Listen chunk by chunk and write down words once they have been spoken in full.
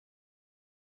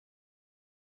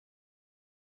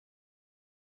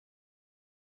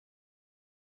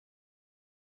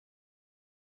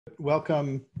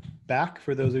Welcome back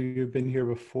for those of you who've been here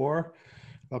before.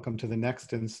 Welcome to the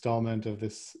next installment of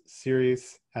this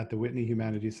series at the Whitney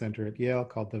Humanities Center at Yale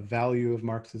called The Value of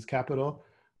Marx's Capital.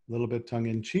 A little bit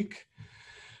tongue-in-cheek,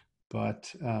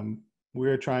 but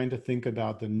we're trying to think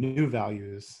about the new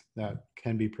values that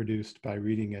can be produced by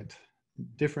reading it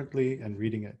differently and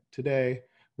reading it today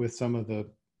with some of the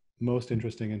most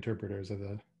interesting interpreters of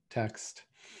the text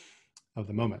of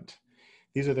the moment.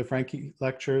 These are the Franke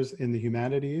Lectures in the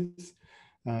Humanities.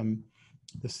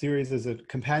 The series is a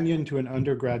companion to an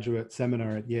undergraduate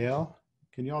seminar at Yale.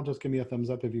 Can you all just give me a thumbs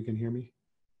up if you can hear me?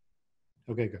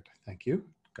 Okay, good, thank you.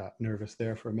 Got nervous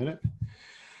there for a minute.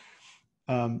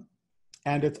 And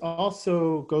it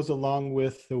also goes along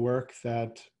with the work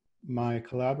that my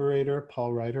collaborator,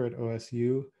 Paul Reiter at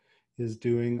OSU, is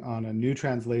doing on a new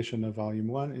translation of Volume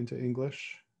 1 into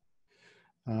English,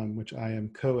 which I am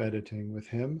co-editing with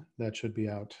him. That should be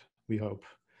out, we hope,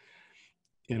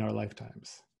 in our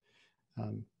lifetimes.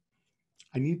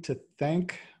 I need to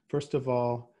thank, first of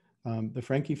all, the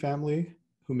Franke family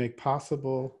who make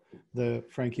possible the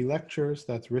Franke Lectures.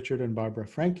 That's Richard and Barbara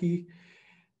Franke.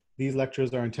 These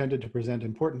lectures are intended to present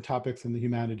important topics in the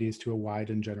humanities to a wide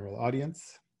and general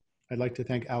audience. I'd like to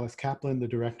thank Alice Kaplan, the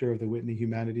director of the Whitney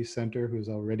Humanities Center, who's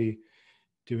already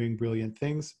doing brilliant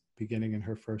things, beginning in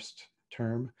her first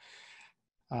term.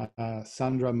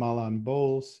 Sandra Malan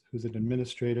Bowles, who's an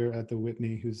administrator at the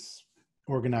Whitney, who's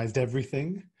organized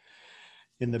everything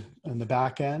on the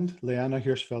back end. Leanna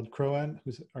Hirschfeld-Crowan,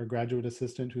 who's our graduate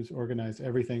assistant, who's organized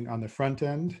everything on the front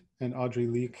end. And Audrey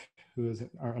Leek, who is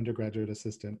our undergraduate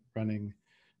assistant running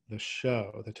the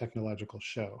show, the technological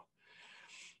show.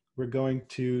 We're going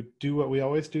to do what we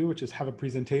always do, which is have a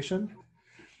presentation.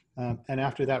 And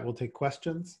after that, we'll take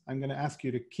questions. I'm going to ask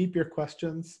you to keep your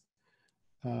questions,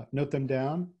 note them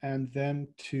down, and then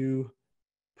to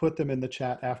put them in the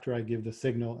chat after I give the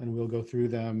signal, and we'll go through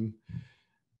them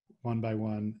one by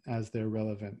one as they're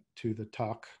relevant to the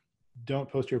talk. Don't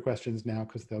post your questions now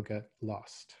because they'll get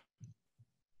lost.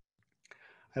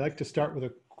 I like to start with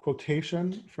a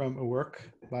quotation from a work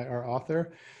by our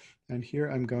author. And here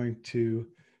I'm going to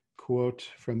quote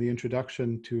from the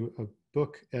introduction to a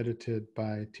book edited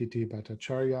by Tithi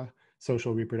Bhattacharya,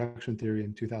 Social Reproduction Theory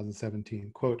in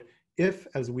 2017. Quote, "If,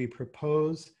 as we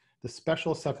propose, the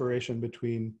special separation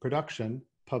between production,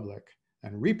 public,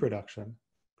 and reproduction,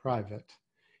 private,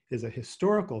 is a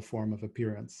historical form of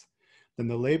appearance, then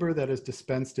the labor that is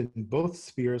dispensed in both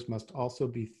spheres must also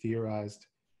be theorized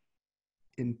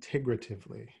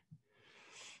integratively."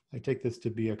 I take this to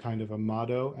be a kind of a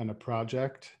motto and a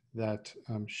project that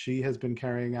she has been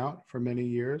carrying out for many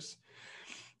years.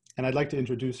 And I'd like to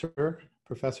introduce her.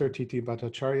 Professor Tithi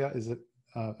Bhattacharya is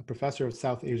a professor of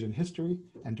South Asian history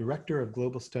and director of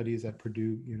global studies at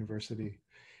Purdue University.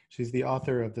 She's the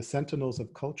author of The Sentinels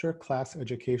of Culture, Class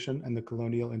Education and the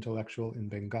Colonial Intellectual in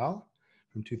Bengal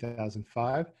from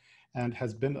 2005, and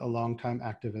has been a longtime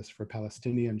activist for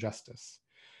Palestinian justice.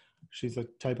 She's a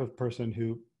type of person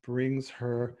who brings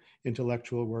her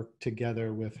intellectual work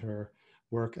together with her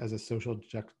work as a social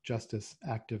justice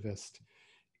activist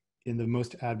in the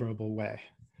most admirable way,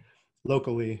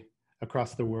 locally,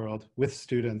 across the world, with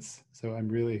students. So I'm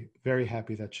really very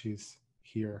happy that she's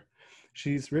here.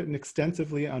 She's written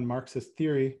extensively on Marxist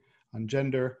theory, on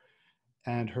gender,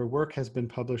 and her work has been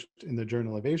published in the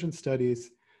Journal of Asian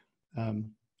Studies,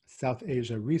 South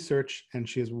Asia Research, and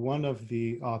she is one of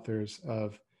the authors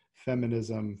of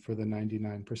Feminism for the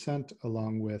 99%,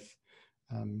 along with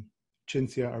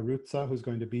Cinzia Arruzza, who's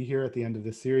going to be here at the end of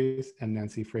the series, and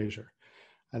Nancy Fraser.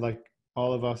 I'd like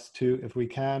all of us to, if we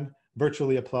can,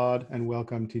 virtually applaud and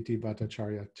welcome Tithi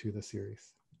Bhattacharya to the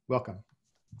series. Welcome.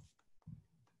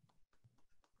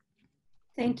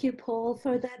 Thank you, Paul,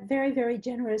 for that very, very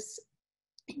generous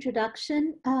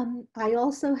introduction. I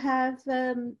also have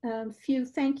a few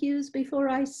thank yous before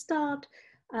I start.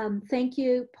 Thank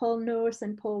you, Paul North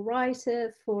and Paul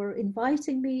Reiter, for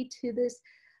inviting me to this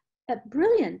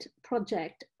brilliant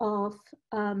project of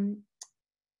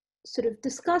sort of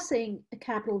discussing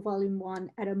Capital Volume 1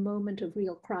 at a moment of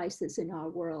real crisis in our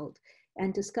world,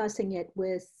 and discussing it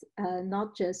with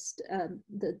not just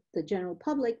the general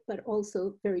public, but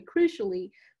also very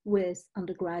crucially with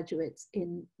undergraduates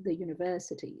in the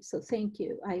university. So thank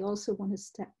you. I also want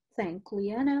to thank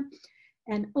Leanna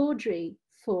and Audrey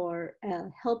for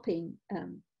helping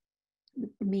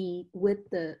me with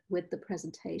the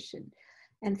presentation.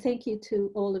 And thank you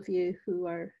to all of you who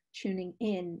are tuning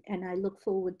in, and I look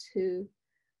forward to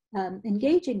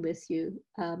engaging with you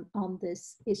on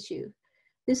this issue.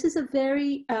 This is a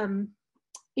very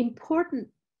important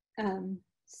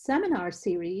seminar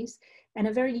series, and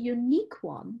a very unique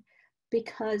one,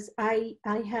 because I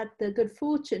had the good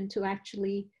fortune to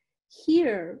actually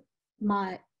hear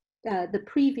the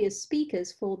previous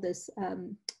speakers for this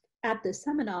at the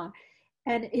seminar.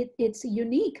 And it's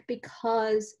unique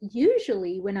because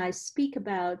usually when I speak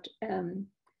about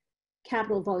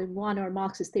Capital Volume 1 or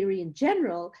Marxist theory in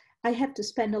general, I have to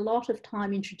spend a lot of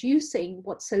time introducing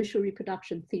what social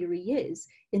reproduction theory is.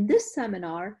 In this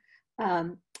seminar,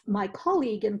 my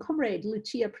colleague and comrade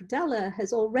Lucia Pradella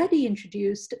has already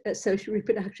introduced social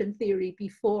reproduction theory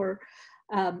before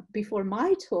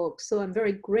my talk. So I'm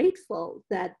very grateful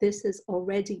that this has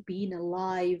already been a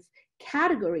live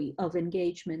category of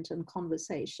engagement and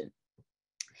conversation.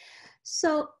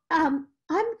 So I'm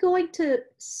going to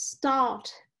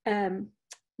start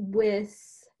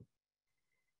with,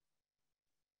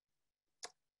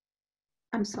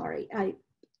 I'm sorry,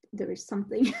 there is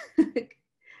something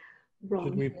wrong.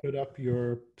 Should we put up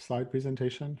your slide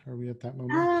presentation? Are we at that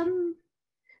moment?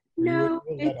 No,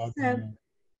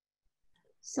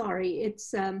 sorry,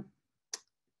 it's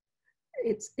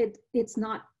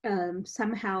not,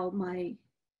 somehow my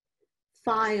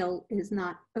file is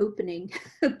not opening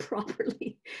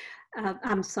properly.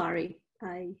 I'm sorry,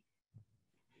 I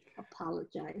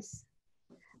apologize.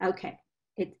 Okay,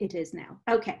 it is now.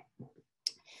 Okay,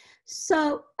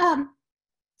 so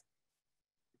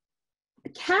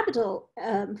Capital,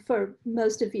 for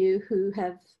most of you who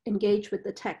have engaged with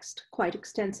the text quite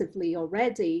extensively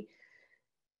already,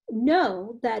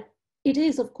 know that it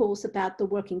is, of course, about the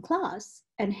working class,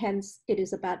 and hence it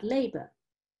is about labor.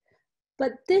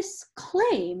 But this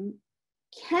claim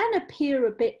can appear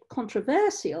a bit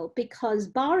controversial because,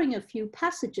 barring a few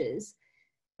passages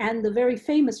and the very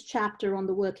famous chapter on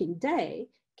the working day,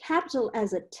 Capital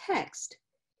as a text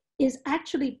is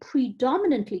actually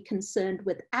predominantly concerned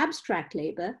with abstract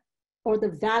labor or the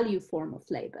value form of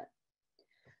labor.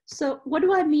 So what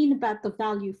do I mean about the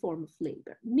value form of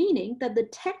labor? Meaning that the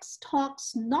text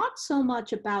talks not so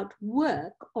much about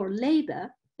work or labor,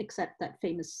 except that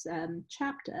famous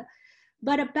chapter,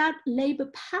 but about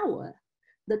labor power,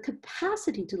 the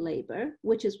capacity to labor,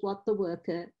 which is what the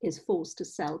worker is forced to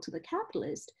sell to the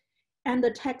capitalist. And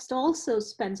the text also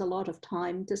spends a lot of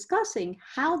time discussing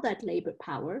how that labor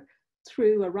power,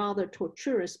 through a rather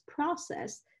tortuous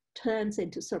process, turns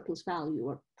into surplus value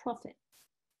or profit.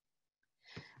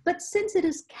 But since it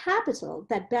is Capital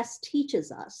that best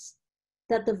teaches us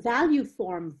that the value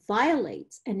form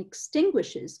violates and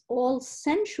extinguishes all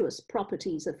sensuous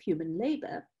properties of human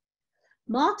labor,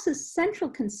 Marx's central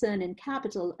concern in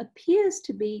Capital appears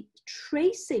to be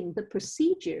tracing the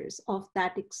procedures of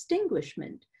that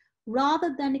extinguishment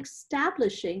rather than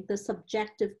establishing the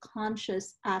subjective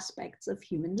conscious aspects of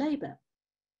human labor.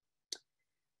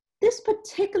 This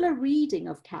particular reading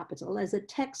of Capital as a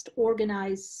text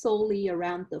organized solely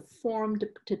around the formed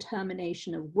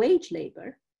determination of wage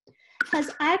labor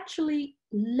has actually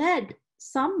led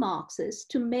some Marxists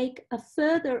to make a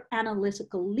further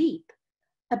analytical leap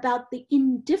about the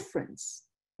indifference,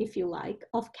 if you like,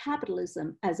 of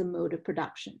capitalism as a mode of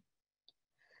production.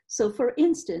 So for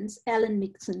instance, Ellen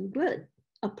Mixon Wood,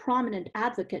 a prominent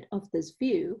advocate of this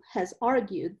view, has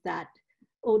argued that,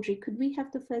 Audrey, could we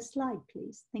have the first slide,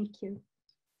 please? Thank you.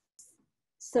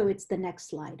 So it's the next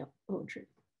slide, Audrey.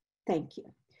 Thank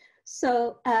you.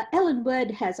 So Ellen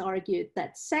Wood has argued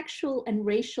that sexual and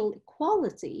racial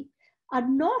equality are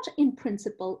not in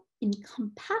principle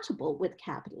incompatible with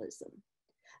capitalism.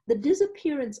 The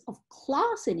disappearance of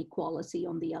class inequality,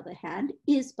 on the other hand,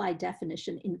 is by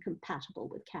definition incompatible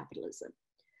with capitalism.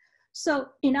 So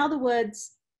in other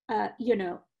words,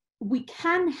 we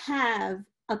can have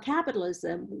a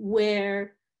capitalism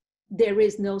where there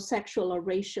is no sexual or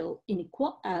racial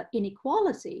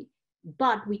inequality,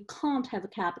 but we can't have a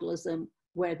capitalism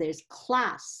where there's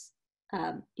class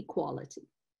equality.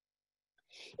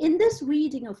 In this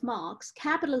reading of Marx,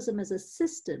 capitalism as a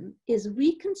system is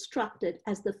reconstructed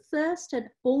as the first and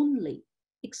only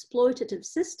exploitative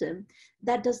system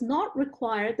that does not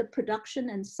require the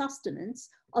production and sustenance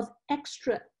of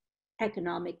extra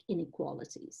economic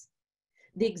inequalities.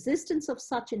 The existence of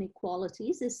such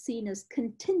inequalities is seen as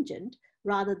contingent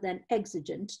rather than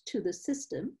exigent to the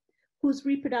system, whose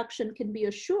reproduction can be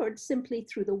assured simply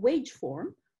through the wage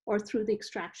form or through the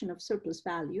extraction of surplus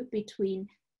value between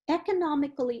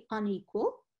economically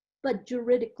unequal but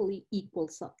juridically equal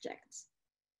subjects.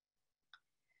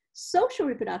 Social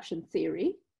reproduction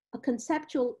theory, a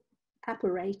conceptual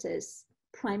apparatus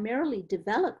primarily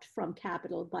developed from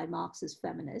Capital by Marxist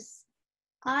feminists,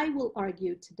 I will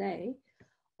argue today,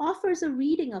 offers a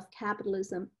reading of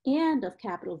capitalism and of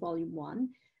Capital Volume 1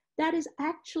 that is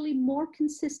actually more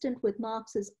consistent with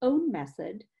Marx's own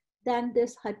method than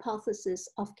this hypothesis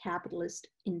of capitalist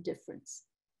indifference.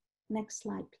 Next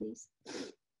slide, please.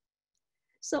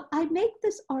 So I make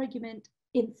this argument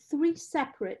in three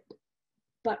separate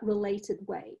but related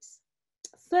ways.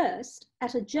 First,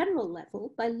 at a general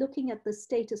level, by looking at the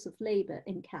status of labor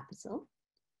in capital.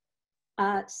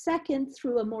 Second,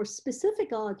 through a more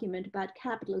specific argument about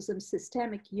capitalism's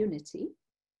systemic unity.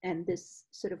 And this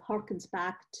sort of harkens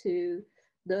back to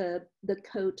the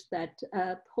quote that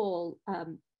Paul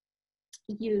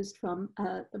used from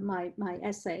my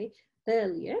essay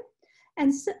earlier.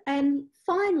 And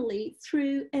finally,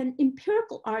 through an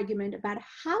empirical argument about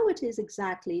how it is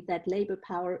exactly that labor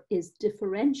power is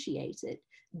differentiated,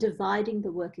 dividing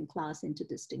the working class into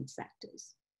distinct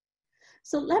sectors.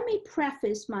 So let me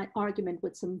preface my argument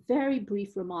with some very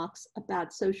brief remarks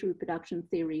about social reproduction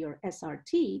theory, or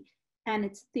SRT, and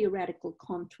its theoretical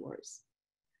contours.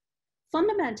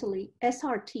 Fundamentally,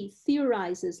 SRT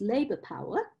theorizes labor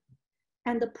power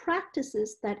and the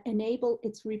practices that enable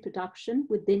its reproduction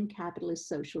within capitalist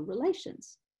social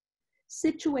relations.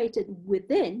 Situated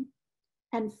within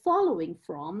and following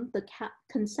from the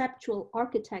conceptual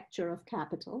architecture of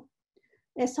capital,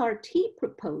 SRT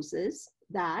proposes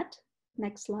that,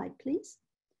 next slide please,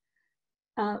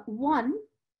 one,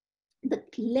 the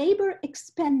labor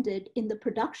expended in the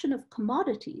production of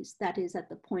commodities, that is at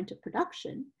the point of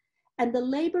production, and the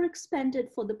labor expended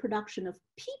for the production of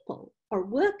people or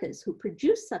workers who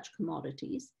produce such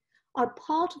commodities are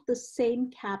part of the same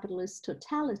capitalist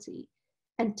totality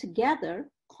and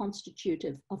together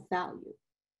constitutive of value.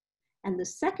 And the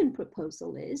second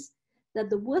proposal is that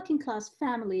the working class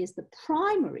family is the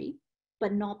primary,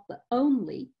 but not the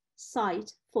only,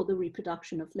 site for the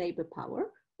reproduction of labor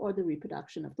power or the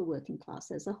reproduction of the working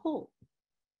class as a whole.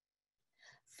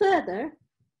 Further,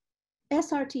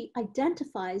 SRT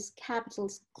identifies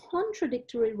capital's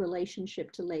contradictory relationship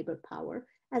to labor power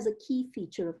as a key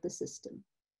feature of the system.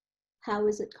 How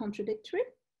is it contradictory?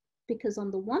 Because on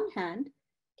the one hand,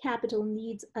 capital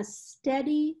needs a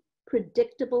steady,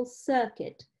 predictable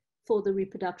circuit for the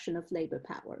reproduction of labor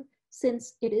power,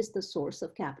 since it is the source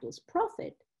of capital's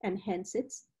profit and hence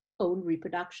its own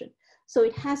reproduction. So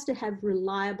it has to have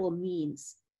reliable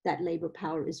means that labor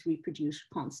power is reproduced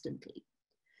constantly.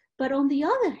 But on the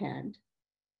other hand,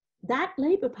 that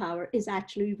labor power is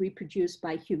actually reproduced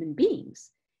by human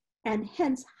beings, and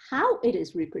hence how it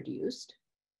is reproduced,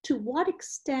 to what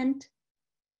extent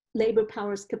labor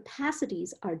power's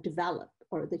capacities are developed,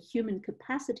 or the human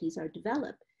capacities are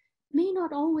developed, may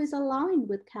not always align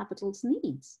with capital's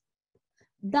needs.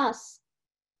 Thus,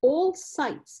 all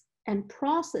sites and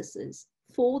processes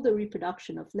for the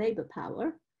reproduction of labor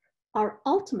power are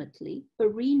ultimately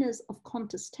arenas of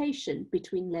contestation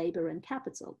between labor and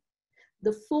capital.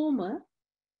 The former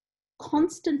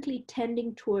constantly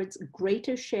tending towards a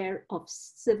greater share of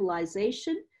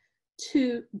civilization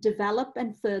to develop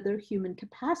and further human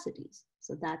capacities.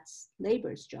 So that's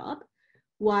labor's job,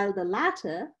 while the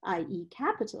latter, i.e.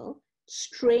 capital,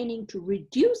 straining to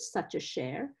reduce such a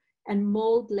share and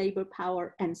mold labor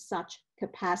power and such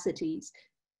capacities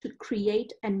to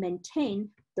create and maintain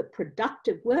the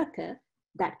productive worker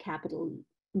that capital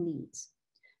needs.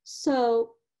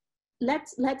 So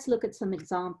let's look at some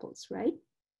examples, right?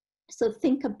 So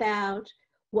think about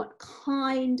what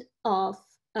kind of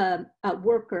a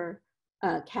worker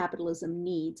capitalism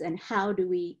needs and how do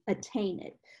we attain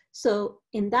it. So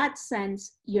in that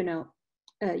sense,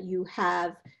 you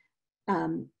have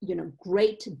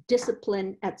great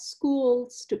discipline at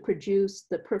schools to produce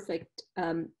the perfect,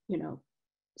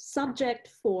 subject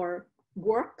for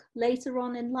work later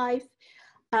on in life.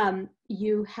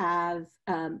 You have,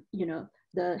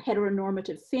 the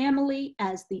heteronormative family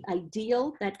as the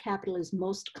ideal that capital is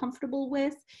most comfortable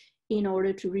with in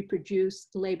order to reproduce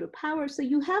labor power. So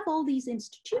you have all these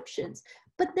institutions,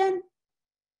 but then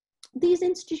these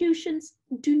institutions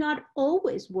do not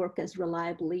always work as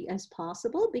reliably as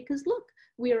possible because look,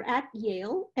 we are at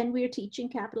Yale and we are teaching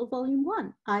Capital Volume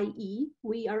 1, i.e.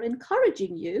 we are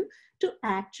encouraging you to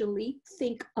actually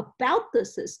think about the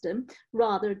system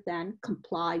rather than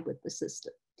comply with the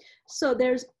system. So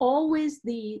there's always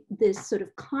this sort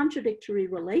of contradictory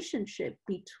relationship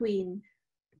between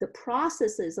the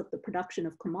processes of the production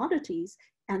of commodities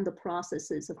and the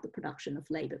processes of the production of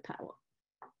labor power.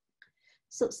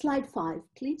 So slide 5,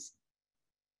 please.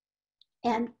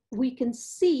 And we can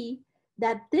see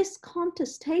that this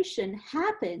contestation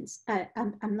happens,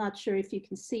 I'm not sure if you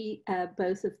can see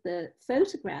both of the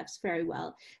photographs very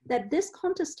well, that this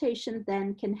contestation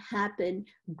then can happen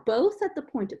both at the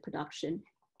point of production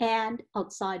and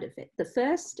outside of it. The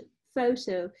first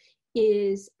photo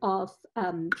is of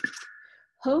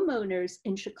homeowners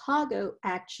in Chicago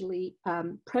actually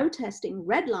protesting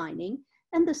redlining,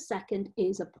 and the second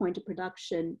is a point of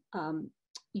production,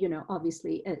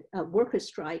 obviously a worker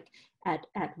strike at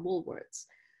Woolworths.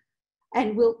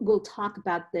 And we'll talk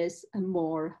about this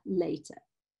more later.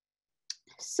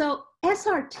 So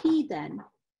SRT then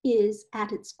is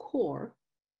at its core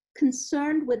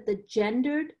concerned with the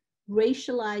gendered,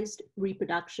 racialized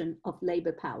reproduction of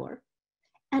labor power,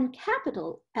 and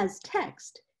capital as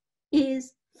text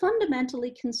is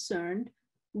fundamentally concerned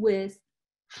with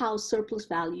how surplus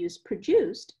value is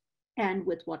produced and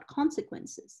with what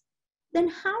consequences. Then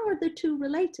how are the two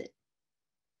related?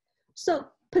 So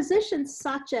positions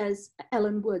such as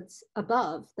Ellen Wood's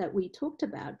above that we talked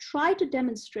about try to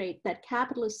demonstrate that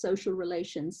capitalist social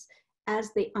relations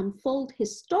as they unfold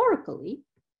historically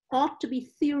ought to be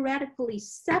theoretically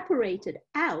separated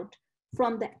out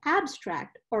from the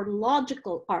abstract or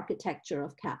logical architecture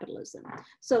of capitalism.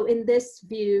 So in this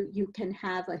view, you can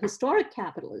have a historic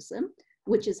capitalism,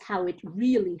 which is how it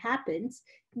really happens,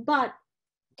 but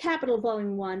Capital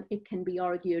Volume 1, it can be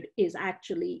argued, is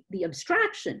actually the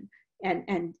abstraction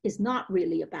and is not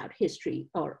really about history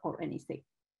or anything.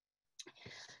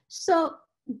 So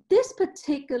this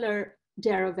particular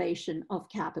derivation of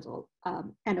capital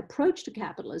and approach to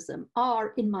capitalism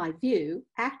are, in my view,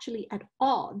 actually at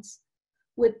odds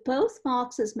with both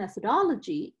Marx's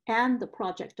methodology and the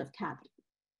project of capital.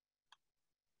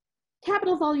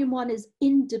 Capital Volume 1 is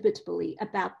indubitably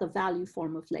about the value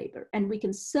form of labor, and we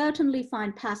can certainly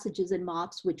find passages in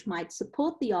Marx which might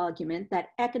support the argument that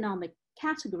economic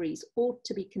categories ought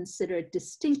to be considered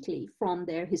distinctly from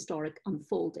their historic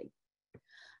unfolding.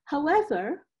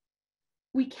 However,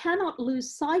 we cannot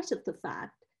lose sight of the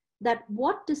fact that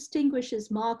what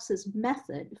distinguishes Marx's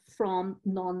method from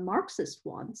non-Marxist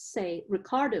ones, say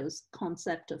Ricardo's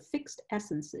concept of fixed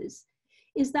essences,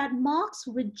 is that Marx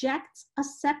rejects a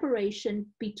separation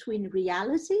between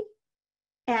reality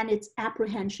and its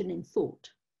apprehension in thought.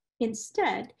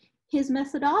 Instead, his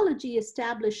methodology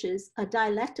establishes a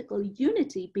dialectical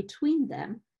unity between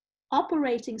them,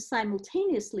 operating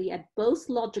simultaneously at both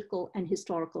logical and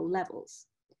historical levels.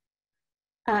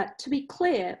 To be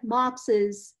clear, Marx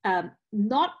is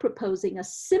not proposing a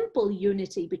simple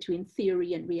unity between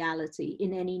theory and reality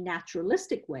in any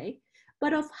naturalistic way,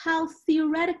 but of how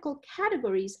theoretical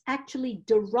categories actually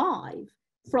derive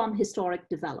from historic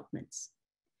developments.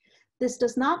 This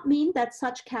does not mean that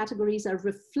such categories are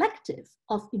reflective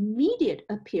of immediate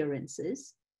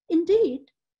appearances.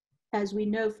 Indeed, as we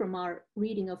know from our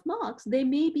reading of Marx, they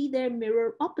may be their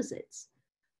mirror opposites.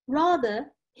 Rather,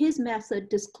 his method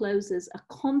discloses a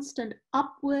constant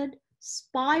upward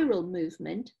spiral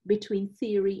movement between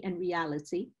theory and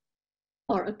reality,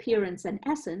 or appearance and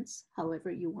essence,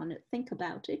 however you want to think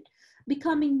about it,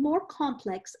 becoming more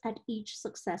complex at each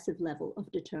successive level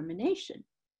of determination.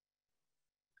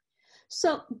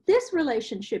 So this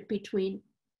relationship between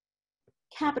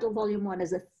Capital Volume 1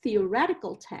 as a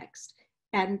theoretical text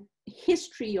and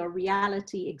history or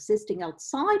reality existing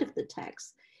outside of the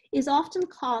text is often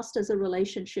cast as a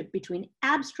relationship between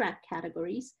abstract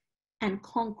categories and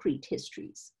concrete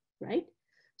histories, right?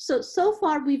 So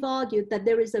far we've argued that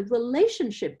there is a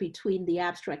relationship between the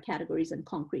abstract categories and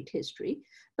concrete history,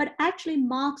 but actually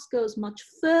Marx goes much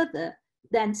further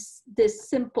than this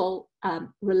simple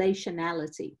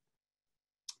relationality.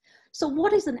 So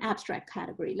what is an abstract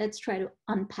category? Let's try to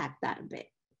unpack that a bit.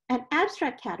 An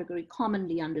abstract category,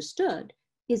 commonly understood,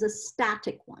 is a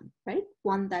static one, right?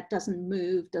 One that doesn't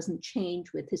move, doesn't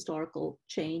change with historical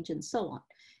change and so on.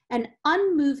 An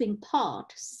unmoving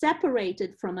part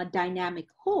separated from a dynamic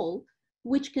whole,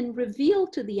 which can reveal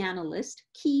to the analyst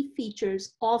key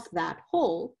features of that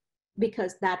whole,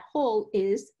 because that whole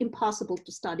is impossible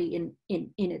to study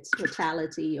in its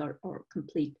totality or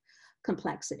complete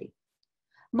complexity.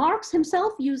 Marx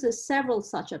himself uses several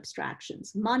such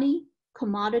abstractions, money,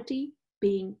 commodity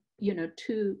being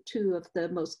two of the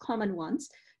most common ones,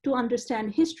 to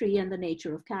understand history and the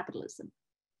nature of capitalism.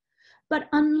 But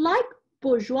unlike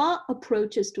bourgeois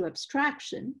approaches to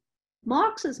abstraction,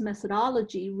 Marx's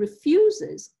methodology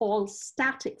refuses all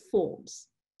static forms.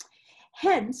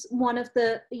 Hence, one of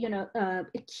the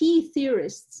key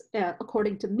theorists,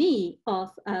 according to me, of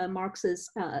Marx's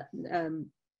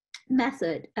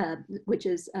method, which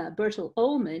is Bertil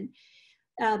Ohlmann.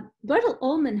 Bertil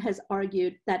Ohlmann has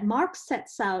argued that Marx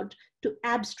sets out to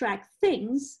abstract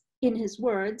things, in his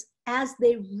words, as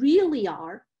they really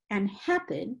are and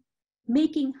happen,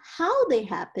 making how they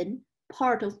happen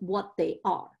part of what they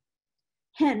are.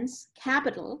 Hence,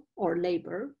 capital or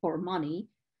labor or money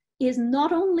is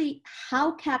not only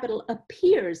how capital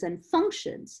appears and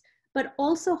functions, but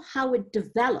also how it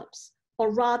develops,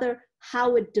 or rather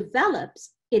how it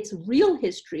develops its real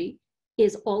history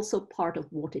is also part of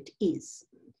what it is.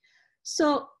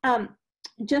 So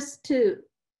just to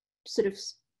sort of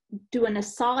do an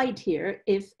aside here,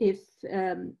 if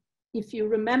you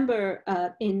remember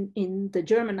in the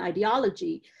German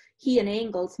ideology, he and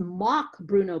Engels mock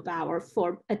Bruno Bauer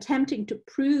for attempting to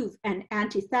prove an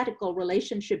antithetical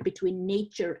relationship between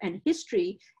nature and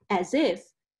history as if,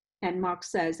 and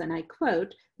Marx says, and I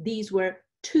quote, these were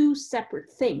two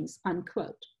separate things,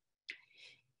 unquote.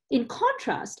 In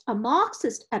contrast, a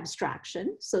Marxist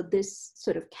abstraction, so this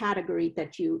sort of category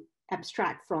that you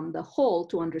abstract from the whole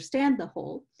to understand the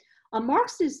whole, a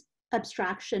Marxist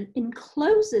abstraction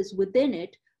encloses within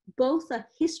it both a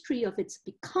history of its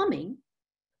becoming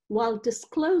while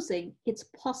disclosing its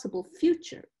possible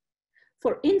future.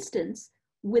 For instance,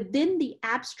 within the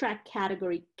abstract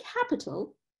category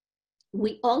capital,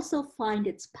 we also find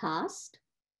its past,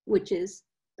 which is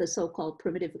the so-called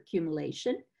primitive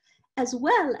accumulation, as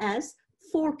well as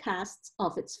forecasts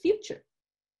of its future.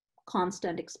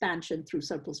 Constant expansion through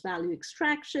surplus value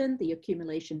extraction, the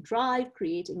accumulation drive,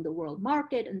 creating the world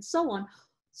market, and so on.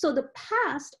 So the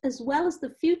past as well as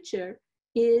the future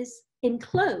is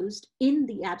enclosed in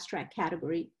the abstract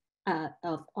category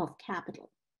of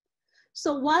capital.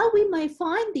 So while we may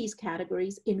find these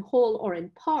categories in whole or in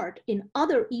part in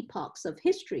other epochs of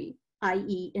history,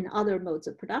 i.e. in other modes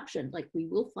of production, like we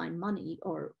will find money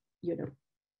or,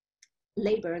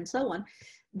 labor and so on,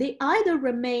 they either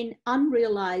remain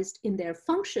unrealized in their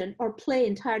function or play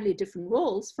entirely different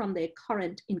roles from their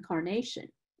current incarnation.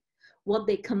 When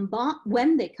they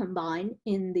combine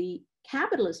in the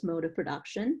capitalist mode of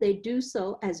production, they do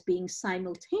so as being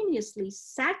simultaneously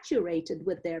saturated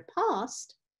with their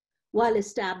past while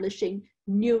establishing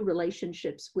new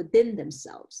relationships within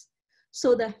themselves.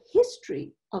 So the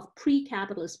history of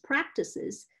pre-capitalist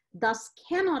practices thus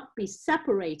cannot be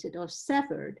separated or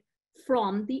severed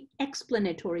from the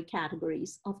explanatory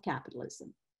categories of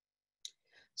capitalism.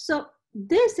 So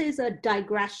this is a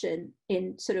digression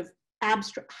in sort of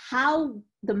abstract, how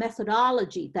the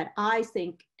methodology that I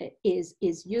think is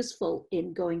useful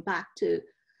in going back to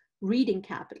reading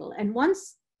Capital. And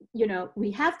once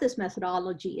we have this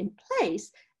methodology in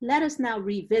place, let us now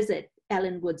revisit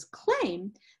Ellen Wood's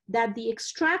claim that the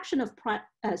extraction of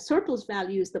surplus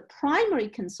value is the primary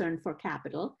concern for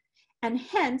capital, and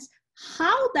hence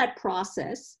how that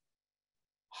process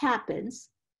happens,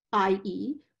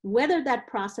 i.e., whether that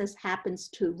process happens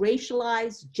to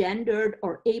racialized, gendered,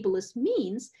 or ableist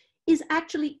means, is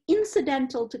actually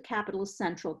incidental to capital's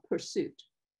central pursuit,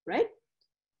 right?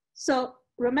 So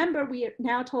remember, we are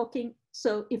now talking,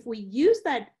 so if we use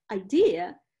that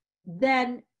idea,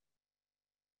 then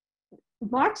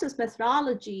Marxist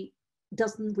methodology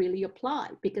doesn't really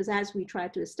apply, because as we try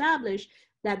to establish,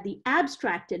 that the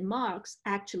abstract in Marx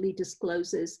actually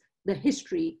discloses the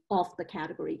history of the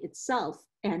category itself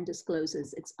and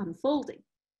discloses its unfolding.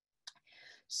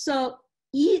 So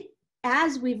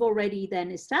as we've already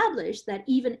then established, that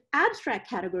even abstract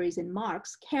categories in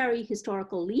Marx carry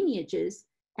historical lineages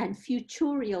and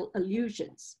futurial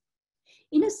allusions.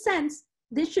 In a sense,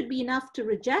 this should be enough to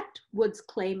reject Wood's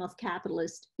claim of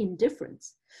capitalist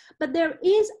indifference. But there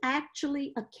is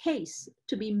actually a case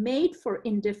to be made for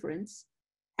indifference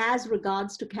as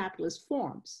regards to capitalist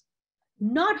forms,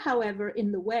 not, however,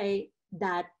 in the way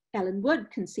that Ellen Wood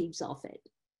conceives of it.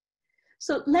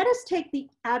 So let us take the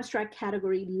abstract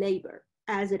category labor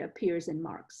as it appears in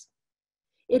Marx.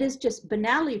 It is just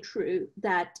banally true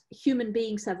that human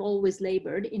beings have always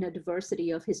labored in a diversity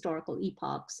of historical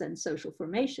epochs and social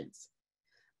formations.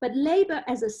 But labor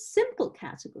as a simple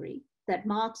category that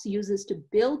Marx uses to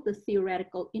build the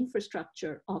theoretical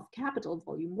infrastructure of Capital,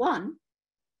 Volume 1,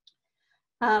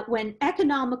 when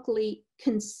economically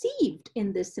conceived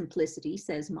in this simplicity,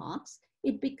 says Marx,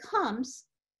 it becomes,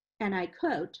 and I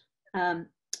quote,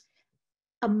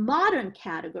 a modern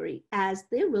category as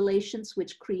the relations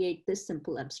which create this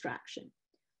simple abstraction.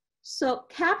 So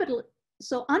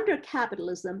under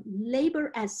capitalism,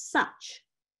 labor as such,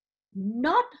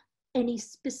 not any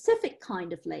specific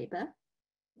kind of labor,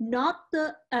 not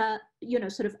the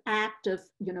sort of act of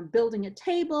building a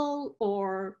table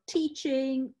or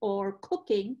teaching or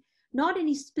cooking, not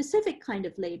any specific kind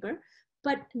of labor,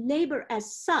 but labor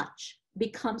as such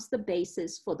becomes the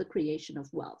basis for the creation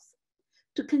of wealth.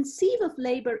 To conceive of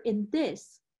labor in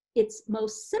this, its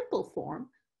most simple form,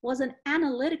 was an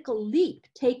analytical leap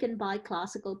taken by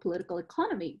classical political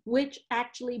economy, which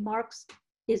actually Marx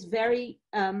is very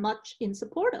much in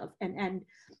support of, and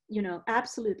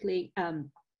absolutely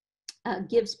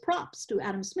gives props to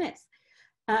Adam Smith.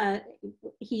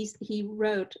 he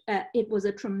wrote, it was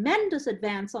a tremendous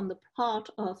advance on the part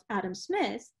of Adam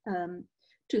Smith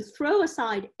to throw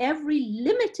aside every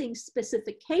limiting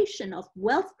specification of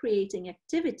wealth-creating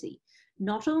activity,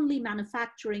 not only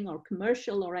manufacturing or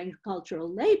commercial or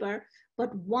agricultural labor,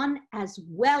 but one as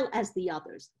well as the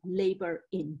others, labor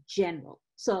in general.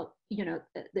 So, you know,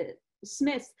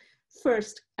 Smith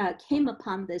first came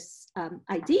upon this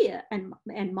idea,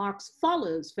 and Marx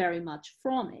follows very much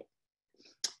from it.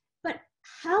 But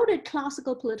how did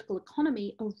classical political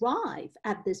economy arrive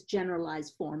at this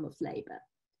generalized form of labor?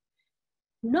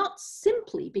 Not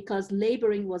simply because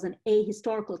laboring was an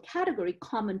ahistorical category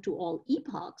common to all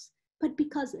epochs, but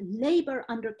because labor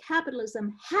under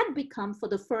capitalism had become for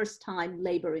the first time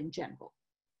labor in general.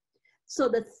 So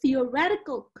the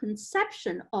theoretical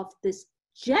conception of this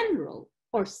general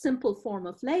or simple form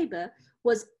of labor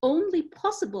was only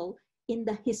possible in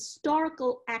the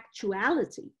historical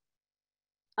actuality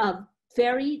of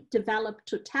very developed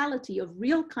totality of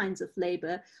real kinds of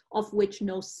labor, of which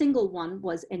no single one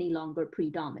was any longer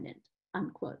predominant,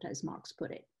 unquote, as Marx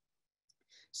put it.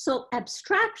 So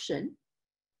abstraction,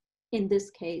 in this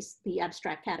case, the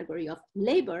abstract category of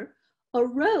labor,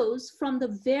 arose from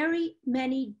the very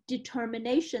many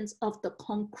determinations of the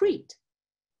concrete,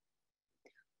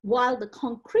 while the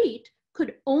concrete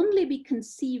could only be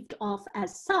conceived of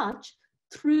as such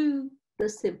through the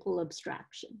simple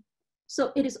abstraction.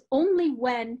 So it is only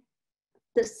when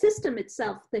the system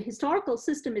itself, the historical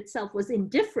system itself, was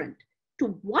indifferent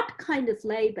to what kind of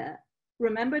labor.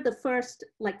 Remember the first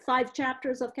 5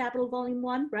 chapters of Capital Volume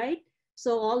 1, right?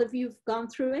 So all of you've gone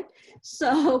through it.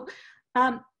 So,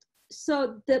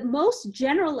 so the most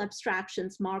general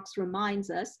abstractions, Marx reminds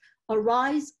us,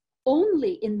 arise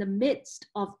only in the midst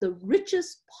of the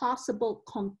richest possible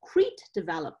concrete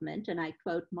development, and I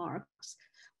quote Marx,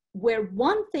 where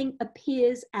one thing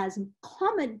appears as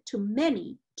common to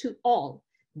many, to all,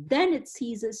 then it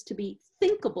ceases to be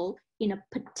thinkable in a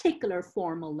particular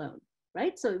form alone,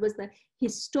 right? So it was the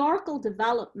historical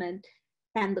development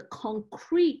and the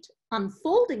concrete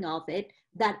unfolding of it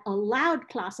that allowed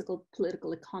classical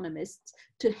political economists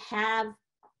to have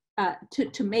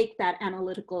to make that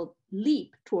analytical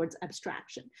leap towards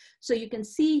abstraction. So you can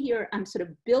see here, I'm sort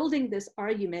of building this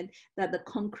argument that the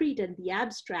concrete and the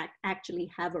abstract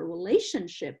actually have a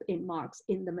relationship in Marx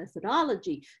in the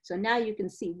methodology. So now you can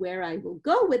see where I will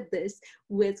go with this,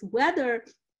 with whether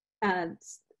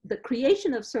the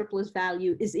creation of surplus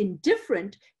value is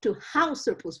indifferent to how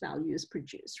surplus value is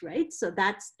produced, right? So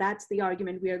that's the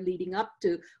argument we are leading up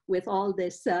to with all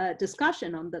this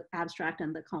discussion on the abstract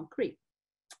and the concrete.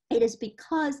 It is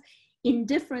because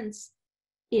indifference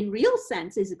in real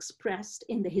sense is expressed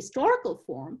in the historical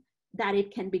form that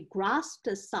it can be grasped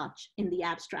as such in the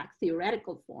abstract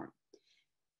theoretical form.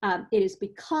 It is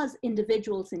because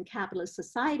individuals in capitalist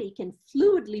society can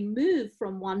fluidly move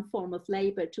from one form of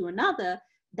labor to another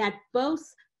that both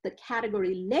the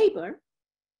category labor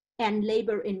and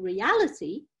labor in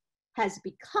reality has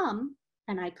become,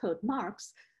 and I quote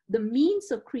Marx, the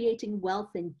means of creating wealth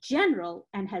in general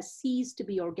and has ceased to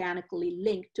be organically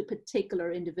linked to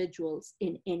particular individuals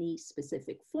in any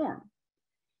specific form.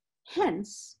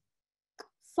 Hence,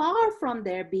 far from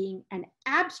there being an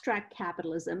abstract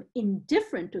capitalism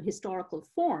indifferent to historical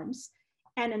forms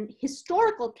and an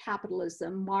historical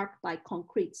capitalism marked by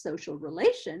concrete social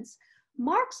relations,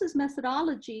 Marx's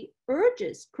methodology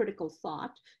urges critical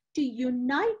thought to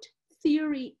unite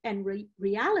theory and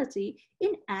reality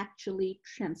in actually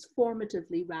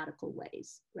transformatively radical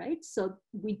ways, right? So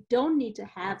we don't need to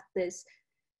have this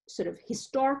sort of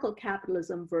historical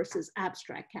capitalism versus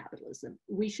abstract capitalism.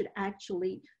 We should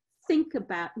actually think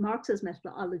about, Marx's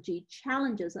methodology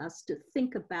challenges us to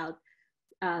think about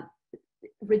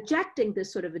rejecting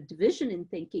this sort of a division in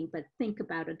thinking, but think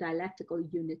about a dialectical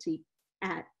unity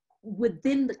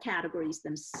within the categories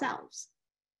themselves.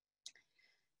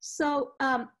 So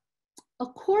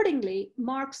accordingly,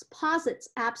 Marx posits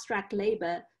abstract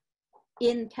labor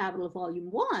in Capital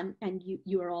Volume 1, and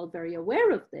you are all very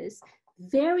aware of this,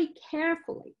 very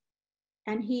carefully.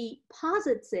 And he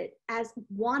posits it as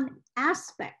one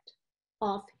aspect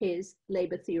of his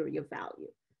labor theory of value.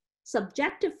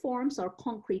 Subjective forms are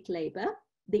concrete labor,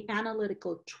 the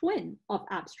analytical twin of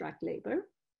abstract labor,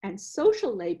 and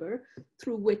social labor,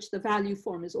 through which the value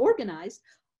form is organized,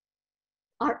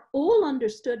 are all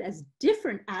understood as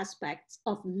different aspects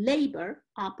of labor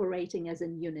operating as a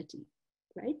unity,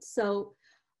 right? So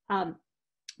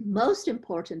most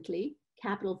importantly,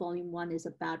 Capital Volume 1 is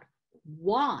about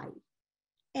why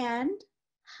and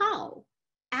how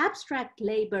abstract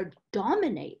labor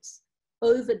dominates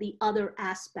over the other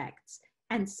aspects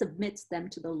and submits them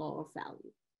to the law of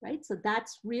value. right? So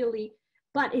that's really,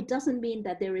 but it doesn't mean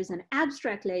that there is an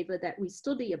abstract labor that we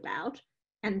study about,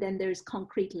 and then there's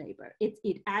concrete labor.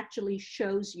 It actually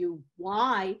shows you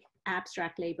why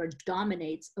abstract labor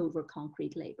dominates over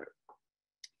concrete labor.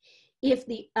 If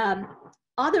the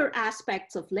other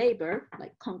aspects of labor,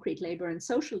 like concrete labor and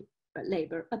social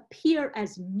labor, appear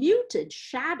as muted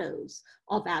shadows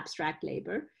of abstract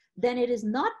labor, then it is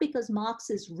not because Marx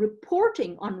is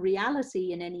reporting on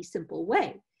reality in any simple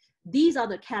way. These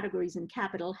other categories in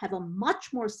Capital have a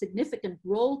much more significant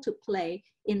role to play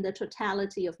in the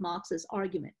totality of Marx's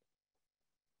argument.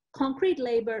 Concrete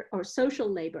labor or social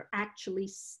labor actually,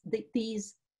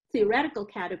 these theoretical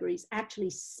categories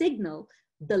actually signal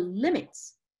the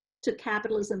limits to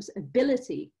capitalism's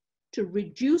ability to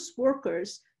reduce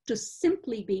workers to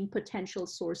simply being potential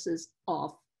sources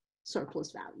of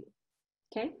surplus value,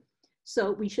 okay?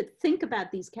 So we should think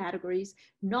about these categories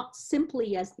not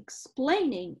simply as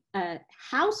explaining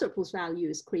how surplus value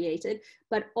is created,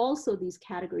 but also these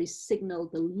categories signal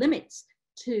the limits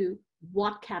to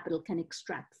what capital can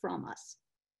extract from us.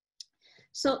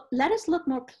 So let us look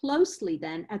more closely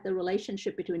then at the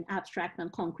relationship between abstract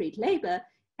and concrete labor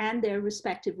and their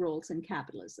respective roles in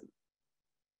capitalism.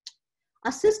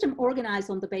 A system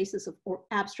organized on the basis of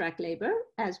abstract labor,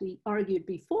 as we argued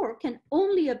before, can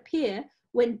only appear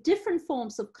when different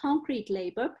forms of concrete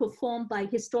labor performed by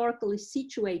historically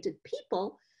situated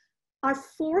people are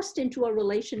forced into a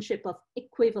relationship of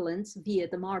equivalence via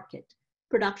the market,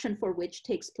 production for which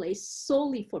takes place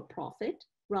solely for profit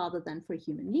rather than for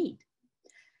human need.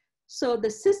 So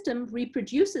the system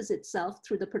reproduces itself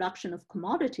through the production of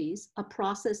commodities, a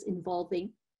process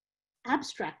involving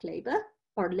abstract labor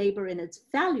or labor in its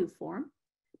value form,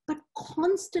 but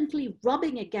constantly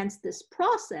rubbing against this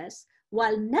process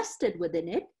while nested within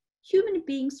it, human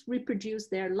beings reproduce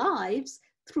their lives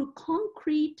through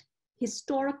concrete,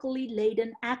 historically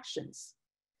laden actions.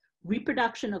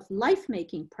 Reproduction of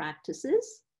life-making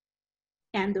practices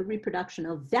and the reproduction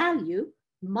of value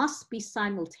must be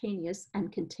simultaneous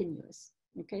and continuous,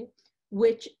 okay?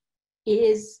 Which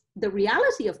is the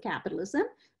reality of capitalism,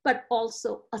 but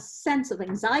also a sense of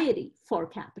anxiety for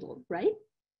capital, right?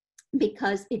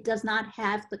 Because it does not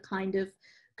have the kind of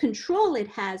control it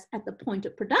has at the point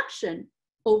of production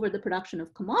over the production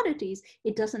of commodities.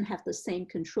 It doesn't have the same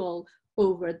control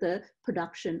over the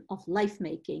production of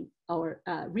life-making or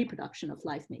reproduction of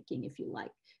life-making, if you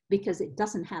like, because it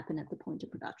doesn't happen at the point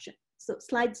of production. So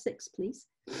slide 6, please.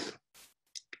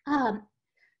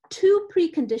 Two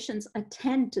preconditions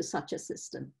attend to such a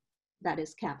system, that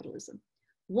is capitalism.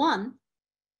 One,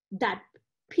 that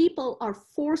people are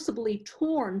forcibly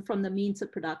torn from the means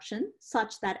of production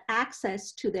such that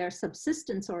access to their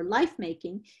subsistence or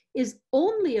life-making is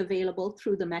only available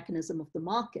through the mechanism of the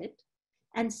market.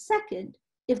 And second,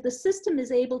 if the system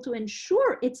is able to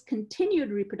ensure its continued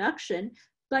reproduction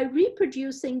by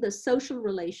reproducing the social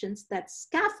relations that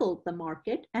scaffold the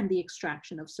market and the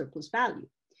extraction of surplus value.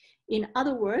 In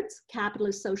other words,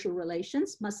 capitalist social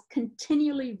relations must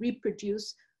continually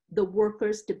reproduce the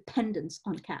workers' dependence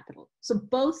on capital. So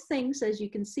both things, as you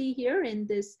can see here in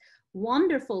this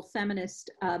wonderful feminist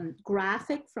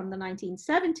graphic from the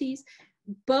 1970s,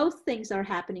 both things are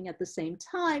happening at the same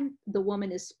time. The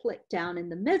woman is split down in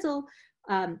the middle.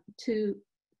 To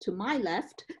my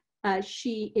left,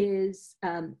 she is,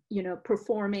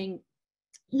 performing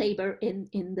labor in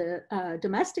the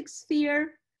domestic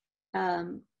sphere.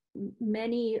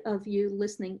 Many of you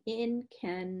listening in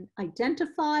can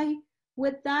identify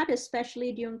with that,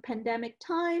 especially during pandemic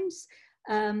times,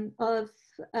 of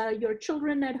your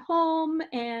children at home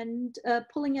and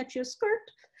pulling at your skirt.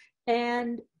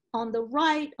 And on the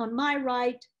right, on my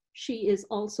right, she is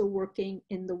also working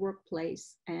in the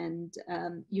workplace. And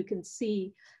you can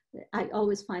see, I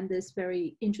always find this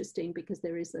very interesting because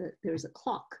there is a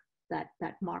clock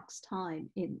that marks time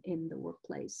in the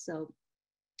workplace.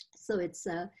 So it's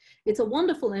a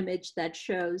wonderful image that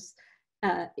shows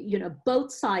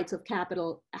both sides of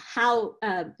capital, how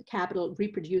capital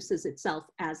reproduces itself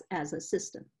as a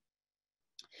system.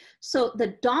 So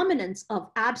the dominance of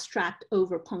abstract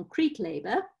over concrete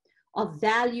labor, of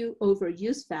value over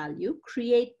use value,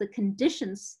 create the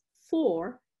conditions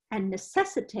for and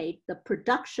necessitate the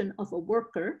production of a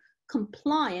worker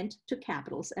compliant to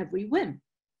capital's every whim.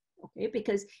 Okay,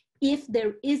 because if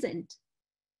there isn't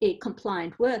a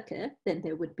compliant worker, then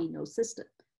there would be no system.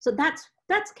 So that's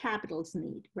capital's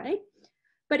need, right?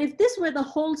 But if this were the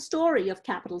whole story of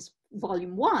Capital's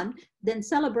Volume 1, then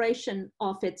celebration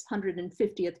of its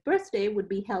 150th birthday would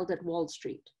be held at Wall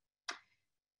Street.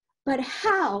 But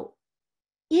how,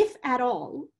 if at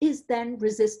all, is then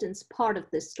resistance part of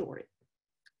this story?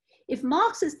 If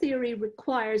Marx's theory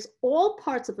requires all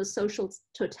parts of a social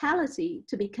totality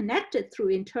to be connected through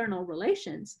internal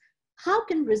relations, how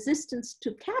can resistance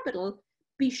to capital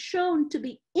be shown to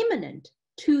be imminent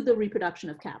to the reproduction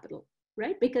of capital,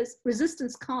 right? Because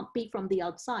resistance can't be from the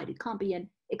outside. It can't be an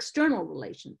external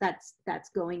relation. That's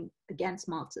going against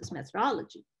Marx's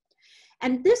methodology.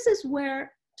 And this is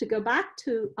where, to go back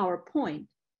to our point,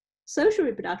 social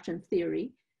reproduction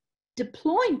theory,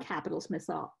 deploying capital's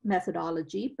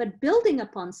methodology, but building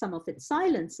upon some of its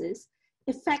silences,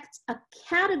 effects a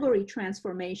category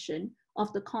transformation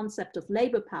of the concept of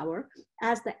labor power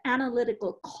as the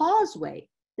analytical causeway,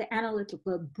 the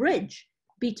analytical bridge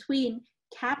between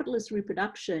capitalist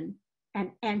reproduction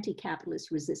and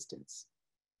anti-capitalist resistance.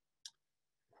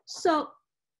 So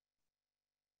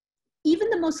even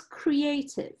the most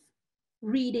creative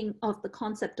reading of the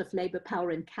concept of labor power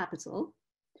and capital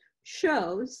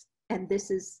shows, and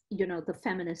this is, you know, the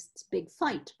feminists' big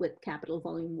fight with Capital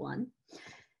Volume 1,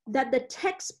 that the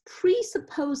text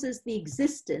presupposes the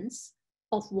existence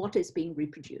of what is being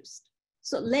reproduced.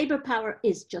 So labor power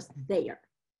is just there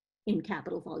in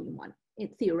Capital Volume 1,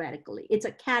 theoretically. It's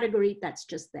a category that's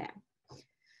just there.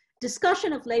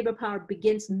 Discussion of labor power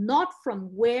begins not from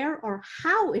where or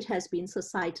how it has been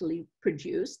societally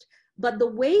produced, but the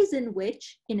ways in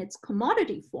which, in its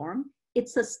commodity form, it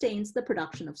sustains the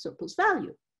production of surplus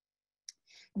value.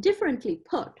 Differently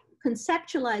put,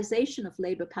 conceptualization of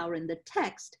labor power in the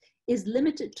text is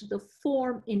limited to the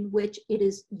form in which it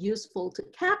is useful to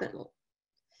capital.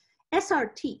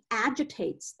 SRT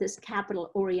agitates this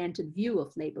capital-oriented view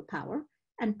of labor power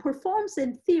and performs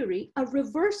in theory a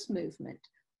reverse movement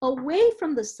away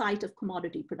from the site of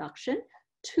commodity production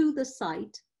to the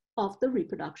site of the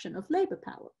reproduction of labor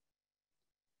power.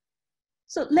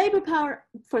 So labor power,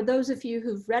 for those of you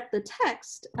who've read the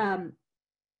text, I'm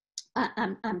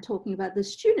talking about the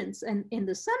students and in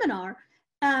the seminar,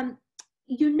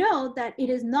 you know that it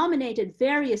is nominated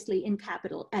variously in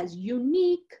Capital as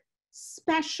unique,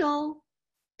 special,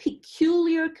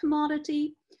 peculiar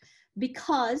commodity,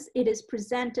 because it is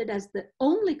presented as the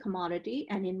only commodity,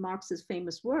 and in Marx's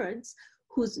famous words,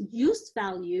 whose use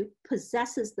value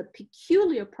possesses the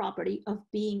peculiar property of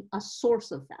being a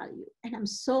source of value. And I'm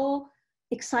so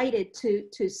excited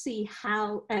to see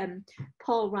how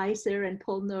Paul Reiser and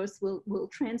Paul North will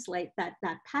translate that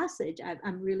passage.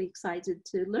 I'm really excited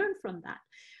to learn from that.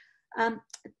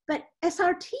 But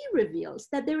SRT reveals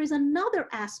that there is another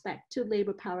aspect to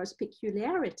labor power's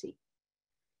peculiarity.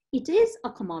 It is a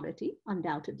commodity,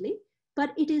 undoubtedly,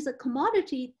 but it is a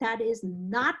commodity that is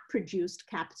not produced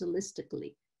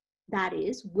capitalistically. That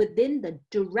is, within the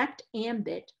direct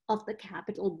ambit of the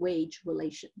capital wage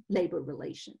relation, labor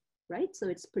relation, right? So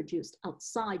it's produced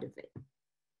outside of it.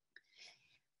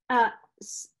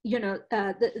 You know,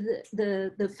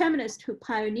 the feminist who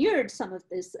pioneered some of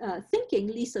this thinking,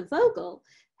 Lisa Vogel,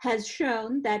 has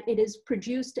shown that it is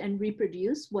produced and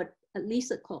reproduced what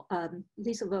Lisa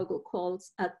Vogel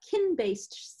calls a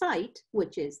kin-based site,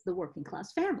 which is the working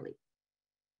class family.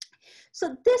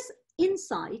 So this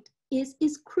insight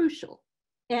is crucial,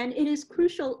 and it is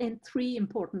crucial in three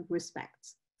important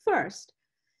respects. First,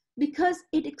 because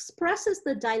it expresses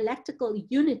the dialectical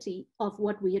unity of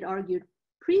what we had argued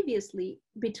previously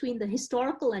between the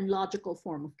historical and logical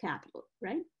form of capital,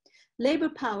 right? Labor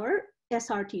power,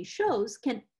 SRT shows,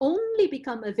 can only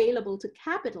become available to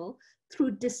capital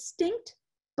through distinct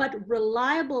but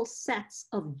reliable sets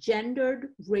of gendered,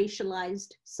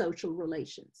 racialized social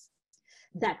relations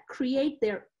that create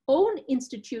their own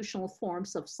institutional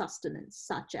forms of sustenance,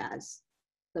 such as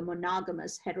the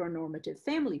monogamous heteronormative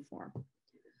family form.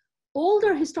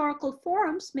 Older historical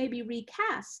forms may be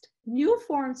recast, new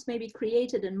forms may be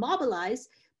created and mobilized,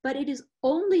 but it is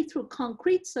only through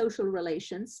concrete social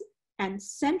relations and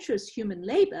sensuous human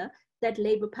labor that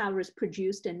labor power is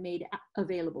produced and made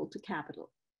available to capital.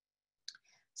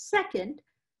 Second,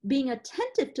 being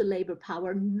attentive to labor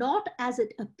power, not as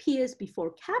it appears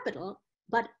before capital,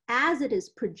 but as it is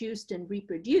produced and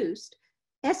reproduced,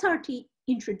 SRT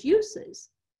introduces,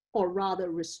 or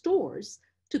rather restores,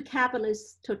 to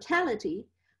capitalist totality,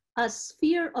 a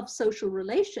sphere of social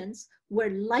relations where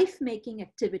life-making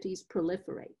activities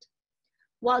proliferate.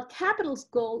 While capital's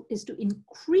goal is to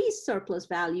increase surplus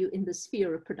value in the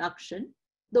sphere of production,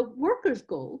 the worker's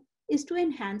goal is to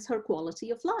enhance her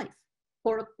quality of life,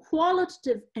 or a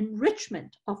qualitative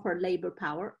enrichment of her labor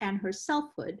power and her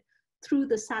selfhood through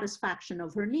the satisfaction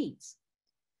of her needs.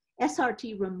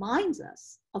 SRT reminds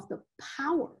us of the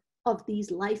power of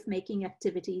these life-making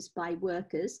activities by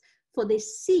workers, for they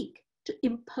seek to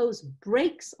impose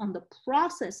brakes on the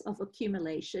process of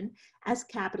accumulation as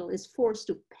capital is forced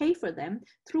to pay for them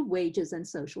through wages and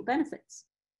social benefits.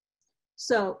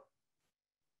 So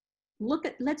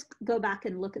let's go back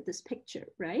and look at this picture,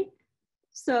 right?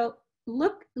 So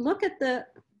look at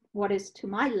what is to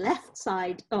my left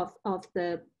side of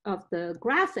the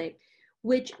graphic,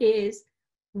 which is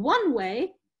one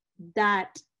way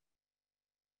that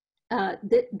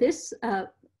this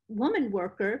woman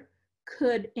worker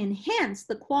could enhance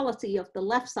the quality of the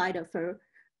left side of her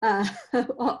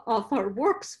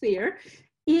work sphere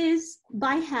is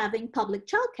by having public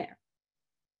childcare.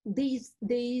 The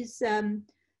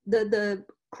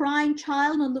crying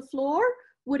child on the floor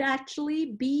would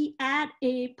actually be at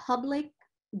a public,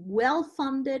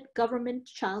 well-funded government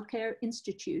childcare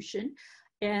institution.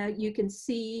 You can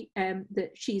see that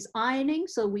she's ironing,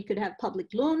 so we could have public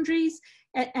laundries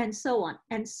and so on.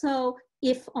 And so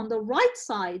if on the right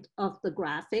side of the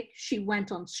graphic, she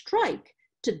went on strike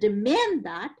to demand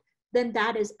that, then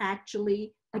that is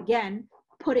actually, again,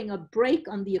 putting a brake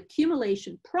on the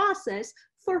accumulation process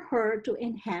for her to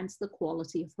enhance the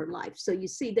quality of her life. So you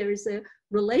see there is a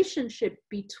relationship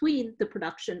between the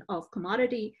production of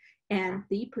commodity and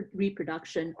the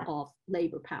reproduction of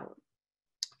labor power.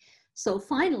 So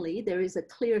finally, there is a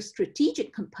clear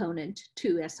strategic component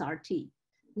to SRT.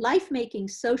 Life-making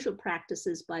social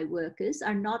practices by workers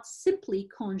are not simply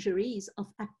congeries of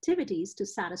activities to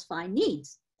satisfy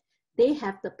needs. They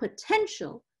have the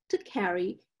potential to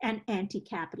carry an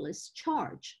anti-capitalist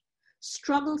charge.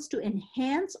 Struggles to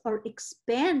enhance or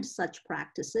expand such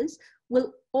practices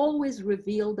will always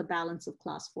reveal the balance of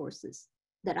class forces,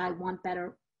 that I want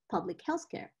better public health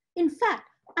care. In fact,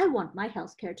 I want my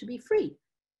health care to be free.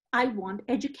 I want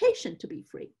education to be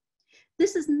free.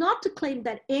 This is not to claim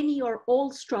that any or all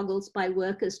struggles by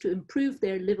workers to improve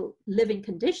their living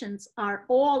conditions are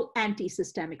all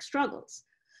anti-systemic struggles.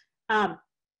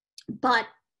 But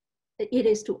it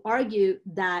is to argue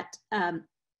that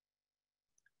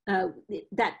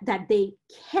that they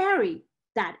carry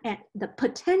that the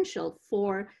potential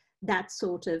for that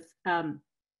sort of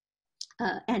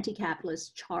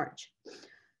anti-capitalist charge.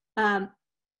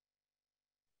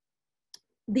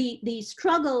 The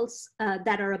struggles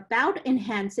that are about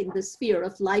enhancing the sphere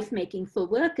of life-making for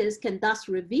workers can thus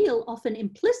reveal, often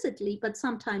implicitly, but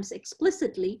sometimes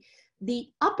explicitly,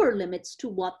 the upper limits to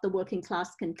what the working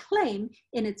class can claim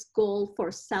in its goal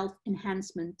for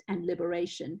self-enhancement and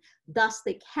liberation. Thus,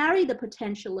 they carry the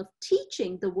potential of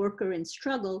teaching the worker in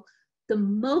struggle the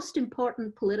most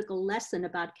important political lesson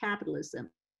about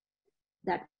capitalism,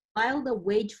 that while the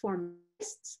wage form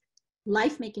exists,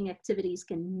 life-making activities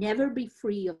can never be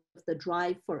free of the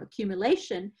drive for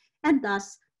accumulation, and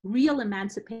thus real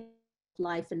emancipation of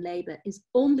life and labor is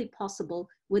only possible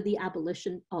with the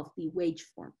abolition of the wage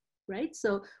form, right?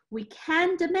 So we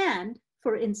can demand,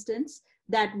 for instance,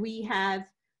 that we have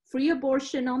free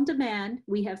abortion on demand,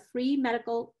 we have free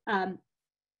medical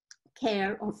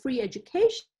care or free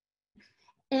education,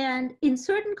 and in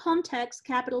certain contexts,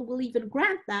 capital will even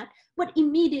grant that, but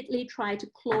immediately try to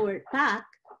claw it back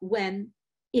when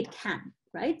it can,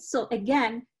 right? So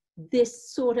again,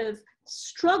 this sort of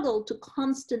struggle to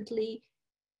constantly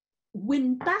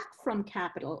win back from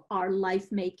capital our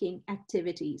life-making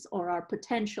activities or our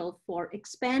potential for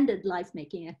expanded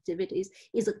life-making activities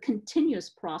is a continuous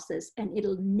process, and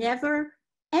it'll never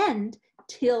end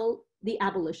till the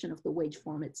abolition of the wage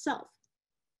form itself.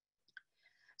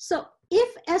 So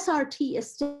if SRT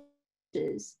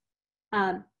establishes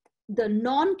the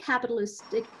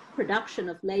non-capitalistic production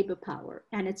of labor power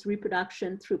and its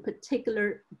reproduction through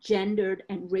particular gendered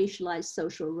and racialized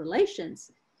social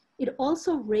relations, it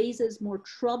also raises more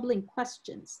troubling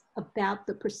questions about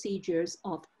the procedures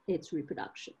of its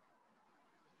reproduction.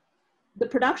 The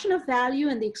production of value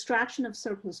and the extraction of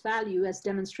surplus value, as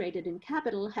demonstrated in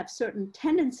capital, have certain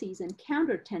tendencies and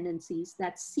counter tendencies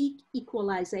that seek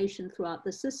equalization throughout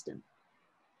the system.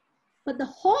 But the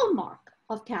hallmark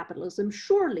of capitalism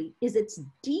surely is its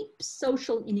deep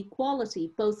social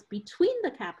inequality, both between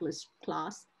the capitalist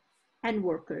class and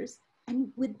workers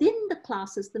and within the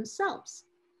classes themselves.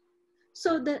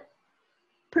 So the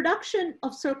production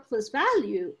of surplus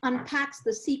value unpacks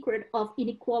the secret of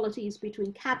inequalities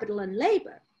between capital and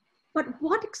labor. But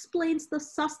what explains the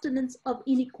sustenance of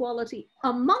inequality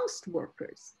amongst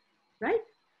workers, right?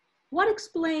 What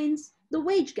explains the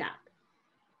wage gap?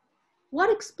 What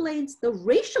explains the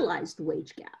racialized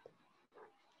wage gap?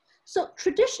 So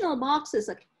traditional Marxist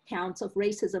accounts of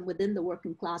racism within the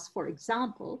working class, for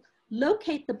example,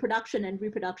 locate the production and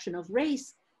reproduction of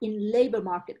race in labor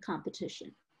market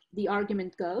competition. The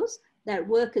argument goes that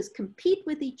workers compete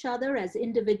with each other as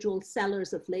individual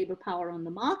sellers of labor power on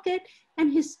the market,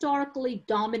 and historically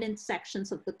dominant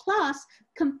sections of the class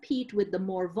compete with the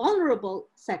more vulnerable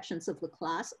sections of the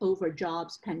class over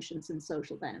jobs, pensions, and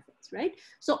social benefits, right?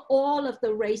 So all of the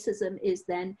racism is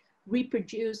then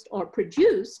reproduced or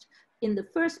produced in the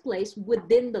first place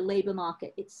within the labor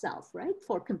market itself, right?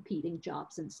 For competing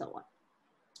jobs and so on.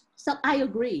 So I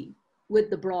agree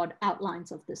with the broad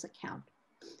outlines of this account.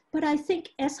 But I think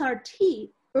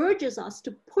SRT urges us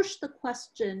to push the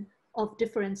question of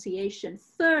differentiation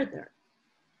further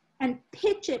and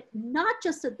pitch it not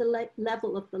just at the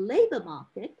level of the labor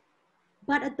market,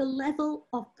 but at the level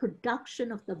of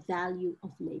production of the value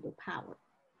of labor power,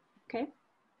 okay?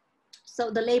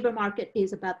 So the labor market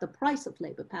is about the price of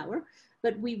labor power,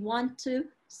 but we want to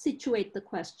situate the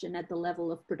question at the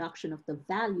level of production of the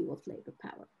value of labor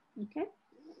power, okay?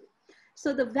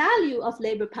 So the value of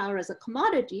labor power as a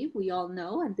commodity, we all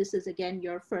know, and this is again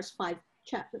your first 5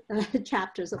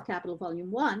 chapters of Capital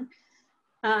Volume 1,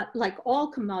 like all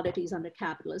commodities under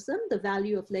capitalism, the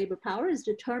value of labor power is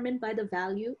determined by the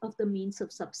value of the means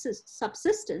of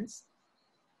subsistence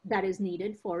that is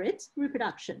needed for its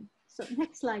reproduction. So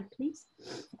next slide, please.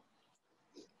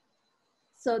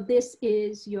 So this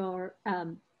is your,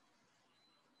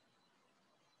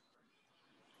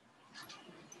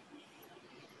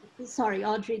 sorry,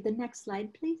 Audrey, the next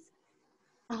slide, please.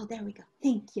 Oh, there we go.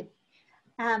 Thank you.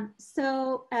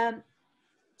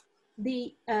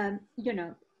 You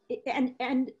know,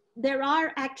 and there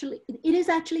are actually, it is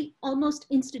actually almost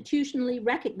institutionally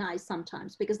recognized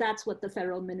sometimes, because that's what the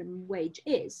federal minimum wage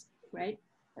is, right?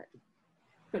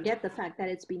 Forget the fact that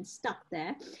it's been stuck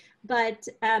there, but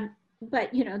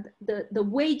you know, the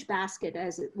wage basket,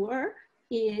 as it were,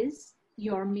 is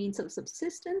your means of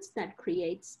subsistence that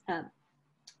creates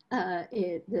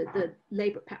the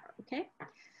labor power, okay?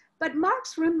 But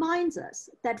Marx reminds us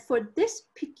that for this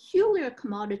peculiar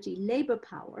commodity, labor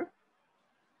power,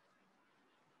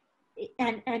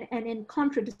 and in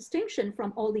contradistinction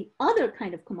from all the other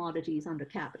kind of commodities under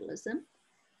capitalism,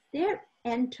 there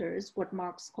enters what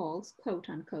Marx calls, quote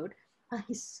unquote, a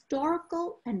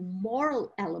historical and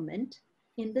moral element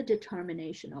in the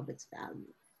determination of its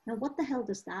value. Now, what the hell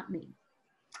does that mean?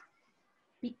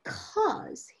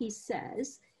 Because he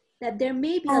says that there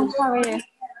may be a... Sorry.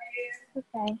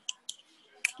 Okay.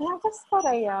 Yeah, I just thought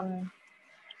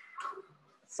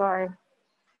sorry.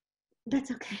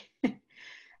 That's okay.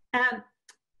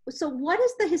 So what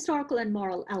is the historical and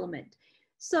moral element?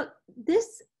 So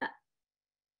this,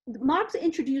 Marx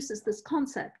introduces this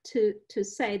concept to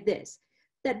say this,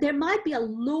 that there might be a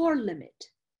lower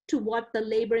limit to what the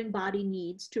laboring body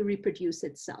needs to reproduce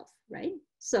itself, right?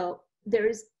 So there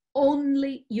is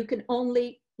only, you can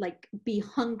only like be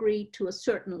hungry to a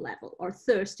certain level or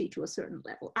thirsty to a certain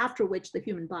level, after which the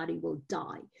human body will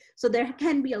die. So there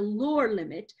can be a lower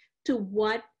limit to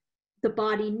what the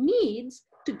body needs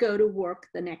to go to work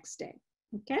the next day,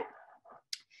 okay?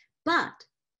 But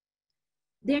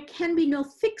there can be no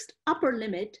fixed upper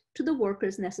limit to the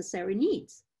worker's necessary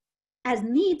needs, as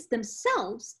needs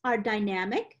themselves are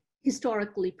dynamic,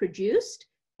 historically produced,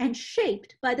 and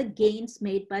shaped by the gains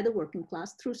made by the working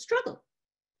class through struggle.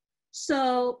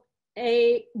 So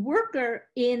a worker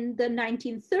in the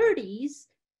 1930s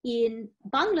in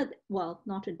Bangladesh, well,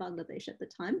 not in Bangladesh at the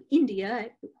time, India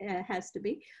has to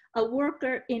be, a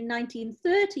worker in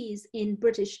 1930s in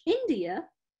British India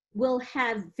will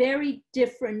have very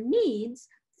different needs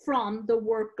from the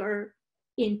worker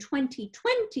in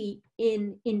 2020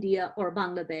 in India or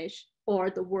Bangladesh, or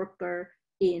the worker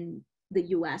in the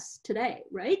US today,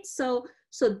 right? So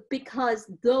because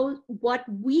those, what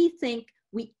we think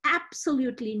we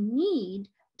absolutely need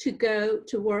to go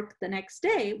to work the next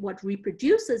day, what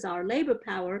reproduces our labor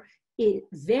power, it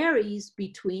varies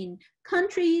between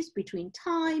countries, between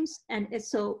times, and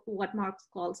so what Marx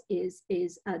calls is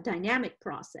a dynamic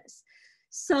process.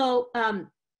 So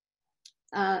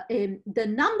the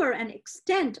number and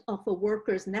extent of a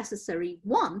worker's necessary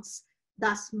wants,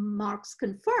 thus Marx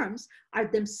confirms, are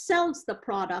themselves the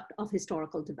product of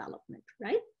historical development,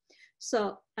 right?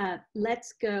 So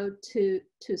let's go to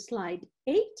slide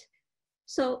 8.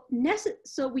 So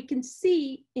we can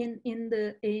see in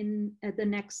the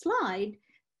next slide,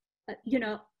 you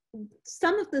know,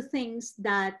 some of the things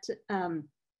that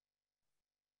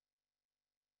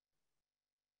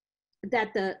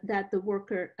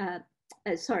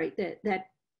that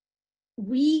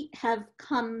we have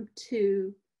come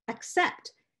to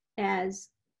accept as,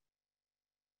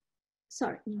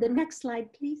 sorry, the next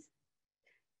slide, please.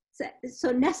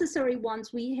 So necessary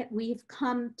ones we've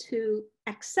come to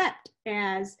accept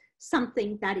as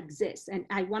something that exists. And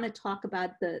I want to talk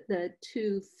about the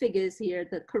two figures here,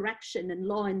 the correction and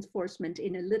law enforcement,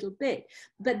 in a little bit.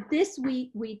 But this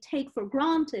we take for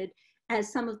granted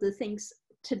as some of the things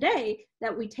today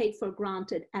that we take for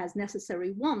granted as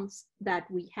necessary wants that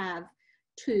we have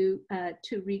to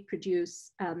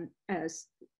reproduce the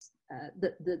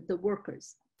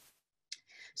workers.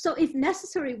 So if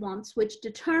necessary wants, which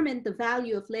determine the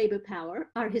value of labor power,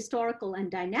 are historical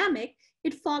and dynamic,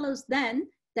 it follows then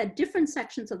that different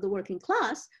sections of the working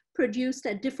class produced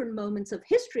at different moments of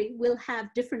history will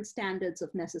have different standards of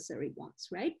necessary wants,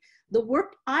 right? The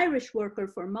Irish worker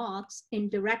for Marx, in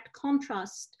direct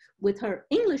contrast with her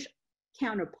English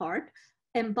counterpart,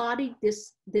 embodied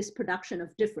this production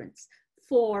of difference.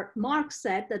 For Marx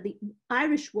said that the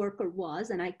Irish worker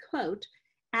was, and I quote,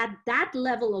 at that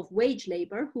level of wage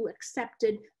labor who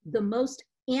accepted the most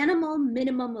animal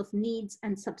minimum of needs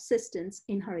and subsistence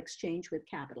in her exchange with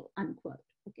capital, unquote.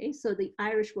 Okay, so the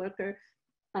Irish worker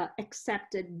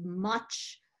accepted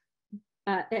a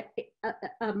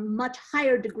much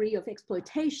higher degree of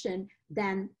exploitation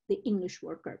than the English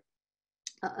worker,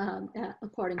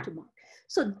 according to Marx.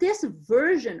 So this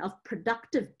version of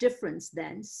productive difference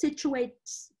then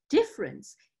situates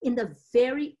difference in the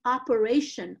very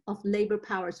operation of labor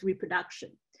power's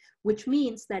reproduction, which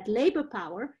means that labor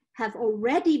power have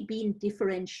already been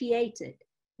differentiated,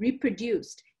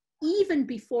 reproduced, even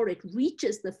before it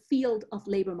reaches the field of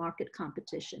labor market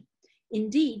competition.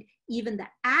 Indeed, even the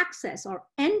access or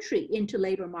entry into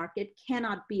labor market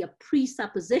cannot be a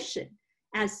presupposition,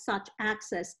 as such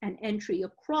access and entry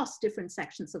across different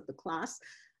sections of the class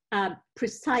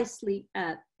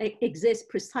exist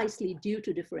precisely due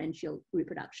to differential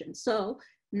reproduction. So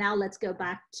now let's go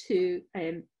back to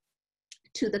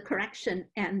the correction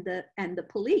and the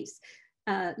police.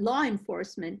 Law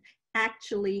enforcement,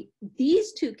 actually,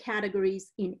 these two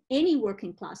categories in any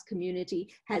working class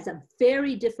community has a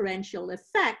very differential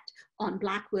effect on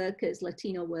Black workers,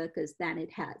 Latino workers than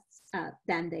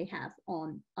they have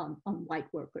on white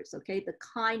workers. Okay, the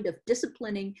kind of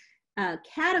disciplining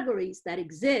categories that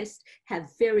exist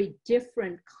have very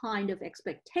different kind of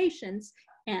expectations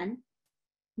and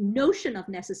notion of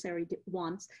necessary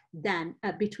wants than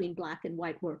between Black and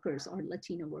white workers or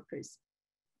Latino workers.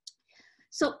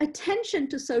 So attention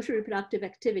to social reproductive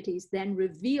activities then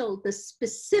reveal the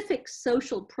specific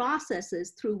social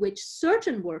processes through which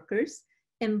certain workers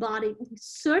embodying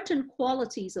certain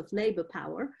qualities of labor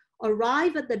power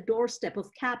arrive at the doorstep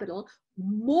of capital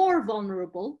more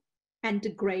vulnerable and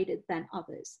degraded than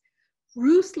others.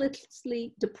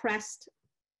 Ruthlessly depressed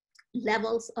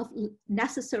levels of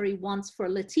necessary wants for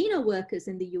Latino workers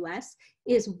in the US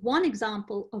is one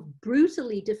example of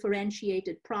brutally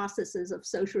differentiated processes of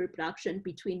social reproduction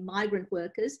between migrant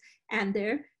workers and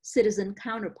their citizen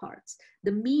counterparts.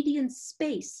 The median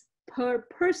space per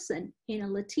person in a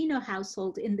Latino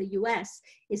household in the US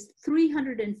is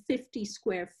 350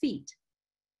 square feet,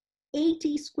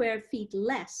 80 square feet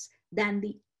less than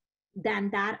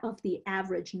that of the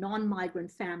average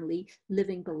non-migrant family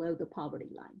living below the poverty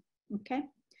line. Okay,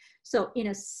 so in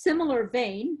a similar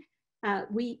vein, I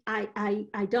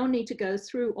don't need to go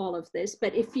through all of this,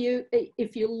 but if you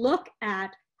look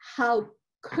at how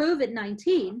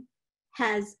COVID-19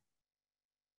 has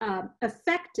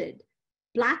affected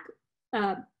Black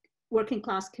working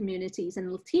class communities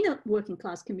and Latino working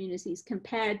class communities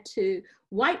compared to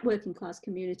white working class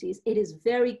communities, it is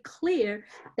very clear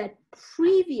that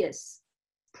previous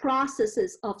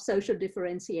processes of social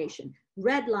differentiation,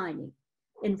 redlining,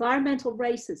 environmental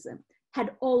racism,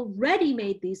 had already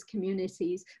made these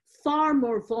communities far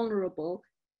more vulnerable.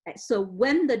 So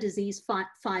when the disease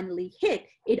finally hit,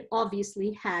 it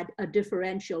obviously had a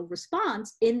differential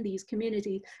response in these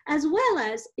communities, as well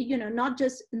as, you know, not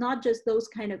just those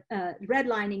kind of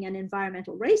redlining and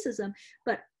environmental racism,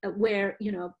 but where,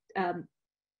 you know,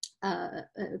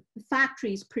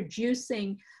 factories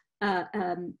producing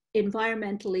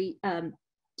environmentally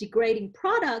degrading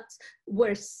products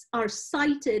are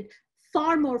cited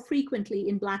far more frequently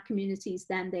in Black communities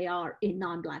than they are in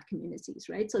non-Black communities,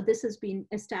 right? So this has been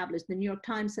established. The New York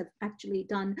Times have actually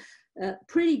done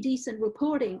pretty decent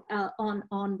reporting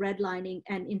on redlining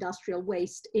and industrial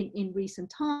waste in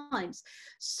recent times.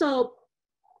 So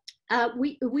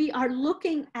we are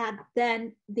looking at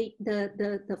then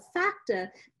the factor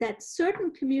that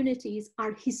certain communities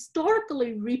are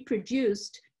historically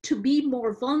reproduced to be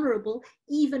more vulnerable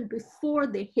even before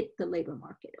they hit the labor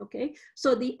market, okay?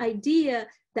 So the idea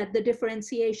that the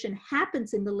differentiation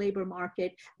happens in the labor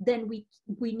market, then we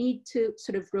need to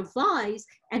sort of revise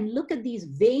and look at these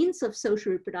veins of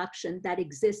social reproduction that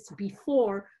exists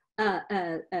before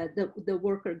the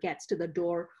worker gets to the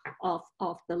door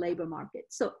of the labor market.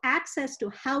 So access to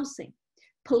housing,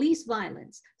 police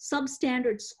violence,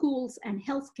 substandard schools, and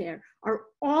healthcare are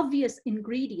obvious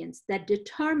ingredients that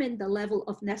determine the level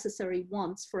of necessary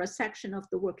wants for a section of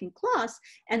the working class,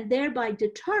 and thereby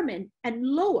determine and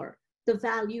lower the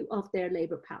value of their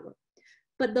labor power.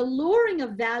 But the lowering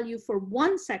of value for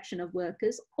one section of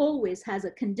workers always has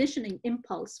a conditioning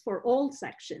impulse for all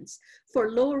sections. For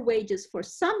lower wages for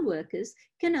some workers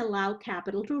can allow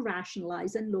capital to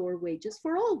rationalize and lower wages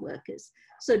for all workers.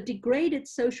 So degraded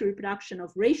social reproduction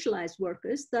of racialized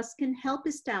workers thus can help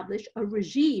establish a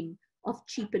regime of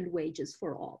cheapened wages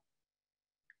for all.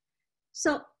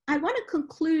 So I want to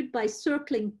conclude by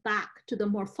circling back to the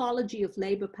morphology of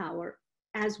labor power,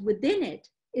 as within it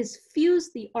is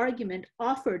fused the argument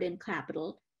offered in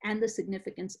Capital and the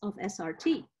significance of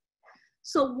SRT.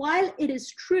 So while it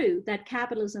is true that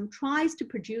capitalism tries to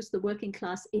produce the working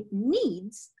class it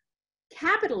needs,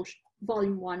 Capital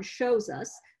Volume 1 shows us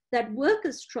that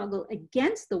workers' struggle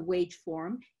against the wage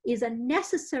form is a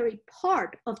necessary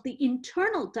part of the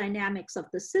internal dynamics of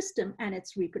the system and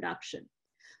its reproduction.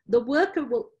 The worker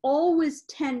will always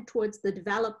tend towards the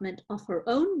development of her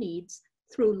own needs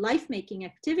through life-making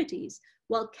activities,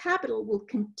 while capital will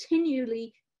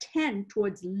continually tend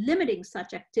towards limiting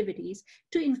such activities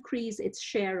to increase its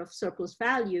share of surplus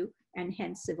value and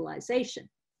hence civilization.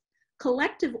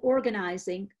 Collective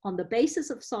organizing on the basis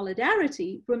of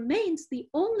solidarity remains the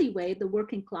only way the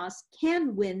working class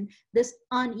can win this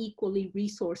unequally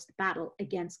resourced battle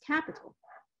against capital.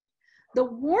 The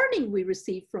warning we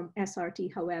receive from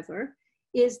SRT, however,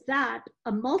 is that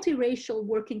a multiracial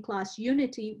working class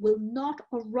unity will not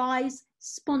arise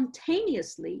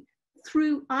spontaneously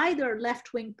through either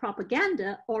left-wing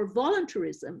propaganda or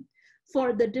voluntarism,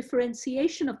 for the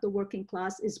differentiation of the working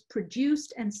class is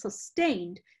produced and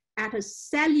sustained at a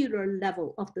cellular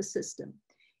level of the system.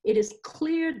 It is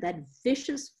clear that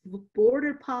vicious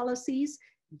border policies,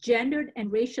 gendered and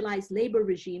racialized labor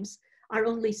regimes are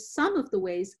only some of the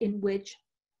ways in which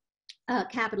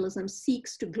capitalism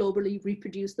seeks to globally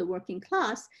reproduce the working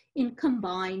class in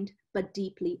combined but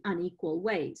deeply unequal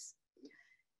ways.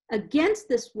 Against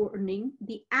this warning,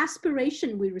 the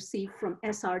aspiration we receive from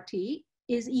SRT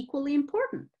is equally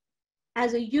important.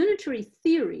 As a unitary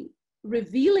theory,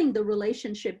 revealing the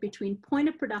relationship between point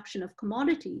of production of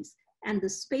commodities and the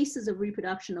spaces of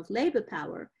reproduction of labor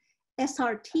power,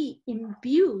 SRT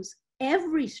imbues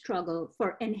every struggle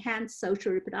for enhanced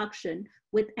social reproduction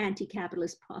with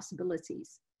anti-capitalist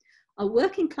possibilities. A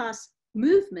working class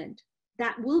movement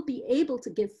that will be able to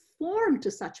give form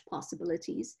to such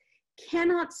possibilities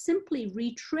cannot simply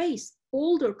retrace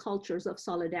older cultures of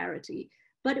solidarity,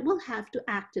 but it will have to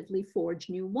actively forge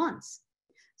new ones.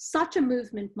 Such a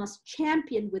movement must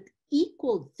champion with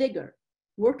equal vigor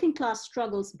working class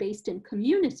struggles based in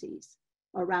communities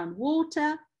around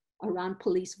water, around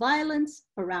police violence,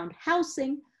 around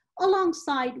housing,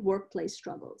 alongside workplace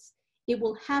struggles. It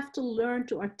will have to learn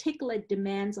to articulate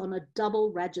demands on a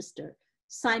double register,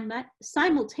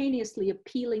 simultaneously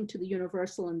appealing to the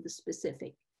universal and the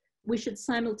specific. We should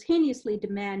simultaneously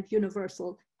demand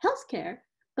universal healthcare,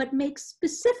 but make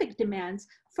specific demands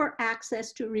for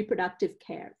access to reproductive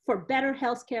care, for better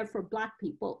healthcare for Black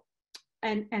people,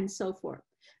 and so forth.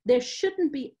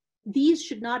 These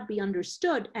should not be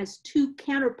understood as two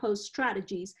counterposed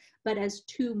strategies, but as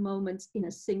two moments in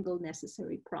a single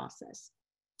necessary process.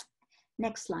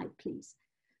 Next slide, please.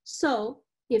 So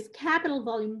if Capital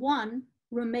Volume 1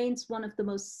 remains one of the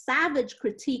most savage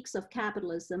critiques of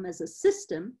capitalism as a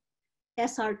system,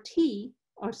 SRT,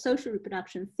 or social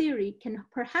reproduction theory, can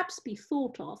perhaps be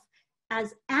thought of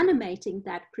as animating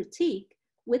that critique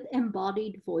with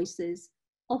embodied voices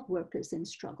of workers in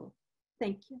struggle.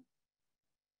 Thank you.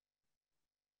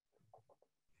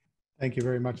 Thank you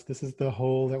very much. This is the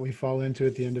hole that we fall into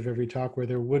at the end of every talk where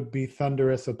there would be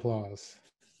thunderous applause.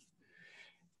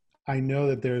 I know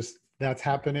that that's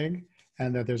happening,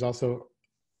 and that there's also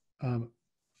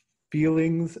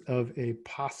feelings of a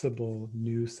possible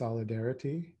new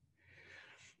solidarity.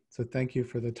 So thank you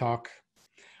for the talk.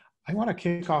 I want to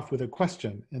kick off with a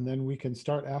question, and then we can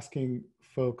start asking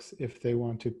folks if they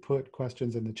want to put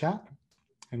questions in the chat,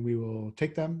 and we will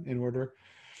take them in order.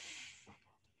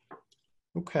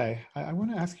 Okay, I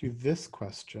want to ask you this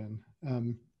question.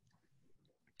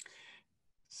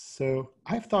 So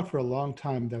I've thought for a long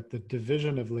time that the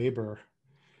division of labor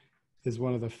is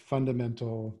one of the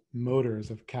fundamental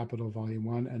motors of Capital Volume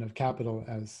 1 and of capital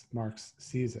as Marx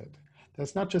sees it.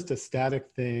 That's not just a static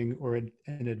thing or an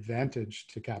advantage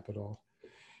to capital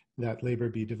that labor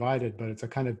be divided, but it's a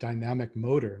kind of dynamic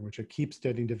motor in which it keeps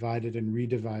getting divided and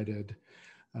redivided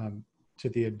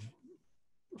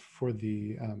for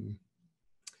the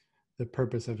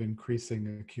purpose of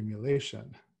increasing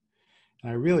accumulation.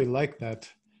 And I really like that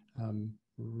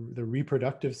the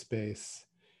reproductive space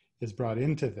is brought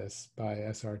into this by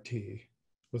SRT. It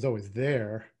was always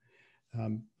there,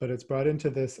 but it's brought into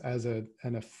this as an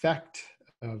effect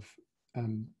of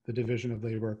the division of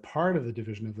labor, part of the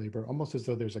division of labor, almost as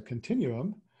though there's a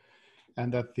continuum,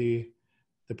 and that the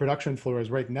production floor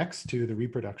is right next to the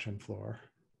reproduction floor.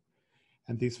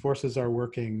 And these forces are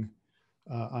working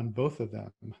on both of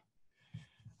them.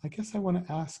 I guess I want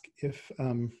to ask if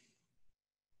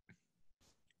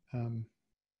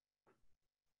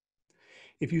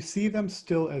you see them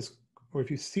still as, or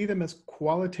if you see them as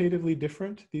qualitatively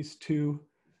different, these two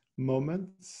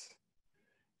moments,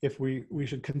 if we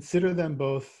should consider them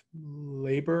both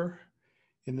labor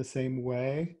in the same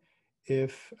way,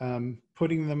 if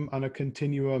putting them on a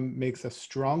continuum makes a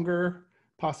stronger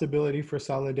possibility for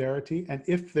solidarity, and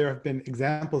if there have been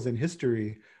examples in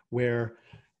history where,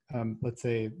 let's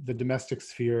say, the domestic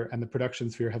sphere and the production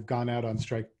sphere have gone out on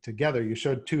strike together. You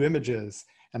showed two images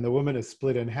and the woman is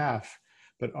split in half,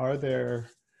 but are there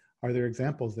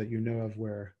examples that you know of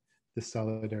where this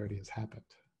solidarity has happened?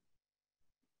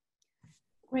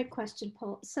 Great question,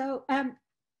 Paul. So,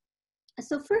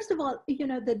 so first of all, you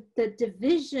know, the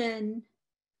division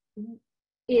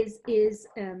is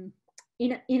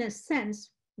in a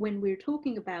sense, when we're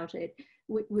talking about it,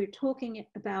 we're talking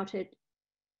about it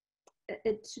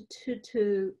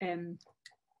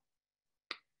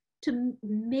to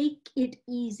make it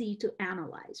easy to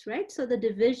analyze, right? So the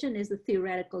division is a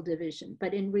theoretical division,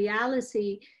 but in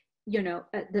reality, you know,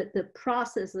 the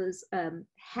processes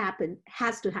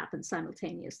has to happen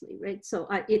simultaneously, right? So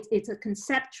it's a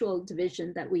conceptual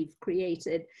division that we've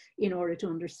created in order to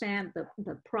understand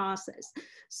the process.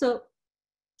 So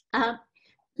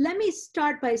let me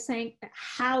start by saying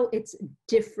how it's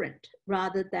different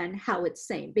rather than how it's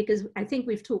same, because I think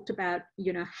we've talked about,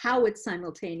 you know, how it's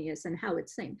simultaneous and how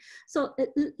it's same. So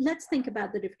let's think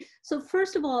about the difference. So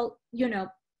first of all, you know,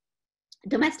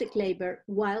 domestic labor,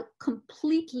 while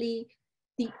completely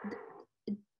the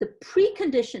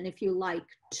precondition, if you like,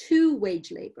 to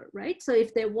wage labor, right? So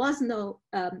if there was no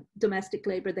domestic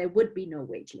labor, there would be no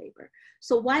wage labor.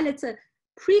 So while it's a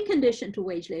precondition to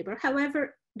wage labor,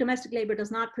 however, domestic labor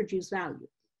does not produce value.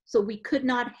 So we could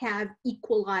not have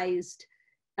equalized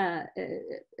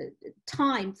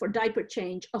time for diaper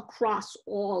change across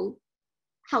all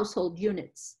household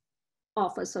units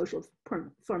of a social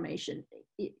formation,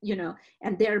 you know,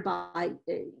 and thereby,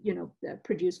 you know,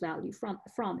 produce value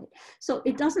from it. So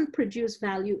it doesn't produce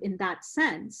value in that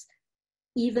sense,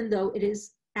 even though it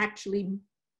is actually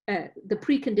the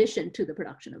precondition to the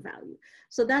production of value.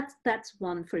 So that's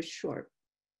one for sure.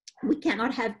 We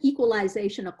cannot have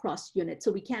equalization across units,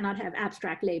 so we cannot have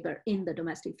abstract labor in the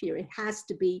domestic sphere. It has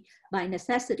to be by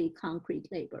necessity concrete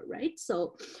labor, right?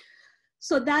 So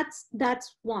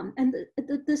that's one. And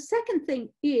the second thing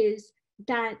is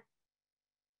that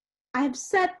I've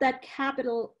said that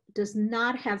capital does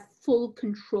not have full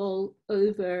control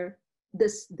over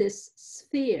this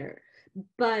sphere,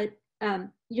 but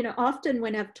you know, often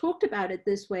when I've talked about it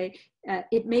this way,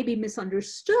 it may be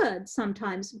misunderstood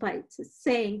sometimes by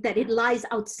saying that it lies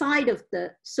outside of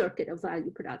the circuit of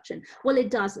value production. Well, it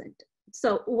doesn't.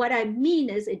 So what I mean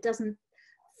is it doesn't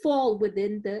fall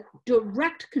within the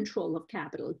direct control of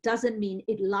capital. It doesn't mean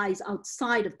it lies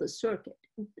outside of the circuit.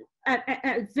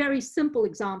 A very simple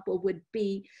example would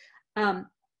be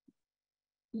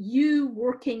you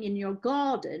working in your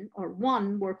garden, or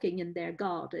one working in their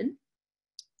garden,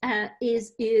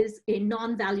 is a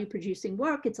non-value producing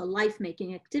work. It's a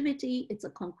life-making activity. It's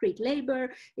a concrete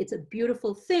labor. It's a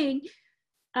beautiful thing.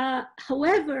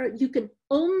 However, you can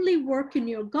only work in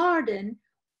your garden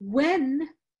when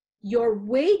your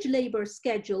wage labor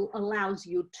schedule allows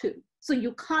you to. So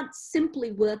you can't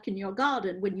simply work in your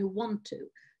garden when you want to.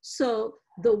 So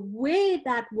the way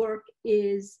that work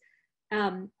is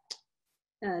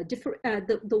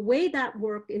the way that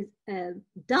work is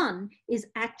done is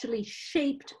actually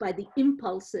shaped by the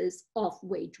impulses of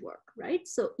wage work, right?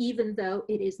 So even though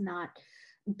it is not,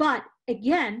 but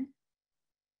again,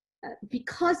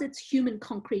 because it's human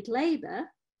concrete labor,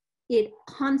 it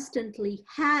constantly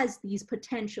has these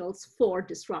potentials for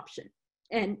disruption.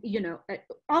 And, you know,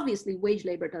 obviously wage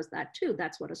labor does that too.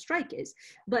 That's what a strike is.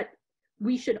 But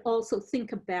we should also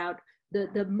think about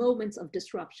the moments of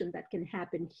disruption that can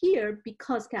happen here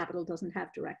because capital doesn't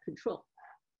have direct control.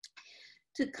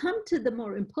 To come to the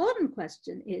more important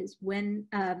question is, when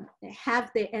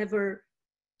have they ever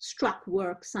struck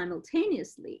work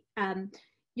simultaneously?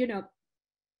 You know,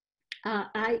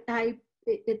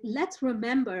 let's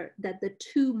remember that the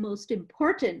two most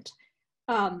important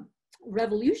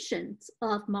revolutions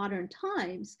of modern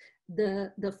times,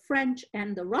 the French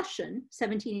and the Russian,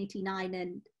 1789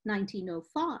 and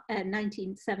 1905 and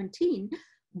 1917,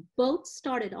 both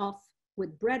started off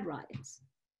with bread riots,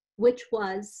 which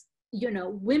was,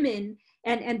 women,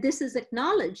 and this is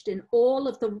acknowledged in all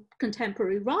of the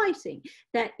contemporary writing,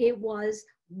 that it was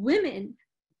women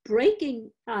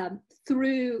breaking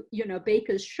through,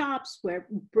 bakers' shops where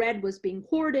bread was being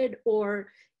hoarded, or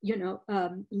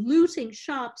looting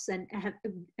shops and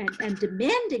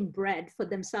demanding bread for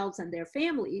themselves and their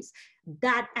families,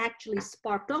 that actually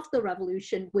sparked off the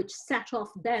revolution, which set off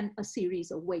then a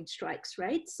series of wage strikes,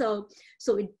 right? So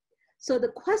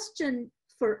the question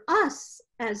for us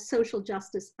as social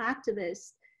justice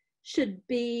activists should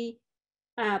be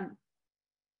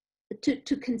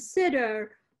to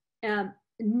consider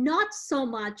not so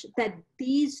much that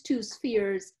these two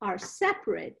spheres are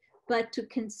separate, but to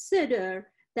consider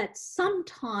that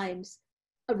sometimes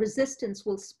a resistance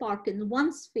will spark in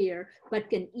one sphere, but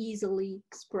can easily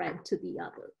spread to the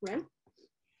other, right?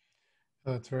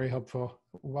 That's very helpful.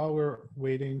 While we're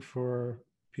waiting for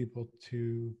people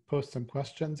to post some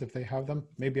questions, if they have them,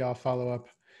 maybe I'll follow up.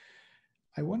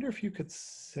 I wonder if you could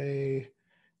say,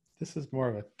 this is more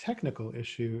of a technical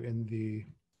issue in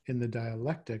the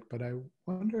dialectic, but I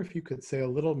wonder if you could say a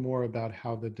little more about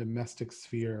how the domestic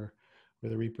sphere or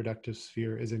the reproductive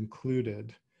sphere is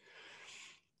included.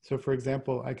 So for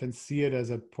example, I can see it as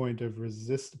a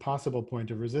possible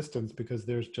point of resistance because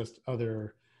there's just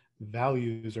other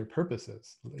values or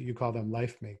purposes. You call them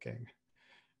life-making,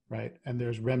 right? And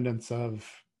there's remnants of,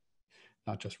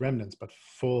 not just remnants, but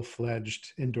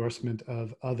full-fledged endorsement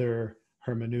of other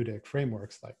hermeneutic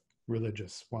frameworks like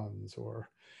religious ones or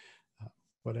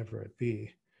whatever it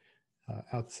be,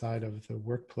 outside of the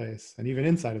workplace and even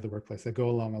inside of the workplace that go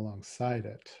alongside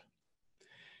it.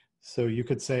 So you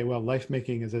could say, well,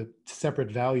 life-making is a separate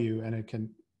value and it can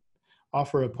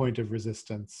offer a point of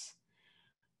resistance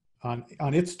on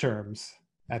its terms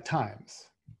at times.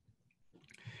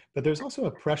 But there's also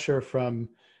a pressure from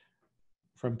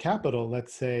capital,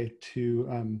 let's say,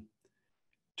 to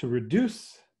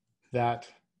reduce that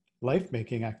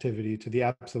life-making activity to the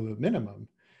absolute minimum,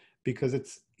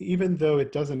 because even though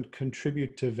it doesn't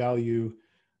contribute to value,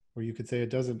 or you could say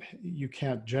you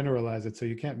can't generalize it, so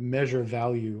you can't measure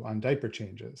value on diaper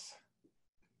changes.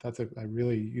 That's a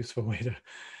really useful way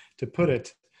to put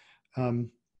it. The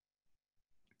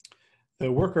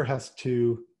worker has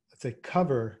to, let's say,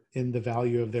 cover in the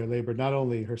value of their labor, not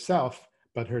only herself,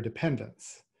 but her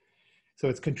dependents. So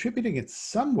it's contributing in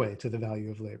some way to the value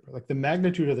of labor. Like the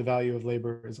magnitude of the value of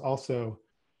labor is also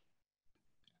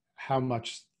how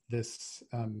much this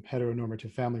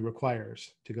heteronormative family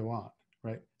requires to go on,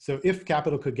 right? So if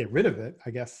capital could get rid of it, I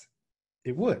guess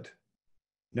it would,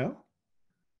 no?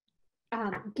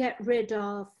 Get rid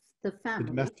of the family. The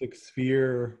domestic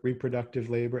sphere, reproductive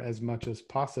labor as much as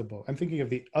possible. I'm thinking of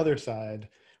the other side,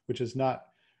 which is not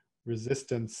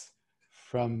resistance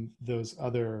from those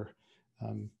other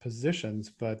positions,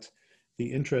 but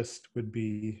the interest would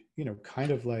be,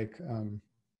 kind of like,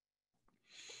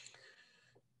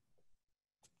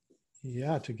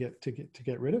 to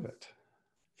get rid of it.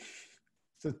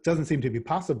 So it doesn't seem to be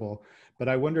possible, but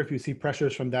I wonder if you see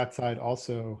pressures from that side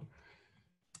also,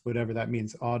 whatever that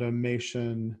means,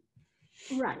 automation.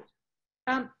 Right.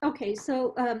 Okay,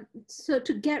 so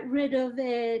to get rid of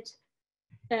it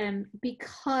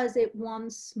because it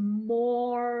wants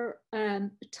more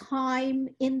time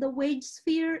in the wage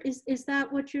sphere, is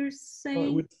that what you're saying? Well,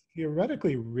 it would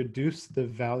theoretically reduce the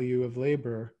value of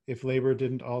labor if labor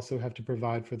didn't also have to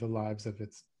provide for the lives of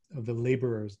the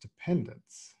laborer's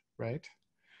dependents, right?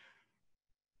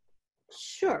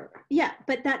 Sure. Yeah,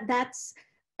 but that's.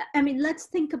 I mean, let's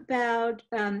think about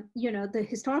the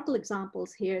historical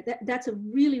examples here. That's a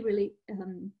really, really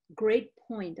great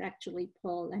point, actually,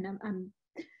 Paul. And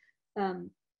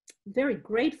I'm very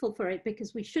grateful for it,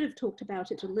 because we should have talked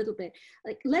about it a little bit.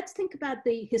 Like, let's think about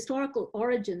the historical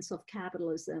origins of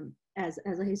capitalism as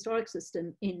a historic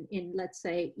system in let's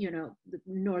say, the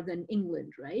northern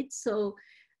England, right? So,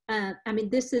 I mean,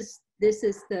 this is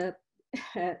the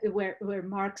where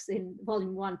Marx in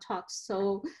Volume 1 talks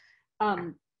so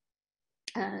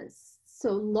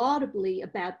laudably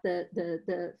about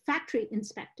the factory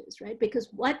inspectors, right? Because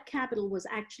what capital was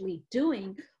actually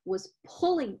doing was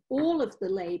pulling all of the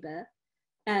labor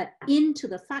into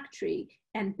the factory,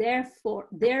 and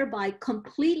thereby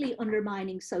completely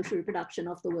undermining social reproduction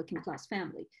of the working class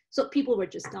family. So people were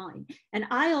just dying. And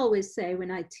I always say,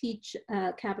 when I teach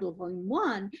Capital Volume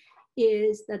 1,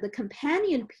 is that the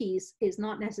companion piece is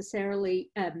not necessarily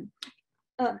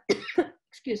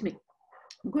excuse me,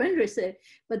 Grundrisse,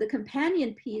 but the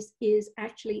companion piece is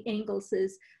actually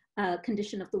Engels's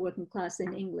Condition of the Working Class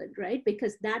in England, right?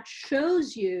 Because that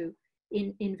shows you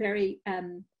in very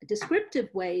descriptive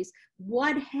ways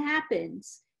what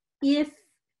happens if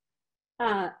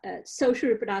social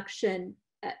reproduction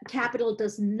capital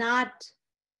does not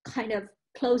kind of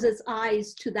close its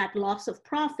eyes to that loss of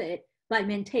profit by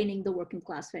maintaining the working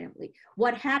class family.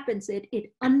 What happens,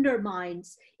 it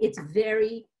undermines its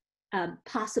very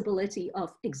possibility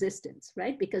of existence,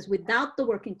 right? Because without the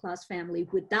working class family,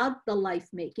 without the life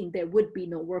making, there would be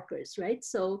no workers, right?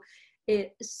 So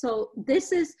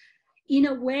this is, in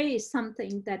a way,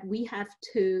 something that we have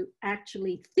to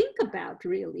actually think about,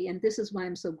 really. And this is why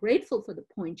I'm so grateful for the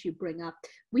point you bring up.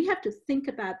 We have to think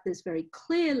about this very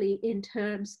clearly in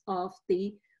terms of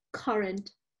the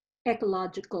current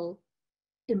ecological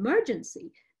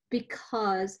emergency,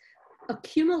 because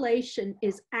accumulation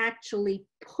is actually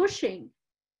pushing,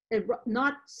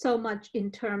 not so much in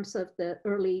terms of the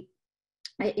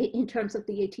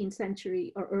 18th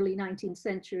century or early 19th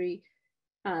century,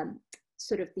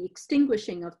 sort of the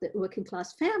extinguishing of the working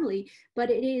class family, but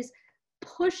it is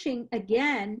pushing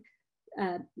again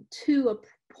to a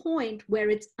point where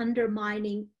it's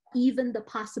undermining even the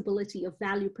possibility of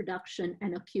value production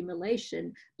and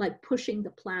accumulation by pushing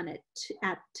the planet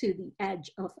to the edge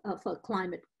of a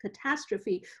climate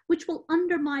catastrophe, which will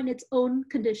undermine its own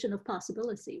condition of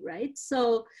possibility, right?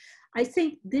 So I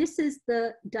think this is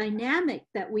the dynamic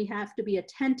that we have to be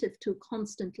attentive to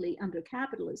constantly under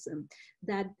capitalism,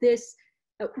 that this,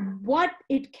 what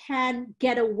it can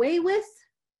get away with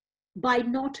by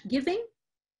not giving,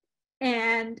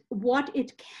 and what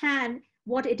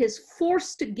it is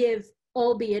forced to give,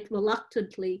 albeit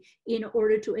reluctantly, in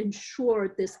order to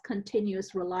ensure this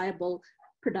continuous, reliable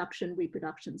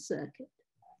reproduction circuit.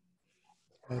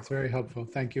 That's very helpful.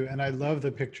 Thank you. And I love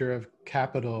the picture of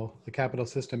capital, the capital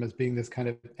system, as being this kind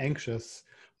of anxious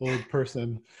old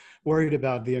person worried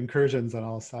about the incursions on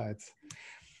all sides.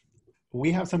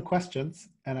 We have some questions,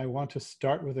 and I want to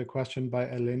start with a question by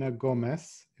Elena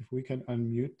Gomez. If we can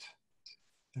unmute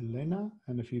Elena,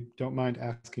 and if you don't mind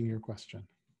asking your question.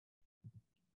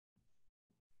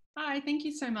 Hi, thank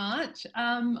you so much.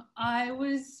 I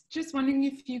was just wondering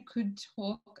if you could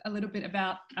talk a little bit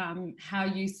about how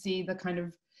you see the kind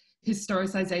of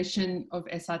historicization of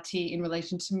SRT in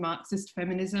relation to Marxist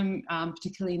feminism,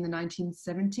 particularly in the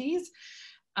 1970s.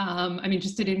 I'm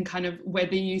interested in kind of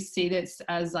whether you see this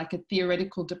as like a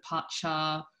theoretical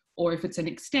departure, or if it's an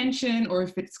extension, or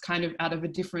if it's kind of out of a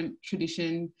different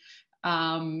tradition,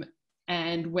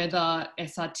 and whether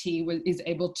SRT is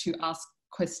able to ask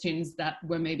questions that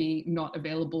were maybe not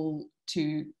available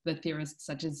to the theorists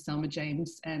such as Selma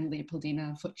James and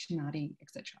Leopoldina Fortunati,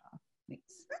 etc.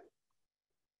 Thanks.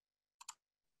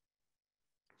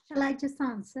 Shall I just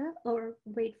answer or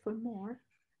wait for more?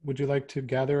 Would you like to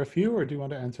gather a few, or do you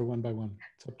want to answer one by one?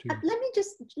 It's up to you.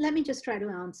 Let me just try to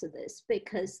answer this,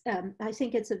 because I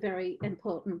think it's a very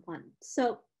important one.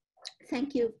 So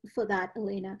thank you for that,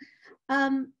 Elena.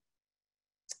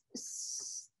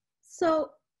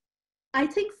 So I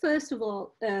think, first of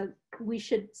all, we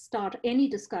should start any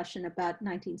discussion about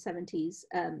 1970s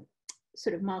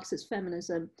sort of Marxist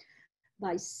feminism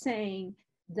by saying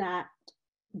that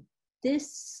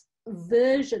this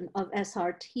version of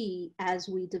SRT, as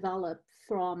we develop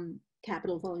from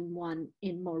Capital Volume 1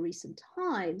 in more recent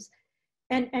times,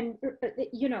 and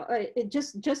you know,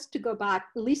 just to go back,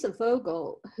 Lisa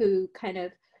Vogel, who kind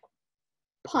of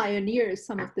pioneers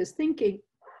some of this thinking,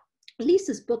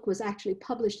 Lisa's book was actually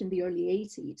published in the early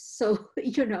 80s. So,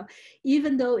 you know,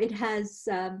 even though it has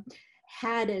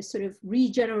had a sort of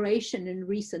regeneration in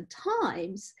recent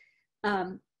times,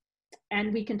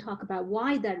 and we can talk about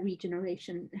why that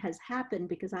regeneration has happened,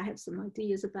 because I have some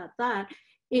ideas about that.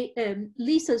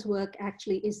 Lisa's work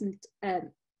actually isn't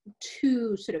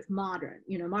too sort of modern.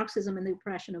 You know, Marxism and the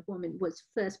Oppression of Women was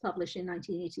first published in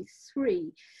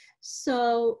 1983.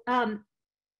 So,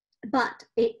 but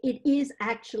it is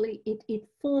actually, it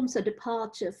forms a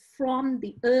departure from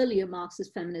the earlier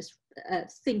Marxist feminist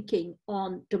thinking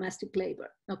on domestic labor,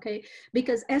 okay?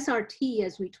 Because SRT,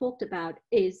 as we talked about,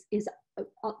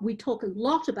 we talk a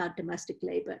lot about domestic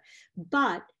labor,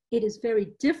 but it is very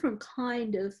different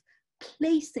kind of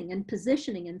placing and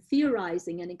positioning and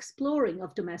theorizing and exploring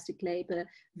of domestic labor,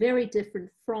 very different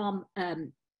from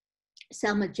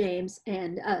Selma James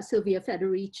and Silvia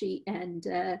Federici and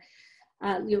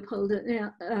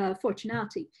Leopoldina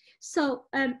Fortunati. So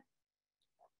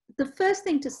the first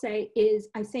thing to say is,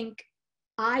 I think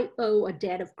I owe a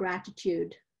debt of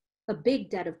gratitude, a big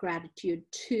debt of gratitude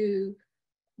to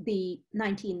the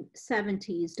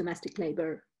 1970s domestic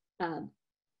labor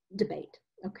debate,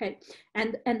 Okay,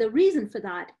 and the reason for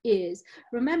that is,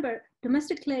 remember,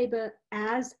 domestic labor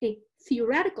as a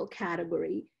theoretical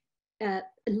category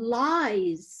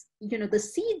lies, the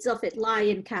seeds of it lie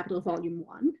in Capital Volume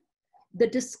 1. The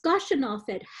discussion of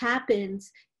it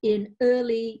happens in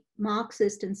early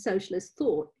Marxist and socialist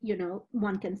thought.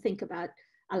 One can think about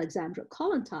Alexandra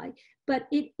Kollontai, but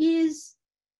it's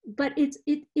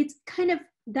kind of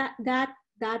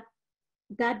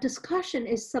that discussion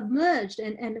is submerged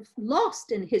and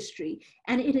lost in history.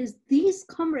 And it is these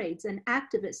comrades and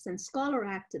activists and scholar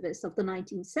activists of the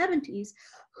 1970s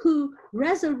who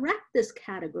resurrect this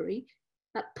category,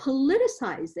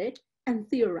 politicize it, and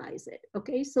theorize it.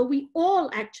 Okay, so we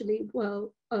all actually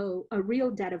owe a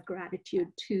real debt of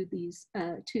gratitude to these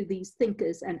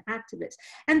thinkers and activists.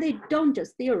 And they don't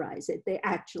just theorize it; they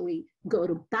actually go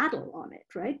to battle on it,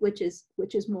 right? Which is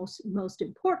most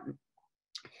important.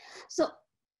 So,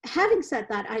 having said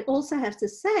that, I also have to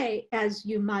say, as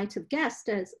you might have guessed,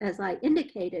 as I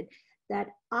indicated, that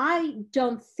I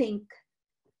don't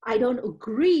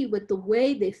agree with the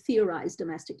way they theorize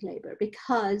domestic labor,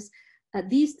 because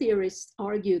these theorists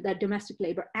argue that domestic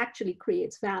labor actually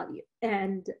creates value,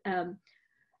 and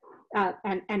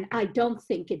I don't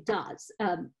think it does.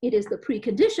 It is the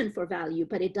precondition for value,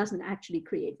 but it doesn't actually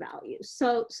create value.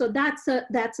 So that's a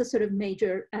sort of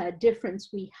major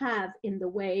difference we have in the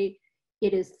way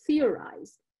it is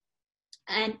theorized,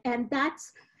 and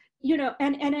that's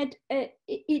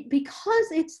it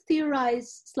because it's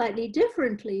theorized slightly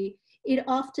differently. It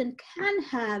often can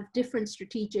have different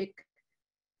strategic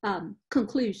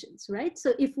conclusions, right?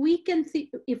 So if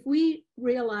we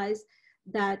realize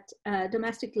that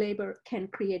domestic labor can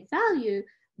create value,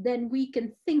 then we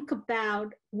can think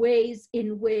about ways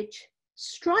in which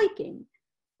striking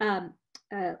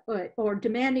or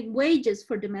demanding wages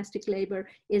for domestic labor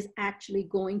is actually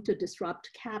going to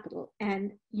disrupt capital.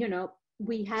 And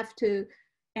we have to,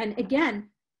 and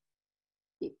again,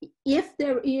 if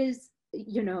there is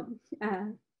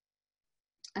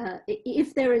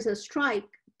if there is a strike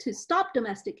to stop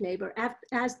domestic labor,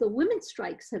 as the women's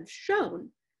strikes have shown,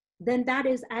 then that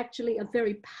is actually a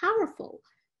very powerful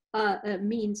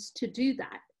means to do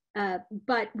that.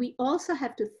 But we also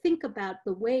have to think about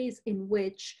the ways in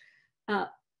which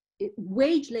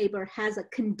wage labor has a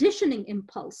conditioning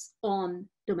impulse on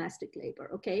domestic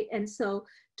labor, okay? And so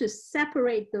to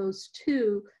separate those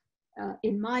two,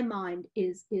 in my mind,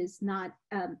 is not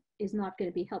going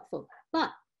to be helpful.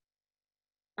 But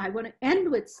I want to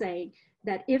end with saying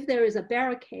that if there is a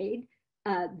barricade,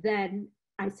 then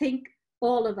I think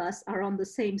all of us are on the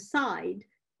same side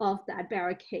of that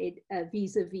barricade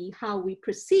vis-a-vis how we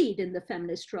proceed in the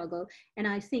feminist struggle. And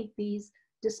I think these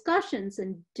discussions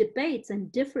and debates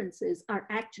and differences are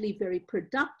actually very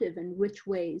productive and rich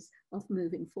ways of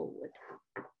moving forward.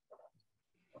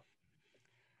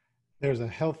 There's a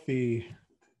healthy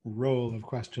roll of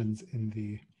questions in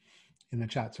the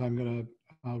chat, so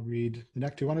I'll read the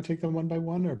next. Do you want to take them one by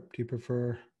one, or do you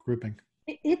prefer grouping?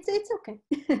 It's okay,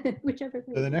 whichever.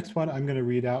 So the next one I'm going to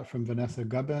read out from Vanessa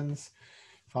Gubbins.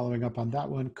 Following up on that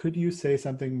one, could you say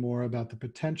something more about the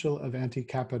potential of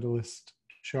anti-capitalist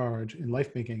charge in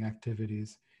life-making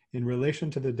activities in relation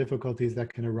to the difficulties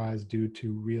that can arise due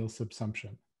to real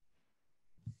subsumption?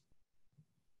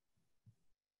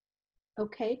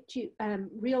 Okay,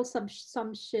 real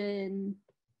subsumption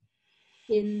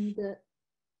in the,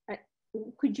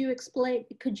 could you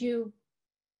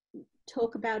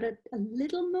talk about it a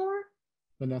little more?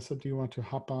 Vanessa, do you want to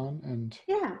hop on and?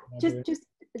 Yeah, just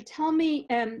tell me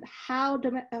how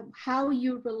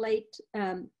you relate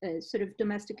sort of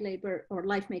domestic labor or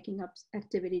life-making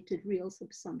activity to real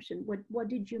subsumption. What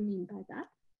did you mean by that?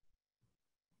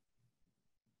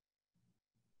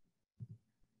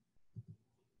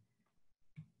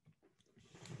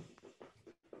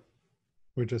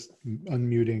 We're just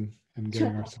unmuting and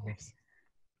getting ourselves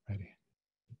ready.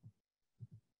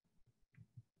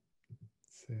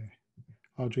 Let's see.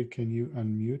 Audrey, can you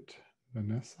unmute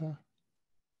Vanessa?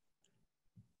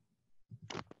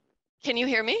 Can you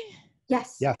hear me?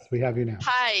 Yes. Yes, we have you now.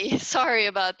 Hi, sorry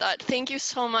about that. Thank you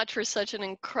so much for such an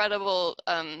incredible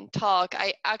talk.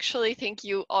 I actually think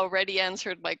you already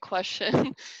answered my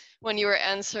question when you were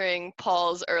answering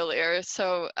Paul's earlier.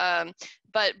 So,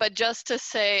 but just to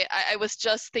say, I was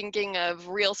just thinking of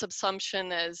real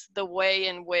subsumption as the way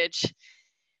in which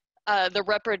the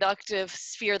reproductive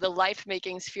sphere, the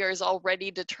life-making sphere, is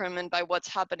already determined by what's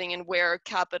happening and where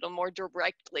capital more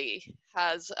directly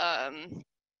has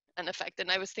an effect. And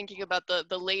I was thinking about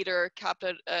the later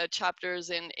chapters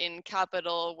in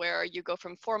Capital, where you go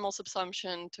from formal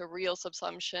subsumption to real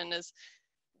subsumption, as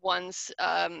once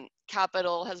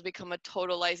capital has become a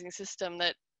totalizing system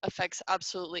that affects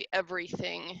absolutely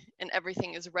everything, and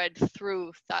everything is read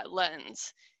through that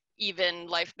lens, even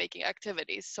life-making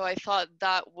activities. So I thought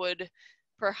that would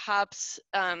perhaps,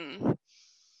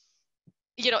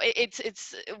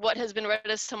 it's what has been read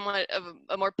as somewhat of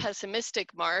a more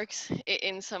pessimistic Marx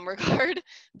in some regard,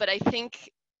 but I think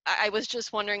I was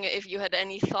just wondering if you had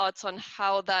any thoughts on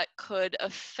how that could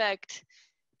affect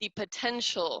the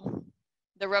potential,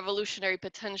 the revolutionary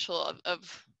potential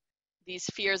of these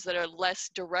spheres that are less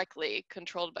directly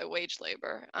controlled by wage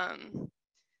labor.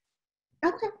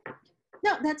 Okay,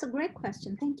 no, that's a great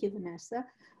question. Thank you, Vanessa.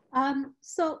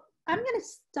 So I'm going to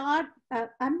start,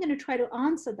 I'm going to try to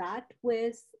answer that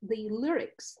with the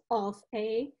lyrics of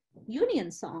a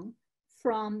union song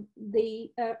from the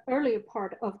earlier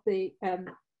part of the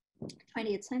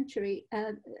 20th century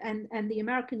and the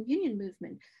American Union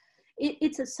movement.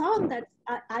 It's a song that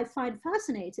I find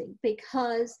fascinating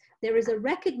because there is a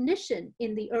recognition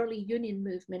in the early union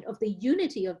movement of the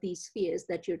unity of these spheres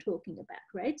that you're talking about,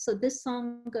 right? So this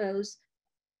song goes,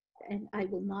 and I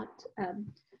will not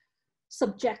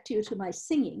subject you to my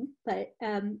singing, but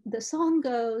the song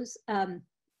goes,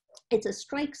 it's a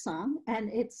strike song, and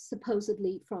it's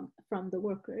supposedly from the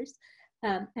workers,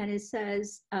 and it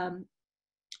says,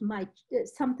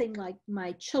 something like,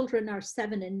 my children are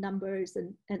 7 in numbers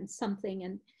and something,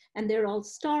 and they're all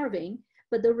starving,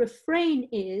 but the refrain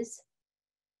is,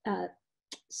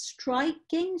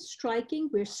 striking,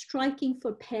 we're striking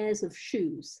for pairs of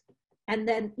shoes. And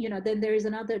then, then there is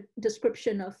another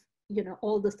description of,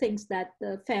 all the things that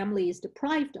the family is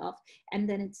deprived of. And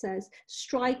then it says,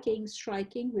 striking,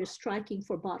 we're striking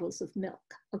for bottles of milk.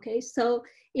 Okay, so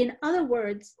in other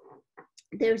words,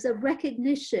 there's a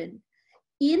recognition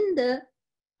in the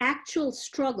actual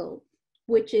struggle,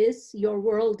 which is your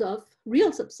world of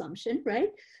real subsumption,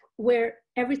 right? Where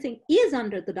everything is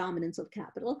under the dominance of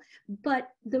capital. But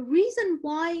the reason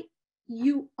why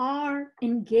you are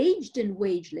engaged in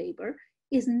wage labor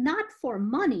is not for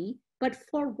money, but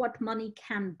for what money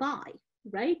can buy,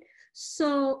 right?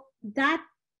 So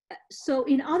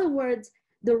in other words,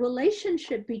 the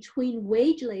relationship between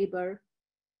wage labor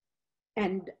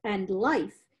and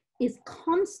life is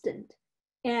constant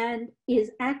and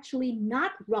is actually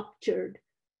not ruptured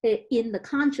in the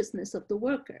consciousness of the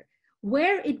worker.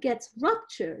 Where it gets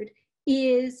ruptured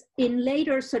is in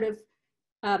later sort of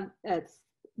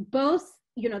both,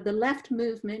 the left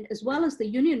movement as well as the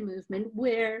union movement,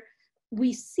 where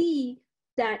we see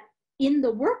that in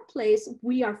the workplace,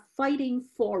 we are fighting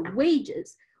for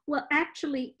wages. Well,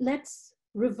 actually, let's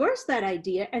reverse that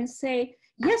idea and say,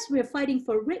 yes, we're fighting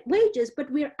for wages,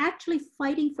 but we're actually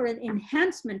fighting for an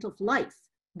enhancement of life.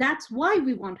 That's why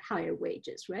we want higher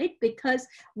wages, right? Because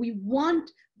we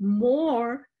want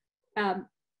more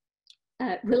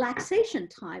relaxation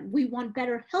time. We want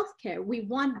better healthcare. We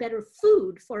want better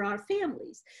food for our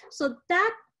families. So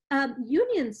that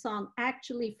union song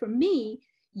actually, for me,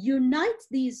 unites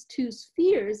these two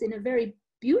spheres in a very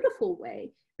beautiful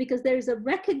way, because there is a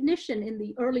recognition in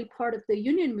the early part of the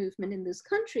union movement in this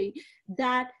country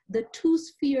that the two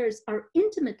spheres are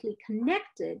intimately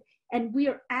connected, and we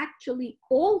are actually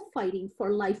all fighting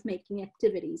for life-making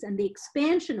activities and the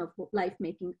expansion of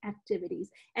life-making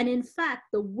activities. And in fact,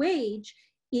 the wage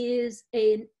is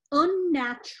an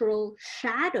unnatural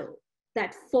shadow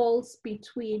that falls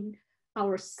between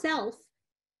ourself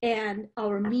and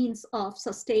our means of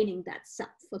sustaining that self,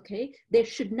 okay? There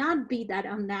should not be that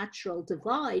unnatural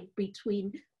divide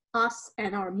between us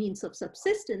and our means of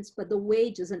subsistence, but the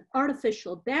wage is an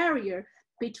artificial barrier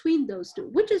between those two,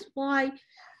 which is why,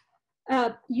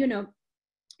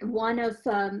 one of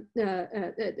the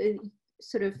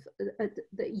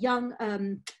young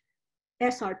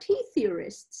SRT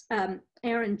theorists,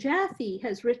 Aaron Jaffe,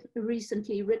 has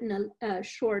recently written a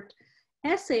short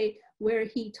essay where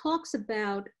he talks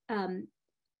about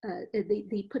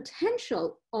the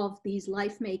potential of these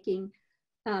life-making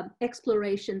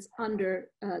explorations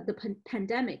under the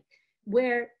pandemic,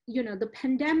 where the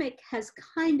pandemic has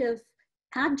kind of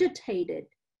agitated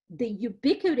the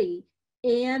ubiquity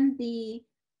and the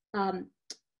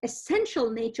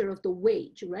essential nature of the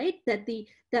wage, right?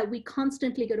 That we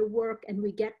constantly go to work and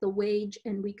we get the wage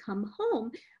and we come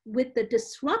home. With the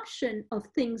disruption of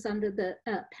things under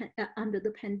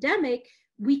the pandemic,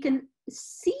 we can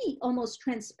see almost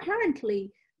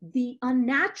transparently the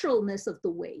unnaturalness of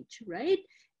the wage, right?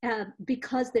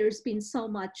 because there's been so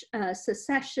much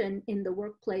secession in the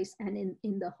workplace and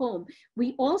in the home.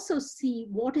 We also see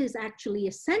what is actually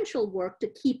essential work to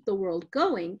keep the world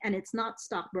going, and it's not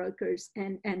stockbrokers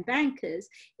and bankers.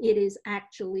 It is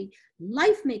actually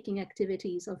life-making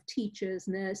activities of teachers,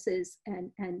 nurses,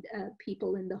 and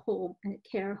people in the home,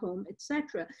 care home,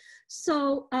 etc.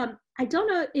 So I don't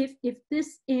know if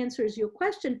this answers your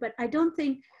question, but I don't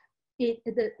think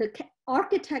the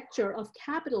architecture of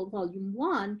Capital Volume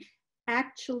 1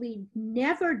 actually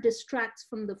never distracts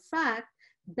from the fact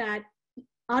that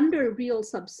under real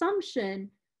subsumption,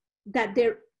 that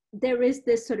there is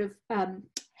this sort of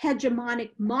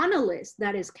hegemonic monolith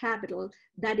that is capital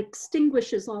that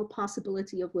extinguishes all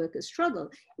possibility of worker struggle.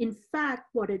 In fact,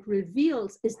 what it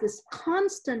reveals is this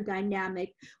constant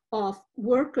dynamic of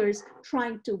workers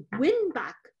trying to win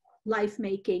back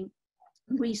life-making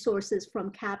resources from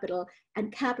capital,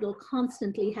 and capital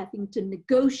constantly having to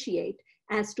negotiate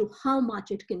as to how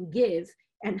much it can give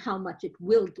and how much it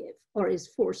will give or is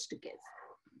forced to give.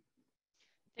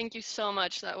 Thank you so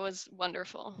much. That was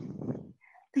wonderful.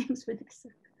 Thanks, Vanessa.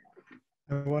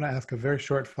 I want to ask a very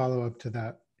short follow-up to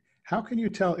that. How can you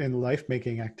tell in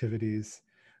life-making activities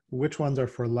which ones are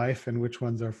for life and which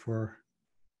ones are for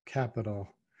capital?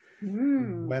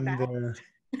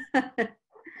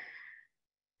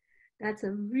 That's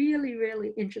a really,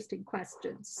 really interesting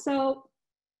question. So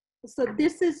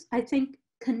this is, I think,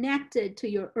 connected to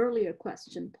your earlier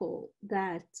question, Paul,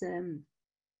 that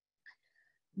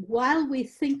while we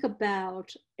think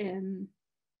about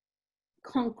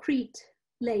concrete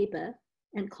labor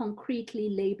and concretely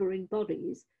laboring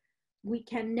bodies, we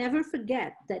can never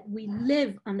forget that we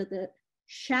live under the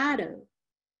shadow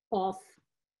of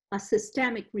a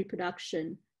systemic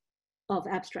reproduction of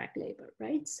abstract labor,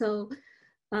 right? So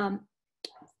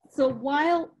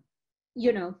while,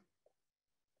 you know,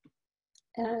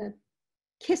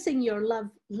 kissing your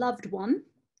loved one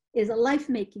is a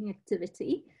life-making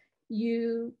activity,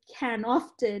 you can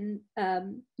often,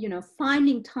 you know,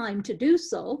 finding time to do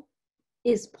so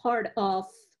is part of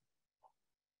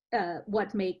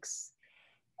what makes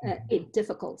it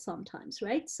difficult sometimes,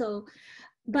 right? So,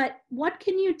 but what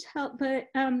can you tell, but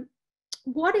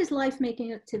what is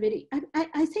life-making activity?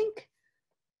 I think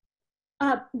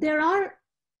there are,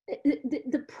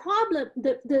 the problem,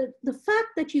 the fact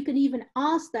that you can even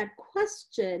ask that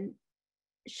question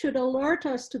should alert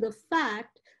us to the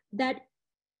fact that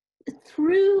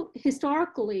through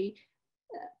historically,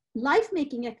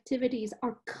 life-making activities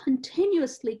are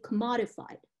continuously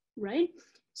commodified, right?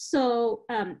 So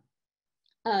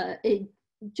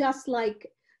just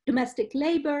like domestic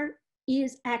labor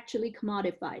is actually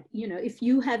commodified. You know, if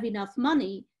you have enough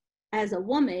money as a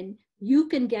woman, you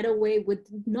can get away with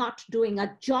not doing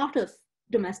a jot of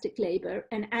domestic labor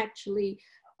and actually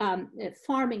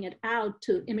farming it out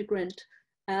to immigrant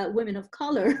women of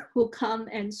color who come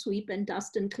and sweep and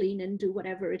dust and clean and do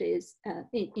whatever it is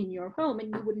in your home,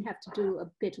 and you wouldn't have to do a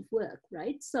bit of work,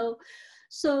 right? So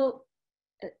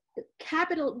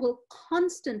capital will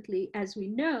constantly, as we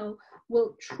know,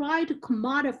 will try to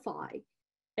commodify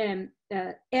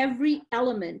every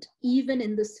element, even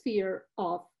in the sphere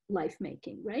of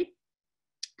life-making, right?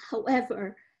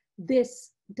 However,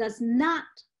 this does not,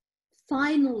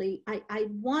 finally, I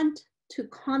want to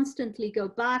constantly go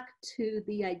back to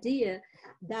the idea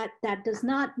that that does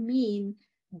not mean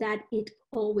that it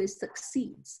always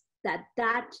succeeds, that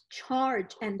that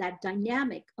charge and that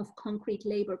dynamic of concrete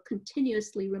labor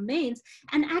continuously remains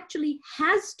and actually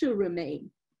has to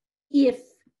remain if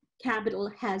capital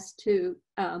has to,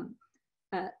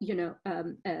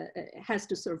 has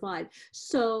to survive.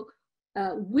 So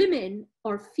women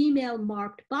or female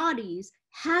marked bodies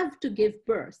have to give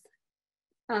birth.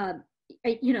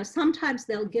 You know, sometimes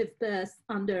they'll give birth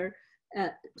under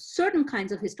certain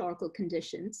kinds of historical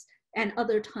conditions and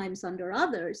other times under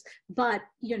others, but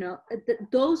you know,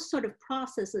 those sort of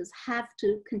processes have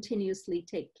to continuously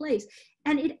take place.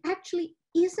 And it actually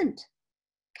isn't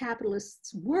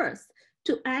capitalists' worth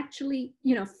to actually,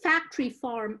 you know, factory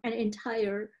farm an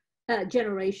entire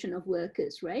generation of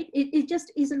workers, right? It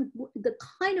just isn't the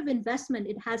kind of investment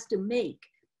it has to make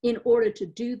in order to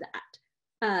do that.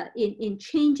 In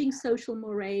changing social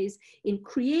mores, in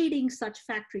creating such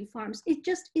factory farms, it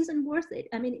just isn't worth it.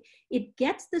 I mean, it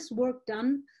gets this work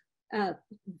done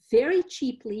very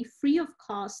cheaply, free of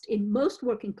cost in most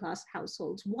working class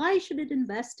households. Why should it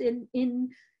invest in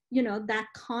you know, that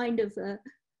kind of a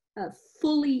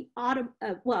fully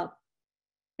well,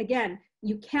 again,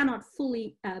 you cannot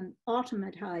fully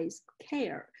automatize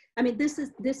care. I mean, this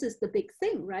is the big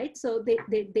thing, right? So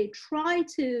they try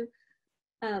to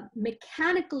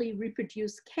mechanically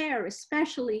reproduce care,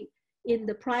 especially in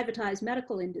the privatized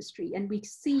medical industry, and we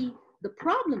see the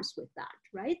problems with that,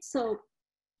 right? So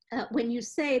when you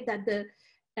say that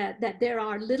that there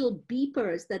are little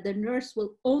beepers, that the nurse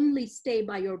will only stay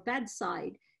by your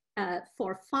bedside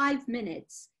for 5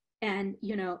 minutes, and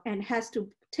and has to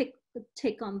tick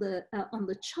on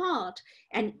the chart,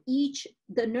 and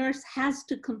the nurse has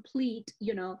to complete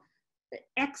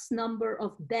X number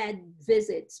of bed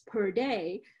visits per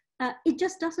day, it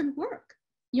just doesn't work,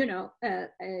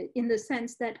 in the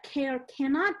sense that care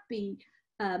cannot be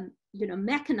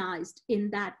mechanized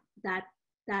in that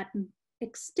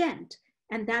extent.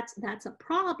 And that's a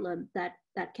problem that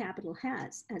capital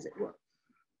has, as it were.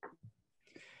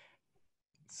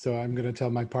 So I'm going to tell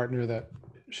my partner that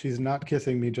she's not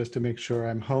kissing me just to make sure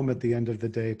I'm home at the end of the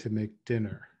day to make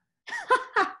dinner.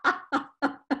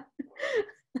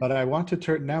 But I want to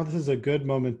turn, now this is a good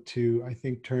moment to, I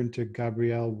think, turn to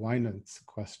Gabrielle Wynant's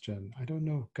question. I don't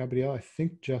know, Gabrielle, I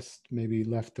think just maybe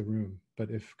left the room,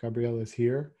 but if Gabrielle is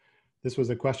here, this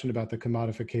was a question about the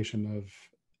commodification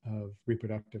of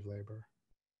reproductive labor.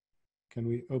 Can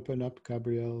we open up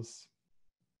Gabrielle's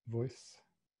voice?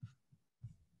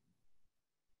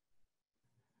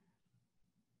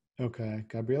 Okay,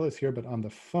 Gabrielle is here, but on the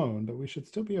phone, but we should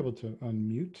still be able to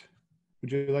unmute.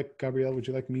 Would you like, Gabrielle, would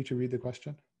you like me to read the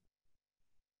question?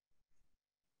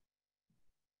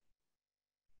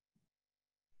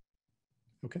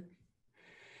 Okay.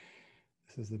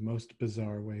 This is the most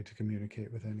bizarre way to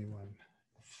communicate with anyone.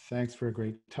 Thanks for a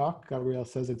great talk. Gabrielle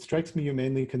says, it strikes me you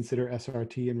mainly consider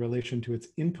SRT in relation to its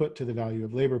input to the value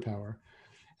of labor power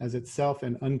as itself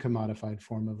an uncommodified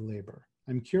form of labor.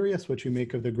 I'm curious what you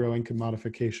make of the growing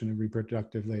commodification of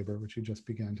reproductive labor, which you just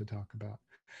began to talk about,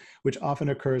 which often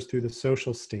occurs through the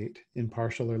social state in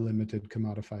partial or limited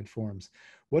commodified forms.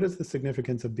 What is the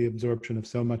significance of the absorption of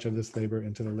so much of this labor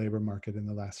into the labor market in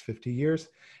the last 50 years?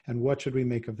 And what should we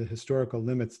make of the historical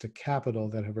limits to capital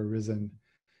that have arisen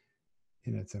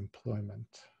in its employment?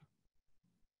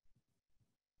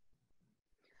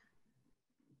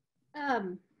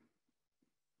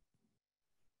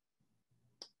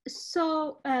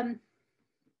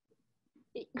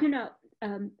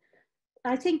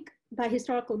 I think by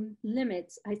historical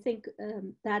limits, I think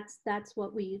that's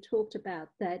what we talked about,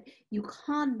 that you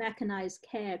can't mechanize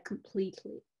care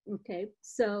completely, okay?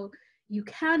 So you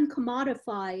can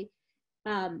commodify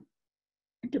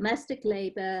domestic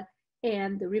labor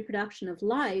and the reproduction of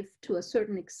life to a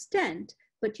certain extent,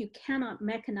 but you cannot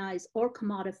mechanize or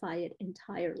commodify it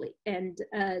entirely. And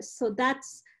so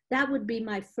that would be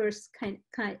my first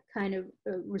kind of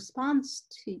response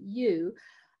to you.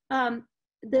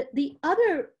 The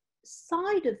other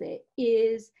side of it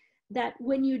is that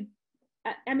when you,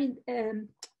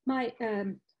 my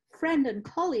friend and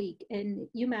colleague in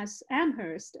UMass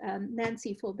Amherst,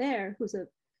 Nancy Faubert, who's a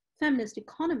feminist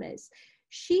economist,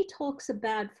 she talks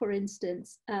about, for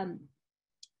instance,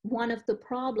 one of the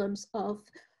problems of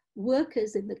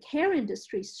workers in the care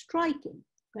industry striking,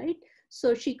 right?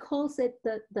 So she calls it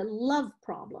the love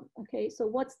problem, okay? So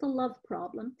what's the love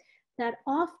problem? That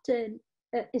often,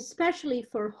 especially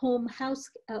for home health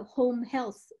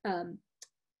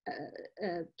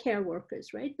care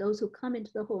workers, right? Those who come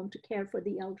into the home to care for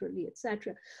the elderly,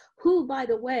 etc., who, by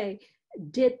the way,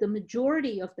 did the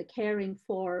majority of the caring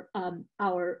for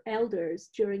our elders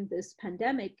during this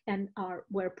pandemic, and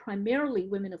were primarily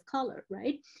women of color,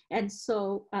 right? And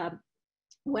so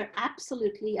we're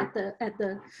absolutely at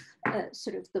the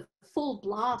sort of the full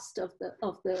blast of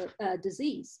the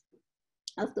disease,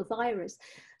 of the virus.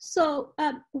 So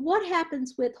what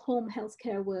happens with home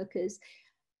healthcare workers?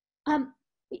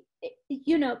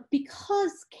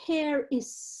 Because care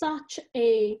is such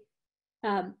a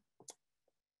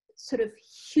sort of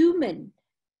human,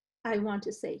 I want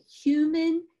to say,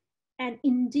 human and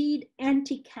indeed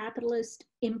anti-capitalist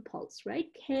impulse,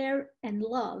 right? Care and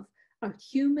love are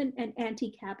human and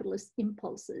anti-capitalist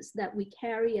impulses that we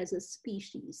carry as a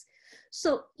species.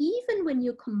 So even when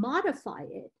you commodify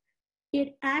it,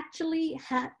 it actually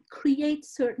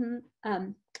creates certain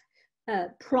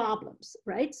problems,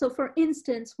 right? So for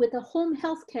instance, with a home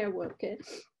healthcare worker,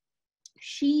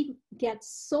 she gets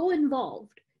so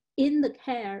involved in the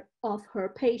care of her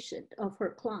patient, of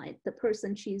her client, the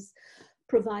person she's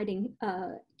providing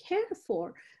care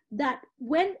for, that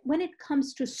when it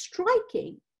comes to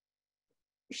striking,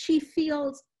 she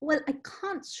feels, well, I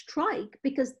can't strike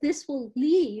because this will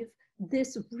leave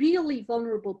this really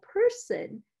vulnerable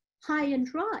person high and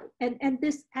dry, and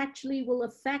this actually will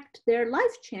affect their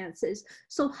life chances.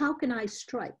 So how can I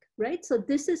strike, right? So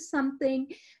this is something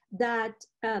that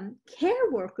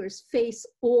care workers face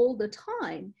all the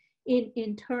time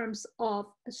in terms of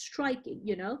striking,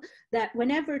 you know, that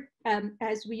whenever,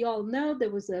 as we all know,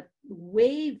 there was a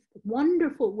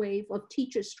wonderful wave of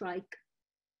teacher strike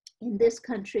in this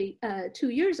country 2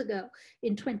 years ago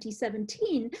in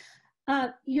 2017,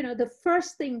 you know, the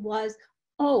first thing was,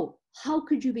 oh, how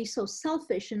could you be so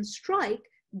selfish and strike?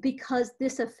 Because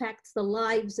this affects the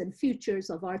lives and futures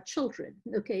of our children.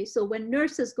 Okay, so when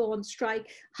nurses go on strike,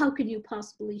 how can you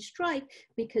possibly strike?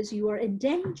 Because you are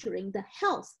endangering the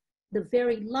health, the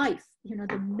very life, you know,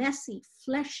 the messy,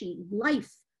 fleshy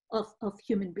life of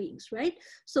human beings, right?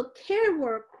 So care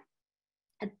work,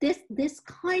 this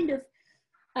kind of,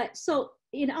 so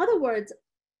in other words,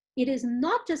 it is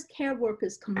not just care work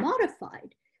is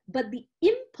commodified, but the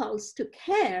impulse to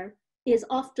care is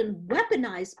often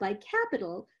weaponized by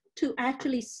capital to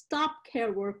actually stop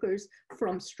care workers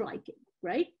from striking,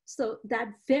 right? So that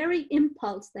very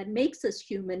impulse that makes us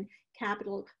human,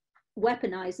 capital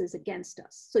weaponizes against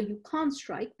us. So you can't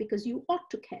strike because you ought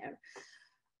to care.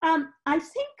 I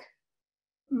think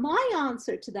my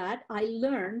answer to that, I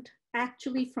learned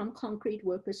actually from concrete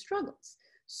worker struggles.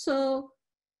 So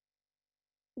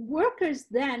workers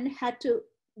then had to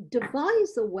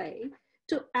devise a way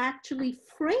to actually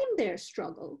frame their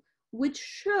struggle, which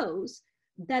shows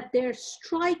that they're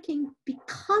striking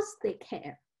because they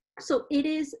care. So it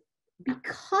is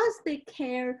because they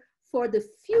care for the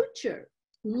future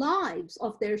lives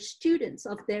of their students,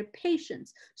 of their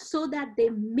patients, so that they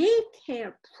may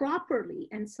care properly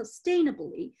and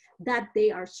sustainably, that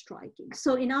they are striking.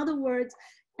 So in other words,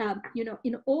 you know,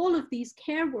 in all of these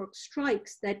care work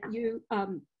strikes that you,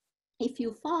 if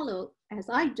you follow, as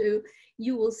I do,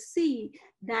 you will see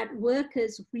that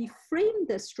workers reframe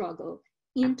the struggle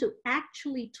into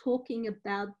actually talking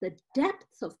about the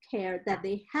depth of care that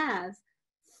they have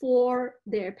for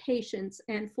their patients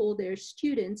and for their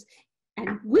students,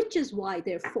 and which is why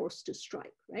they're forced to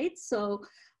strike, right? So,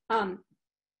 I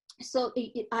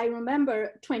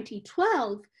remember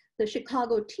 2012, the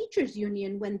Chicago Teachers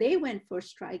Union, when they went for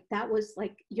strike, that was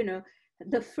like, you know,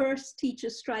 the first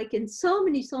teacher strike in so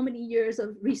many years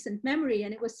of recent memory,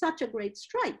 and it was such a great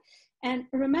strike. And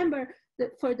remember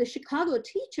that for the Chicago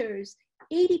teachers,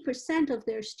 80% of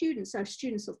their students are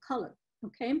students of color,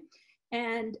 okay?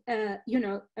 And, you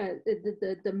know,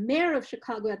 the mayor of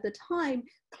Chicago at the time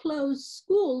closed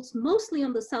schools, mostly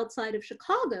on the south side of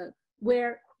Chicago,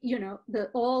 where, you know,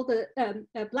 all the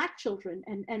Black children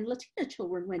and Latina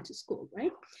children went to school,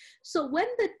 right? So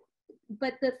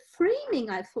but the framing,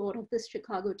 I thought, of this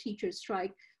Chicago teachers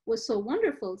strike was so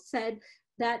wonderful, said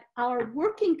that our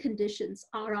working conditions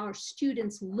are our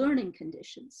students' learning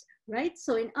conditions, right?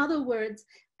 So in other words,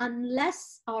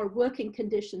 unless our working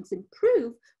conditions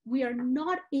improve, we are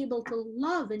not able to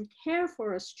love and care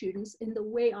for our students in the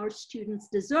way our students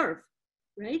deserve,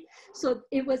 right? So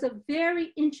it was a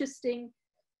very interesting,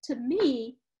 to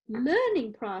me,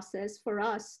 learning process for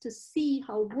us to see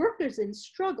how workers in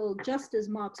struggle, just as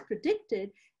Marx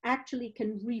predicted, actually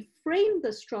can reframe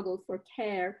the struggle for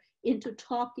care into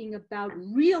talking about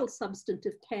real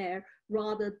substantive care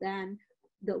rather than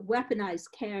the weaponized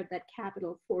care that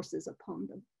capital forces upon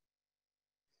them.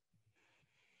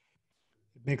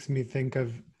 It makes me think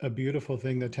of a beautiful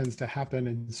thing that tends to happen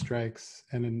in strikes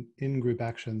and in group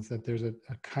actions, that there's a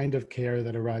kind of care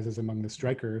that arises among the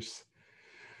strikers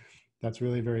that's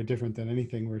really very different than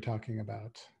anything we're talking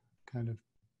about, kind of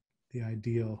the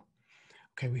ideal.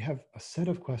 Okay, we have a set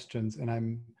of questions, and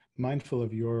I'm mindful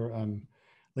of your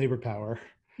labor power.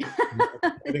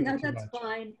 No, that's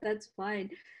fine, that's fine.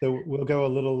 So we'll go a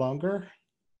little longer.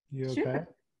 You okay? Sure.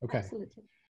 Okay. Absolutely.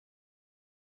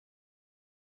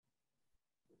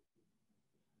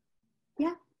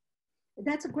 Yeah,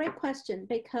 that's a great question,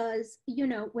 because, you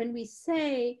know, when we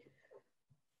say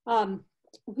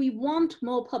we want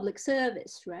more public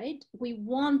service, right? We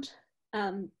want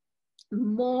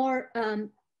more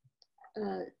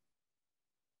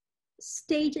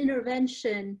state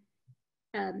intervention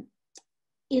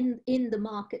in the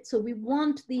market. So we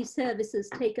want these services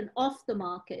taken off the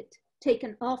market,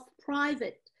 taken off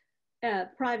privatized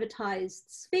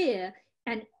sphere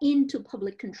and into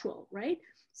public control, right?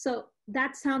 So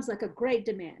that sounds like a great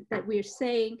demand, that we're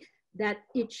saying that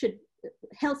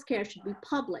healthcare should be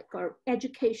public, or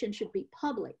education should be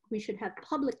public. We should have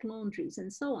public laundries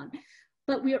and so on.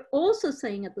 But we are also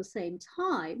saying at the same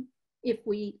time, if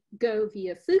we go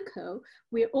via Foucault,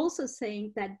 we're also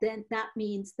saying that then that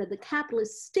means that the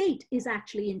capitalist state is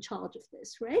actually in charge of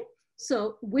this, right?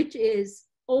 So, which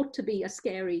ought to be a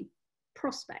scary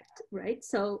prospect, right?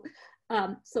 So,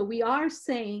 so we are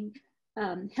saying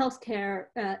healthcare,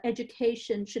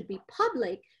 education should be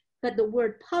public, but the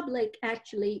word public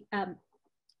actually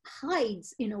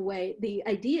hides, in a way, the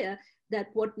idea that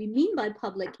what we mean by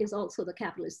public is also the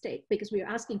capitalist state, because we are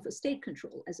asking for state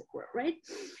control, as it were, right?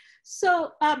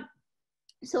 So,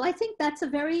 so I think that's a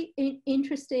very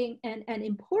interesting and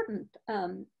important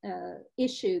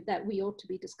issue that we ought to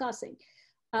be discussing.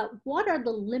 What are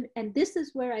the limits? And this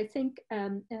is where I think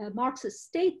Marxist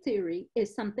state theory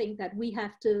is something that we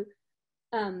have to,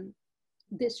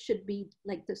 this should be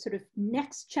like the sort of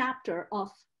next chapter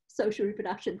of social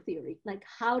reproduction theory. Like,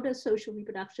 how does social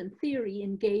reproduction theory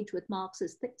engage with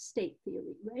Marxist state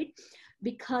theory, right?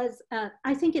 Because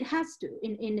I think it has to,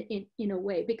 in a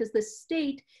way, because the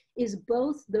state is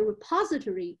both the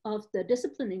repository of the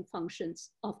disciplining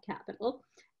functions of capital,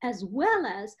 as well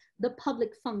as the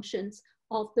public functions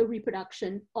of the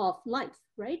reproduction of life,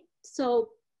 right? So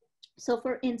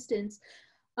for instance,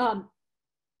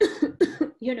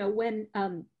 you know, when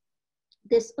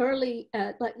this early,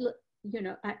 like, you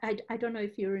know, I don't know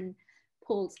if you're in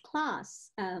Paul's class,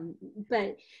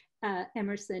 but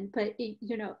Emerson, but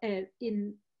you know,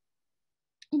 in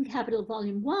Capital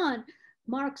Volume 1,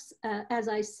 Marx, as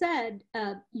I said,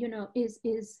 you know,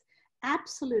 is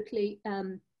absolutely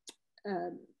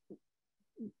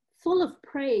full of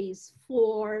praise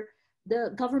for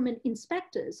the government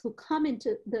inspectors who come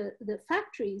into the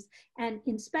factories and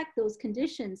inspect those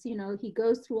conditions. You know, he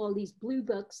goes through all these blue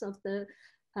books of the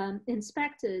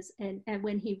inspectors, and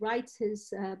when he writes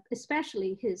his,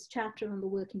 especially his chapter on the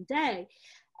working day.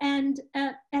 And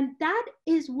that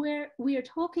is where we are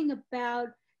talking about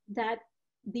that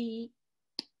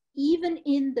even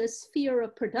in the sphere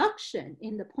of production,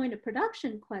 in the point of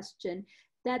production question,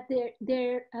 that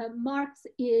Marx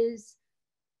is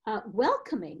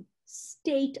welcoming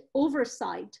state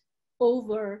oversight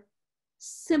over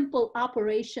simple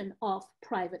operation of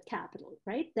private capital,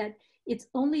 right? That it's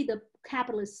only the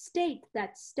capitalist state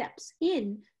that steps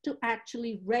in to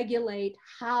actually regulate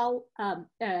how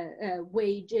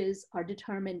wages are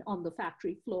determined on the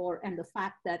factory floor, and the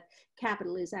fact that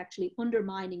capital is actually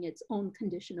undermining its own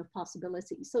condition of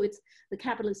possibility. So it's the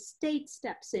capitalist state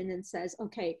steps in and says,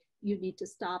 okay, you need to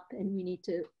stop and we need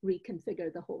to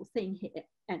reconfigure the whole thing here.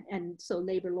 And so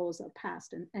labor laws are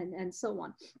passed and so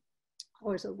on,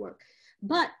 hours of work.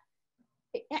 But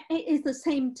it's the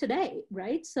same today,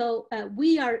 right? So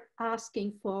we are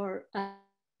asking for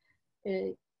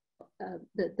the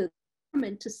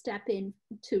government to step in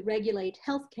to regulate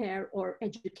healthcare or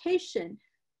education,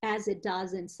 as it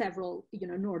does in several, you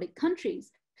know, Nordic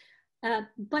countries.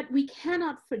 But we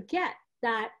cannot forget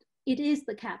that it is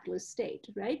the capitalist state,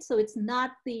 right? So it's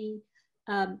not the,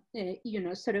 you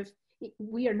know, sort of,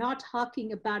 we are not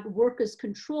talking about workers'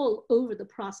 control over the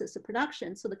process of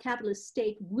production. So the capitalist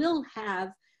state will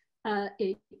have,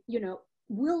 you know,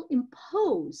 will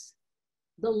impose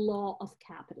the law of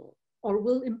capital, or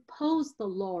will impose the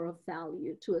law of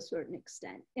value to a certain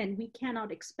extent. And we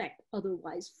cannot expect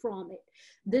otherwise from it.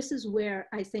 This is where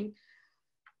I think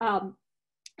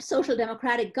social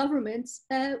democratic governments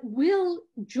will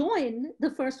join the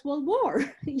First World War,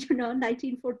 you know,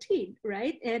 1914,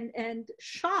 right? And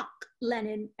shock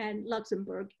Lenin and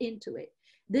Luxembourg into it.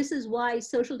 This is why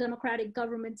social democratic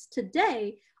governments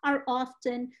today are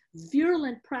often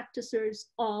virulent practicers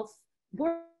of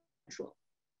border control,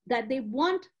 that they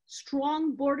want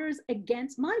strong borders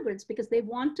against migrants because they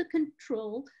want to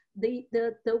control the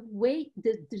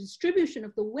distribution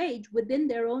of the wage within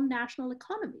their own national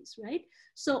economies, right?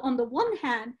 So on the one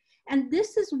hand, and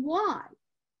this is why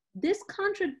this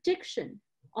contradiction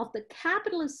of the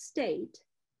capitalist state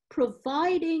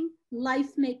providing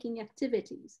life-making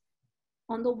activities,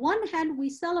 on the one hand, we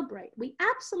celebrate, we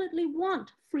absolutely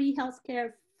want free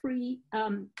healthcare, free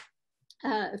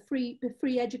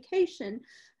education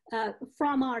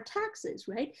from our taxes,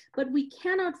 right? But we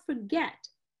cannot forget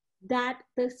that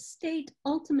the state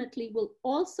ultimately will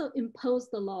also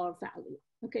impose the law of value,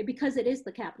 okay? Because it is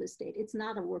the capitalist state, it's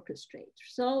not a worker state.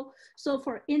 So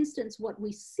for instance, what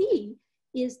we see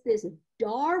is this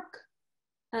dark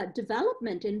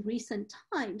development in recent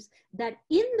times that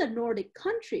in the Nordic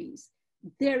countries,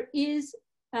 there is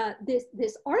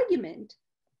this argument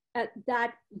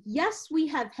that yes, we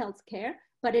have healthcare,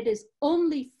 but it is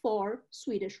only for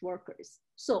Swedish workers.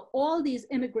 So all these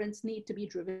immigrants need to be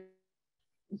driven.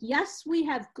 Yes, we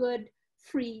have good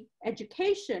free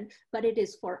education, but it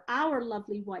is for our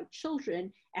lovely white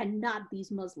children and not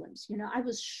these Muslims. You know, I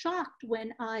was shocked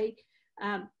when I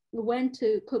went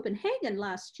to Copenhagen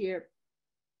last year.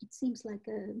 It seems like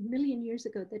a million years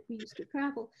ago that we used to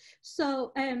travel.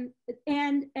 So, and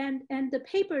the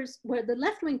papers, where the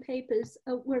left-wing papers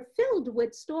were filled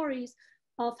with stories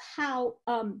of how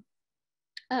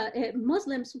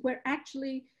Muslims were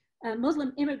actually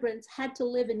Muslim immigrants had to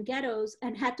live in ghettos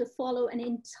and had to follow an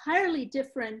entirely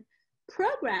different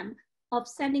program of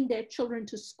sending their children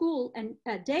to school and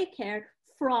daycare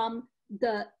from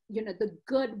the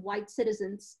good white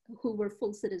citizens who were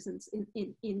full citizens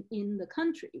in the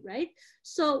country, right?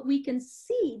 So we can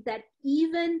see that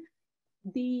even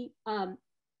the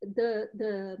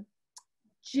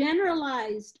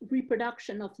generalized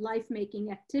reproduction of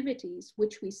life-making activities,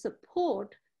 which we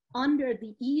support under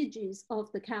the aegis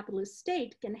of the capitalist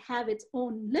state, can have its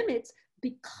own limits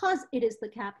because it is the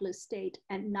capitalist state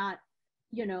and not,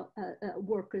 a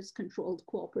workers-controlled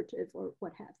cooperative or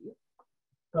what have you.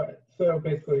 Right. So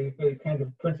basically, the kind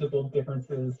of principal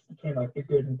differences between like the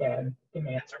good and bad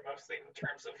demands are mostly in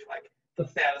terms of like the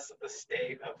status of the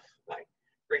state, of like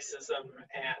racism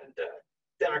and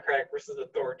democratic versus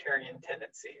authoritarian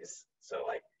tendencies. So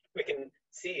like we can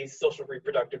see social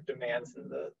reproductive demands in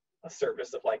the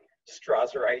service of like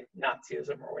Strasserite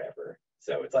Nazism or whatever.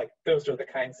 So it's like those are the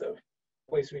kinds of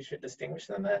ways we should distinguish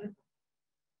them in.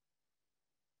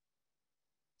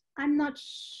 I'm not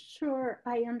sure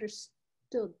I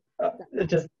understood.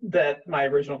 Just that my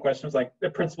original question was like the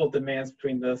principal demands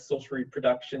between the social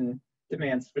reproduction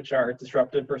demands, which are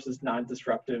disruptive versus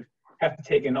non-disruptive, have to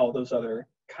take in all those other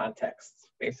contexts,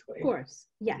 basically. Of course,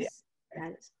 yes. Yeah.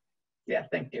 That is. Yeah,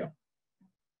 thank you.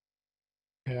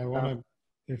 Okay, I want to,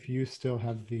 if you still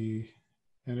have the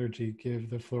energy, give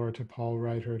the floor to Paul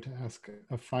Reiter to ask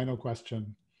a final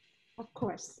question. Of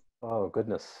course. Oh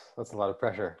goodness, that's a lot of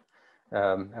pressure.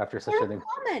 After such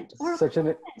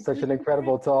such an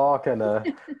incredible talk and a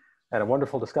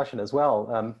wonderful discussion as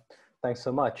well. Thanks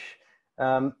so much.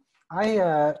 I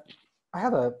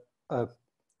have a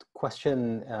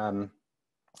question,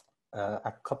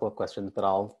 a couple of questions, but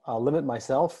I'll limit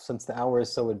myself since the hour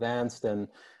is so advanced and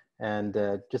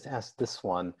just ask this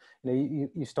one.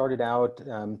 You started out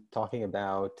talking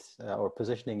about or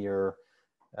positioning your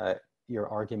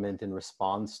argument in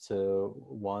response to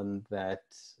one that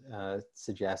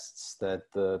suggests that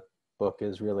the book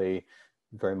is really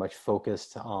very much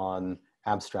focused on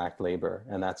abstract labor,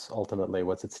 and that's ultimately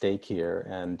what's at stake here.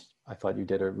 And I thought you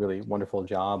did a really wonderful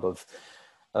job of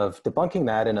debunking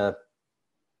that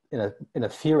in a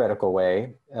theoretical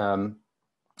way. And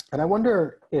I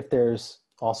wonder if there's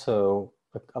also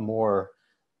a more,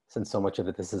 since so much of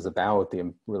it this is about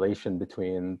the relation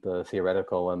between the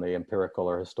theoretical and the empirical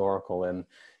or historical in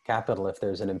capital, if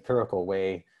there's an empirical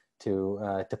way to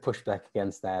push back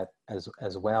against that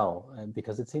as well.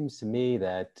 Because it seems to me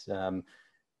that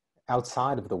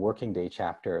outside of the working day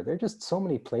chapter, there are just so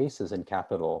many places in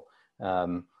Capital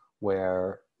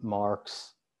where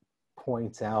Marx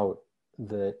points out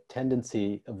the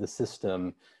tendency of the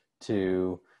system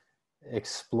to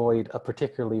exploit a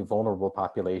particularly vulnerable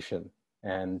population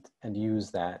and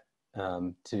use that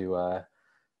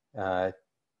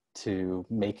to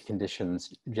make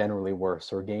conditions generally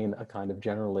worse or gain a kind of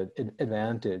general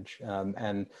advantage.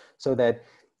 And so that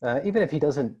even if he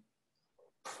doesn't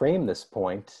frame this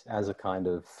point as a kind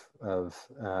of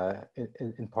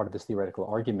in part of this theoretical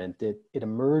argument, it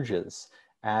emerges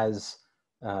as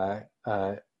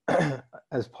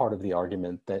as part of the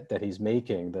argument that he's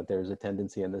making, that there's a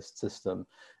tendency in this system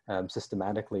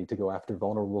systematically to go after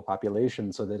vulnerable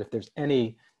populations, so that if there's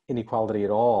any inequality at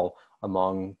all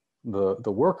among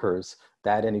the workers,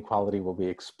 that inequality will be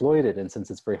exploited. And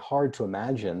since it's very hard to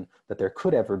imagine that there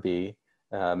could ever be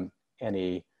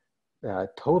any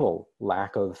total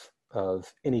lack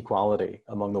of inequality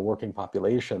among the working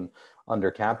population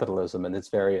under capitalism and its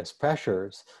various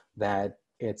pressures, that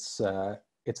it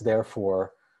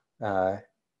therefore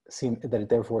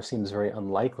seems very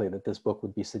unlikely that this book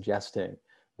would be suggesting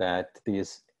that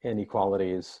these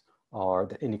inequalities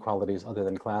other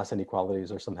than class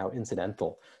inequalities are somehow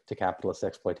incidental to capitalist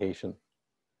exploitation.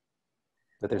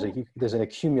 That there's an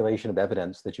accumulation of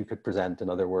evidence that you could present, in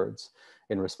other words,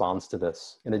 in response to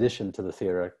this, in addition to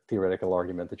the theoretical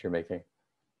argument that you're making.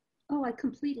 Oh, I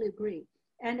completely agree.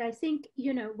 And I think,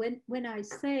 when I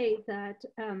say that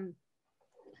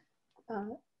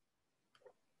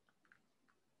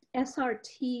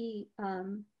SRT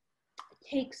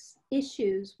takes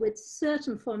issues with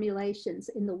certain formulations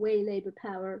in the way labor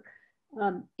power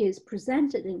is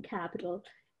presented in Capital,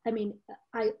 I mean,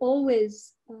 I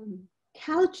always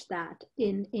couch that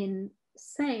in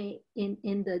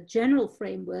the general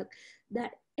framework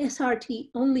that SRT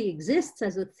only exists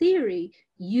as a theory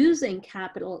using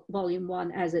Capital Volume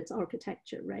 1 as its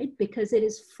architecture, right? Because it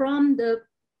is from the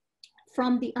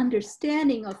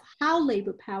understanding of how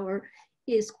labor power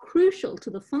is crucial to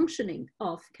the functioning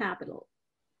of capital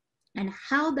and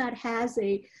how that has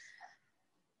and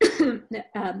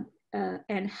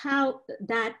how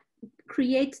that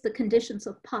creates the conditions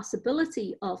of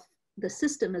possibility of the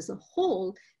system as a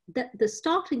whole, that the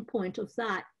starting point of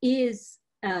that is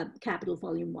Capital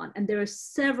Volume 1. And there are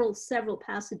several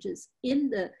passages in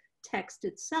the text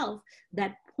itself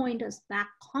that point us back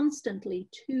constantly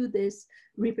to this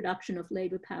reproduction of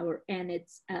labor power and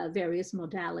its various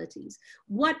modalities.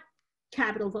 What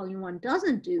Capital Volume 1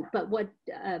 doesn't do, but what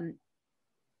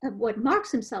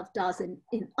Marx himself does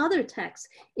in other texts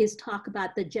is talk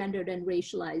about the gendered and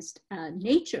racialized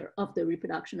nature of the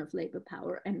reproduction of labor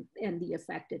power and the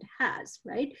effect it has,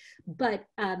 right? But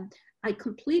I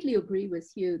completely agree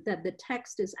with you that the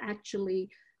text is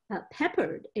actually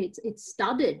peppered, it's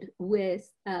studded with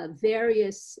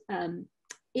various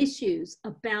issues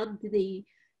about the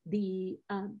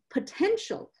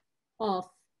potential of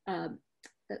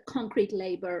concrete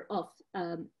labor, of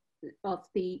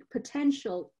the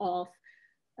potential of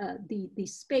the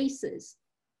spaces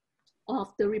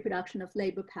of the reproduction of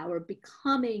labor power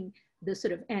becoming the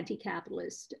sort of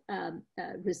anti-capitalist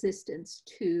resistance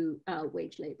to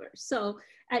wage labor. So,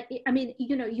 I mean,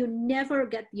 you know, you never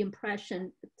get the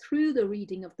impression through the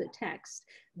reading of the text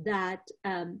that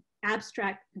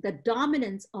the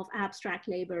dominance of abstract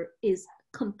labor is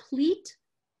complete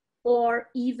or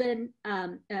even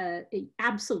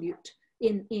absolute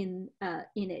in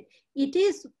it. It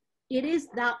is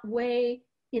that way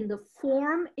in the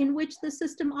form in which the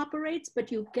system operates,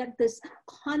 but you get this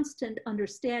constant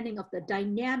understanding of the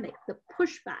dynamic, the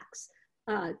pushbacks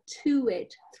to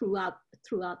it throughout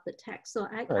the text. So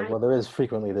well, there is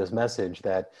frequently this message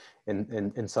that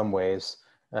in some ways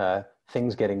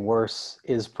things getting worse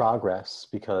is progress,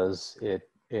 because it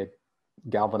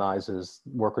galvanizes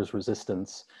workers'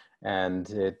 resistance and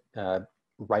it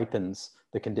ripens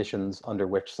the conditions under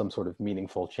which some sort of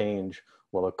meaningful change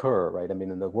will occur, right? I mean,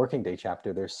 in the Working Day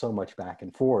chapter, there's so much back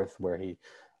and forth where he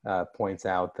points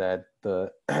out that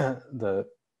the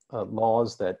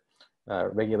laws that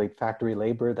regulate factory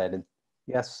labor, that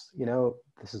yes, you know,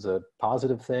 this is a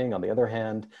positive thing. On the other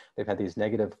hand, they've had these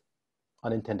negative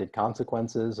unintended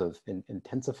consequences of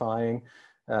intensifying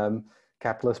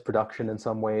capitalist production in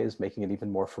some ways, making it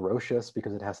even more ferocious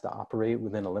because it has to operate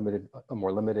within a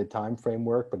more limited time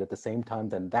framework. But at the same time,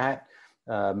 then that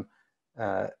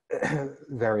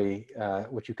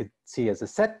what you could see as a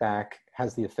setback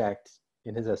has the effect,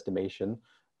 in his estimation,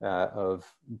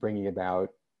 of bringing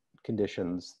about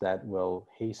conditions that will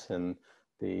hasten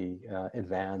the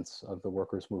advance of the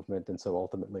workers' movement, and so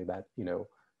ultimately that, you know,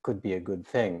 could be a good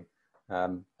thing. I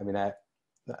mean,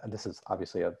 this is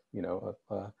obviously a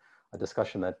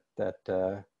discussion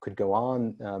that could go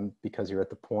on because you're at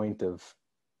the point of,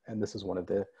 and this is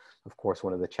of course,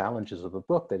 one of the challenges of the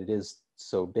book, that it is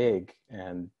so big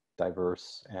and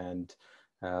diverse, and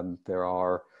there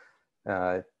are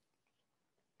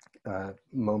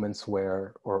moments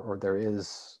where, or there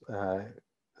is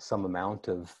some amount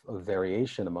of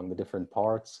variation among the different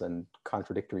parts and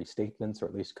contradictory statements, or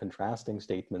at least contrasting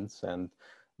statements, and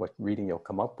what reading you'll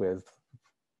come up with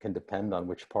can depend on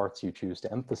which parts you choose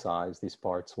to emphasize. These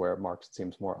parts where Marx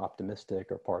seems more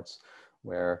optimistic, or parts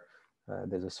where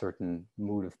there's a certain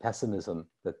mood of pessimism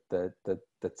that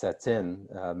sets in,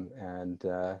 and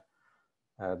to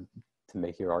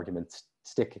make your arguments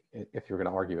stick, if you're going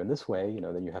to argue in this way, you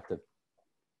know, then you have to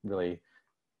really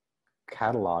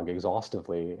catalog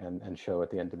exhaustively and show at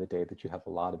the end of the day that you have a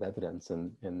lot of evidence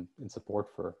in support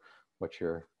for what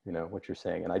you're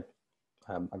saying. And I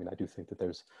mean, I do think that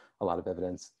there's a lot of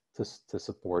evidence to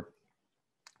support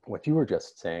what you were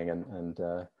just saying. And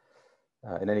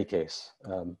in any case,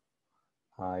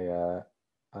 I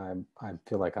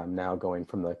feel like I'm now going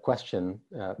from the question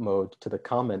mode to the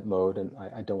comment mode, and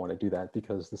I don't want to do that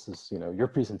because this is, you know, your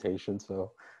presentation.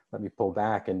 So let me pull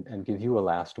back and give you a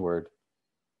last word.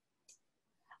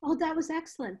 Oh, that was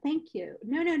excellent. Thank you.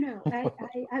 No.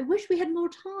 I wish we had more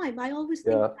time. I always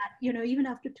think that, you know, even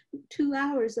after 2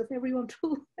 hours of everyone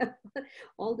talking,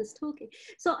 all this talking.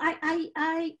 So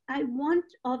I want,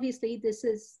 obviously, this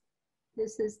is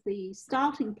the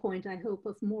starting point, I hope,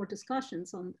 of more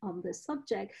discussions on this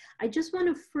subject. I just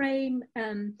want to frame,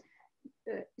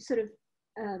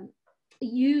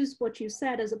 use what you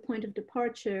said as a point of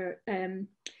departure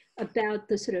about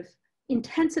the sort of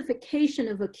intensification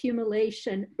of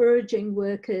accumulation, urging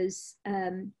workers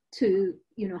to,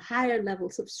 you know, higher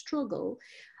levels of struggle.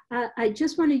 I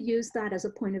just want to use that as a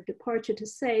point of departure to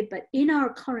say, but in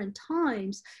our current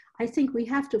times, I think we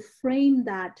have to frame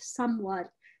that somewhat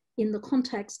in the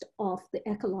context of the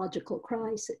ecological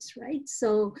crisis, right?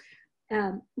 So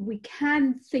we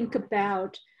can think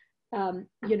about,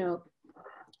 you know,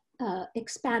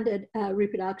 expanded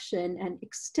reproduction and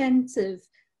extensive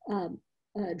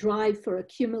drive for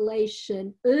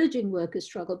accumulation, urging workers'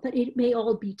 struggle, but it may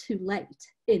all be too late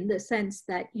in the sense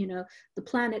that, you know, the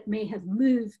planet may have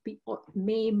moved,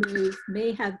 may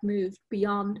have moved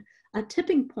beyond a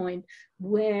tipping point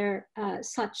where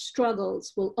such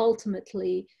struggles will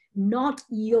ultimately not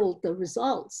yield the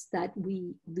results that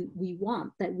we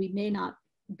want, that we may not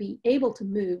be able to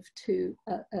move to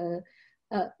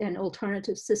an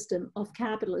alternative system of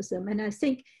capitalism. And I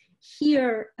think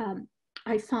here,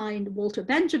 I find Walter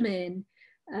Benjamin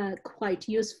quite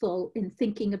useful in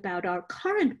thinking about our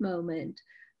current moment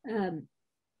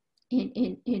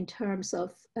in terms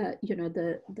of you know,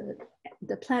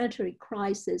 the planetary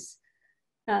crisis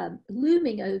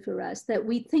looming over us, that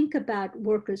we think about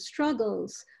workers'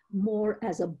 struggles more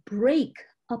as a brake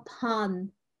upon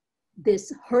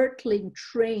this hurtling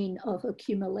train of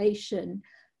accumulation,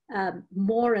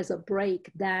 more as a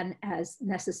break than as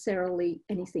necessarily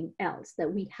anything else, that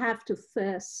we have to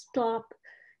first stop,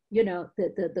 you know,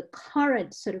 the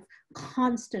current sort of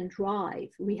constant drive.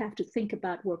 We have to think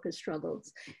about worker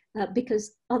struggles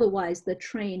because otherwise the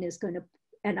train is going to,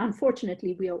 and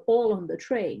unfortunately we are all on the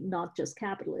train, not just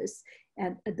capitalists,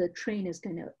 and the train is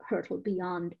going to hurtle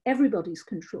beyond everybody's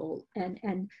control and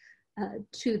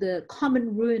to the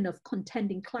common ruin of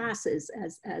contending classes,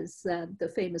 as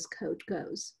the famous quote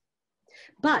goes.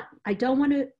 But I don't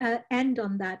want to end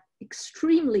on that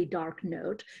extremely dark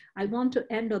note. I want to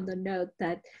end on the note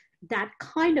that that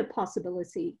kind of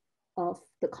possibility of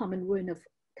the common ruin of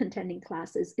contending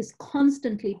classes is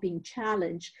constantly being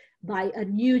challenged by a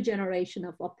new generation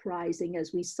of uprising,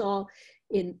 as we saw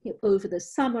over the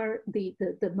summer, the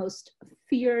most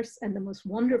fierce and the most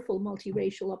wonderful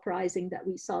multiracial uprising that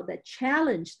we saw that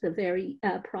challenged the very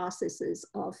processes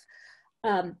of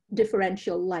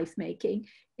differential life making,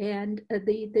 and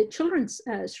the children's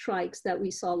strikes that we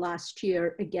saw last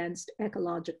year against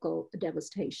ecological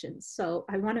devastation. So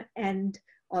I want to end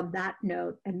on that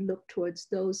note and look towards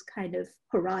those kind of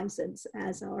horizons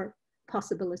as our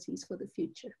possibilities for the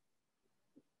future.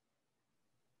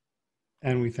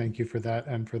 And we thank you for that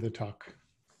and for the talk.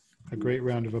 A great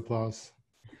round of applause.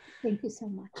 Thank you so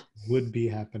much. Would be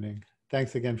happening.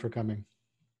 Thanks again for coming.